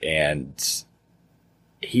guy. And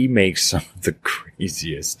he makes some of the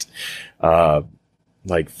craziest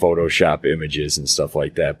like Photoshop images and stuff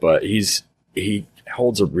like that. But he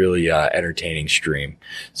holds a really entertaining stream.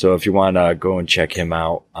 So if you want to go and check him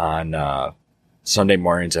out on Sunday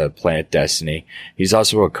mornings at Planet Destiny. He's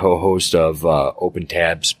also a co-host of Open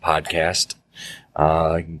Tabs podcast.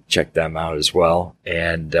 You can check them out as well.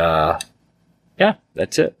 And yeah,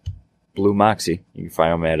 that's it. Blue Moxie. You can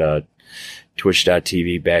find him at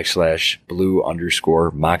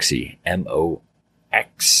twitch.tv/blue_Moxie.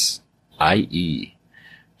 MOXIE.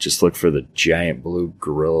 Just look for the giant blue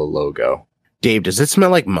gorilla logo. Dave, does it smell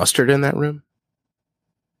like mustard in that room?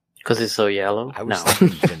 Because it's so yellow? I was No.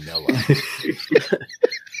 thinking vanilla.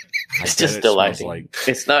 It's bet just it delighting. smells like-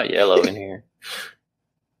 It's not yellow in here.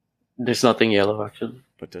 There's nothing yellow, actually.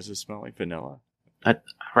 But does it smell like vanilla?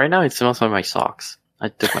 Right now, it smells like my socks. I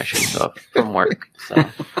took my shoes off from work. So.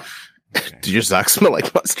 Okay. Do your socks smell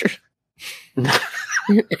like mustard? I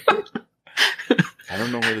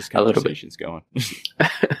don't know where this A little bit. conversation's going.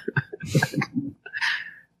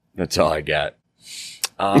 That's all I got.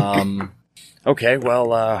 Okay,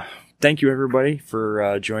 well, thank you everybody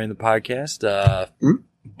for joining the podcast.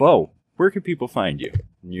 Bo, where can people find you?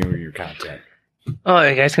 Your content. Oh,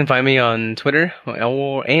 you guys can find me on Twitter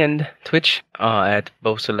and Twitch at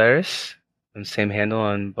BoSolaris. Same handle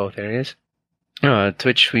on both areas.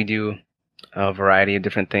 Twitch, we do a variety of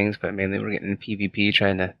different things, but mainly we're getting PvP,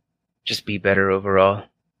 trying to just be better overall,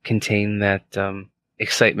 contain that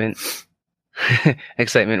excitement.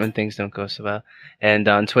 Excitement when things don't go so well. And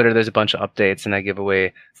on Twitter, there's a bunch of updates, and I give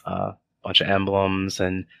away a bunch of emblems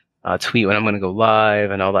and tweet when I'm going to go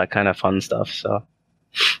live and all that kind of fun stuff. So,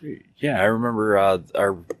 Yeah, I remember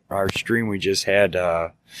our stream we just had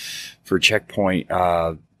for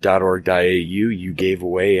checkpoint.org.au. You gave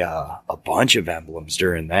away a bunch of emblems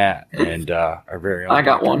during that, and our very own I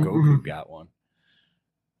got Dr. one. Goku got one.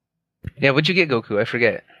 yeah, what'd you get, Goku? I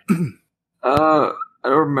forget. I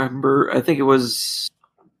don't remember. I think it was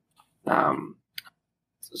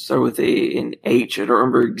start with an H. I don't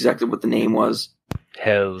remember exactly what the name was.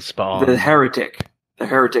 Hellspawn. The Heretic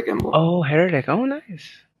emblem. Oh, Heretic. Oh, nice.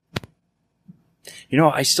 You know,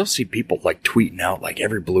 I still see people like tweeting out like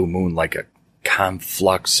every blue moon like a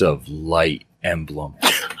conflux of light emblem.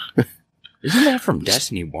 Isn't that from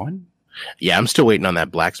Destiny 1? Yeah, I'm still waiting on that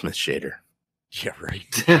blacksmith shader. Yeah,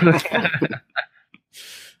 right.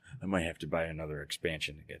 I might have to buy another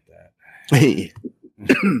expansion to get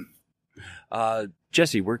that.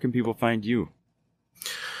 Jesse, where can people find you?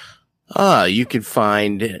 You can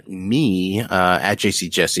find me at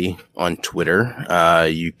JCJesse on Twitter.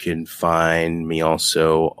 You can find me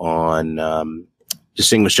also on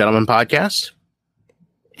Distinguished Gentleman Podcast.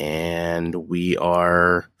 And we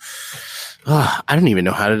are, I don't even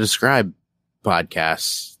know how to describe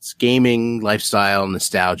podcasts. It's gaming, lifestyle,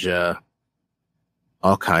 nostalgia,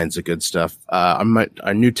 all kinds of good stuff. Our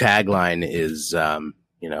new tagline is,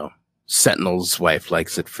 Sentinel's wife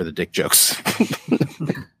likes it for the dick jokes.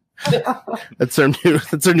 That's our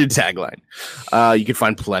new tagline. You can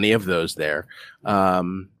find plenty of those there.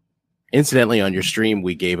 Incidentally, on your stream,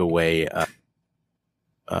 we gave away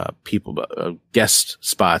people guest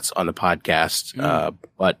spots on the podcast,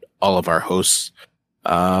 but all of our hosts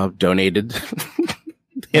donated.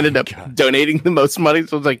 Ended up donating the most money,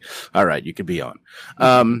 so I was like, "All right, you could be on."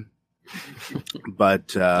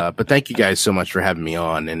 But thank you guys so much for having me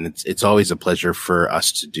on, and it's always a pleasure for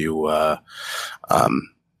us to do us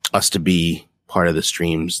to be part of the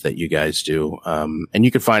streams that you guys do. And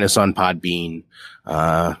you can find us on Podbean,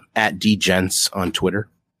 at DGents on Twitter.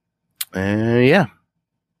 Yeah,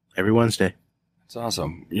 every Wednesday. That's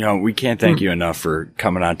awesome. You know, we can't thank you enough for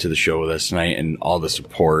coming on to the show with us tonight and all the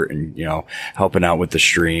support and, helping out with the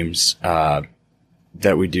streams,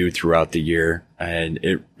 that we do throughout the year. And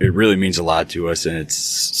it really means a lot to us. And it's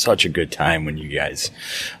such a good time when you guys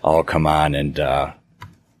all come on. And,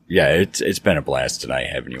 it's been a blast tonight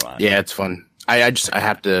having you on. Yeah, it's fun. I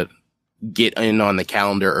have to get in on the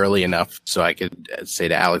calendar early enough so I could say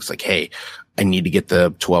to Alex, like, hey, I need to get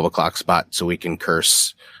the 12 o'clock spot so we can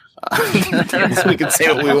curse So we can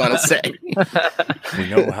say what we want to say. We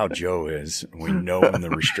know how Joe is. We know when the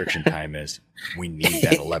restriction time is. We need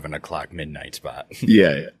that 11 o'clock midnight spot.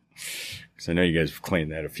 Yeah. Because I know you guys have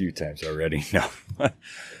claimed that a few times already. No.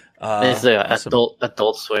 It's the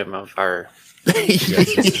adult swim of our.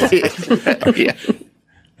 Yeah.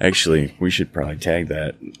 Actually, we should probably tag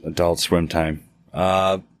that adult swim time.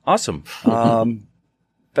 Awesome.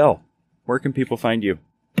 Belle, where can people find you?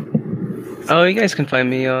 Oh, you guys can find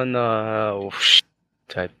me on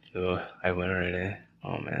type. I went already.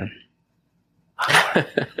 Oh man.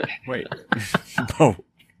 Wait. Oh,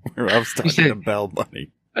 I was talking to Belle, buddy.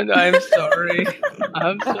 I'm sorry.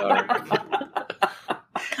 I'm sorry.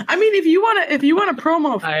 I mean, if you want to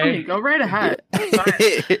promo for me, go right ahead.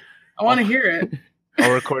 I want to hear it.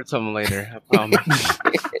 I'll record something later. I promise.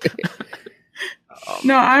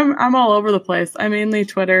 No, I'm all over the place. I mainly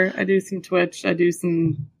Twitter. I do some Twitch. I do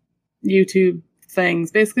some YouTube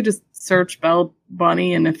things. Basically, just search Belle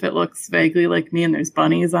Bunny, and if it looks vaguely like me and there's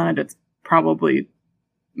bunnies on it, it's probably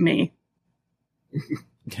me.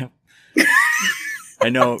 Yep. I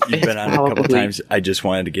know you've been on a couple times. I just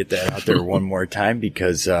wanted to get that out there one more time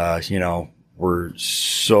because, we're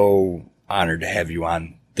so honored to have you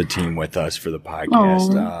on the team with us for the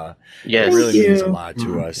podcast. Yes. It really means a lot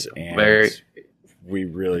to us. And we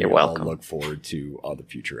really all welcome. look forward to all the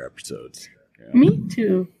future episodes. Yeah. Me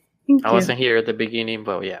too. Thank I you. wasn't here at the beginning,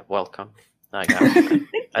 but yeah, welcome. I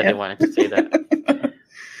didn't want to say that.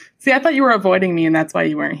 See, I thought you were avoiding me, and that's why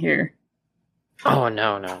you weren't here. Oh,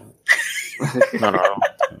 no. No.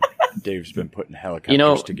 Dave's been putting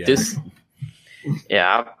helicopters together.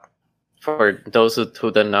 For those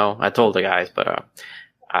who don't know, I told the guys, but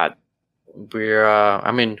I'm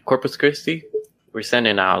in Corpus Christi. We're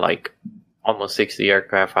sending out like almost 60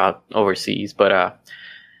 aircraft out overseas, but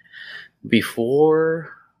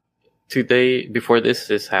before this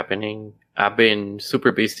is happening, I've been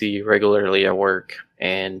super busy regularly at work,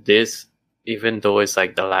 and this, even though it's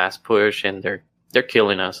like the last push and they're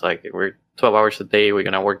killing us, like we're 12 hours a day, we're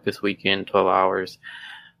gonna work this weekend 12 hours,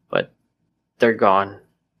 but they're gone,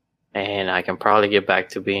 and I can probably get back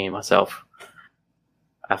to being myself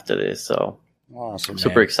after this. So awesome, I'm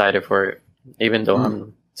super excited for it, even though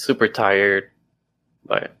I'm super tired,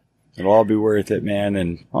 but it'll all be worth it, man.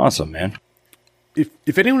 And awesome, man.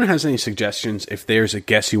 If anyone has any suggestions, if there's a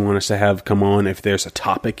guest you want us to have come on, if there's a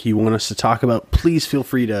topic you want us to talk about, please feel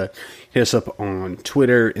free to hit us up on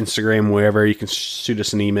Twitter, Instagram, wherever. You can shoot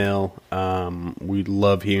us an email. We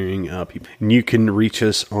love hearing people. And you can reach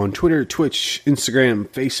us on Twitter, Twitch, Instagram,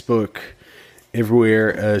 Facebook, everywhere.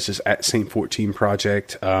 It's just at Saint14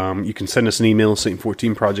 Project. You can send us an email,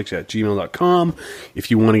 saint14project@gmail.com.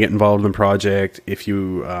 If you want to get involved in the project, if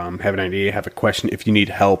you have an idea, have a question, if you need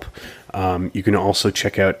help. You can also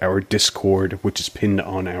check out our Discord, which is pinned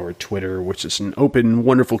on our Twitter, which is an open,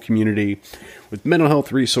 wonderful community with mental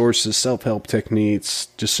health resources, self-help techniques,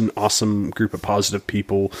 just an awesome group of positive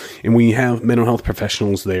people. And we have mental health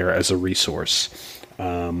professionals there as a resource,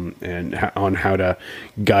 and on how to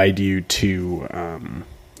guide you to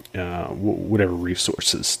whatever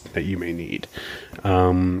resources that you may need.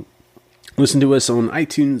 Listen to us on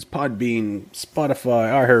iTunes, Podbean, Spotify,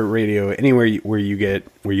 iHeartRadio, anywhere where you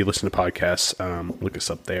listen to podcasts. Look us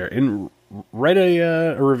up there and write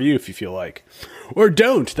a review if you feel like, or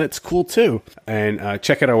don't. That's cool too. And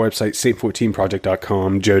check out our website,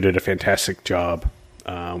 saint14project.com. Joe did a fantastic job.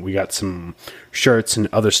 We got some shirts and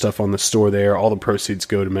other stuff on the store there. All the proceeds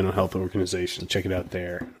go to mental health organizations. Check it out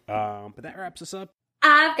there. But that wraps us up.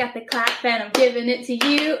 I've got the clap and I'm giving it to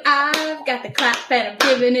you. I've got the clap and I'm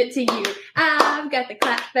giving it to you. I've got the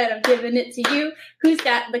clap and I'm giving it to you. Who's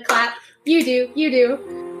got the clap? You do.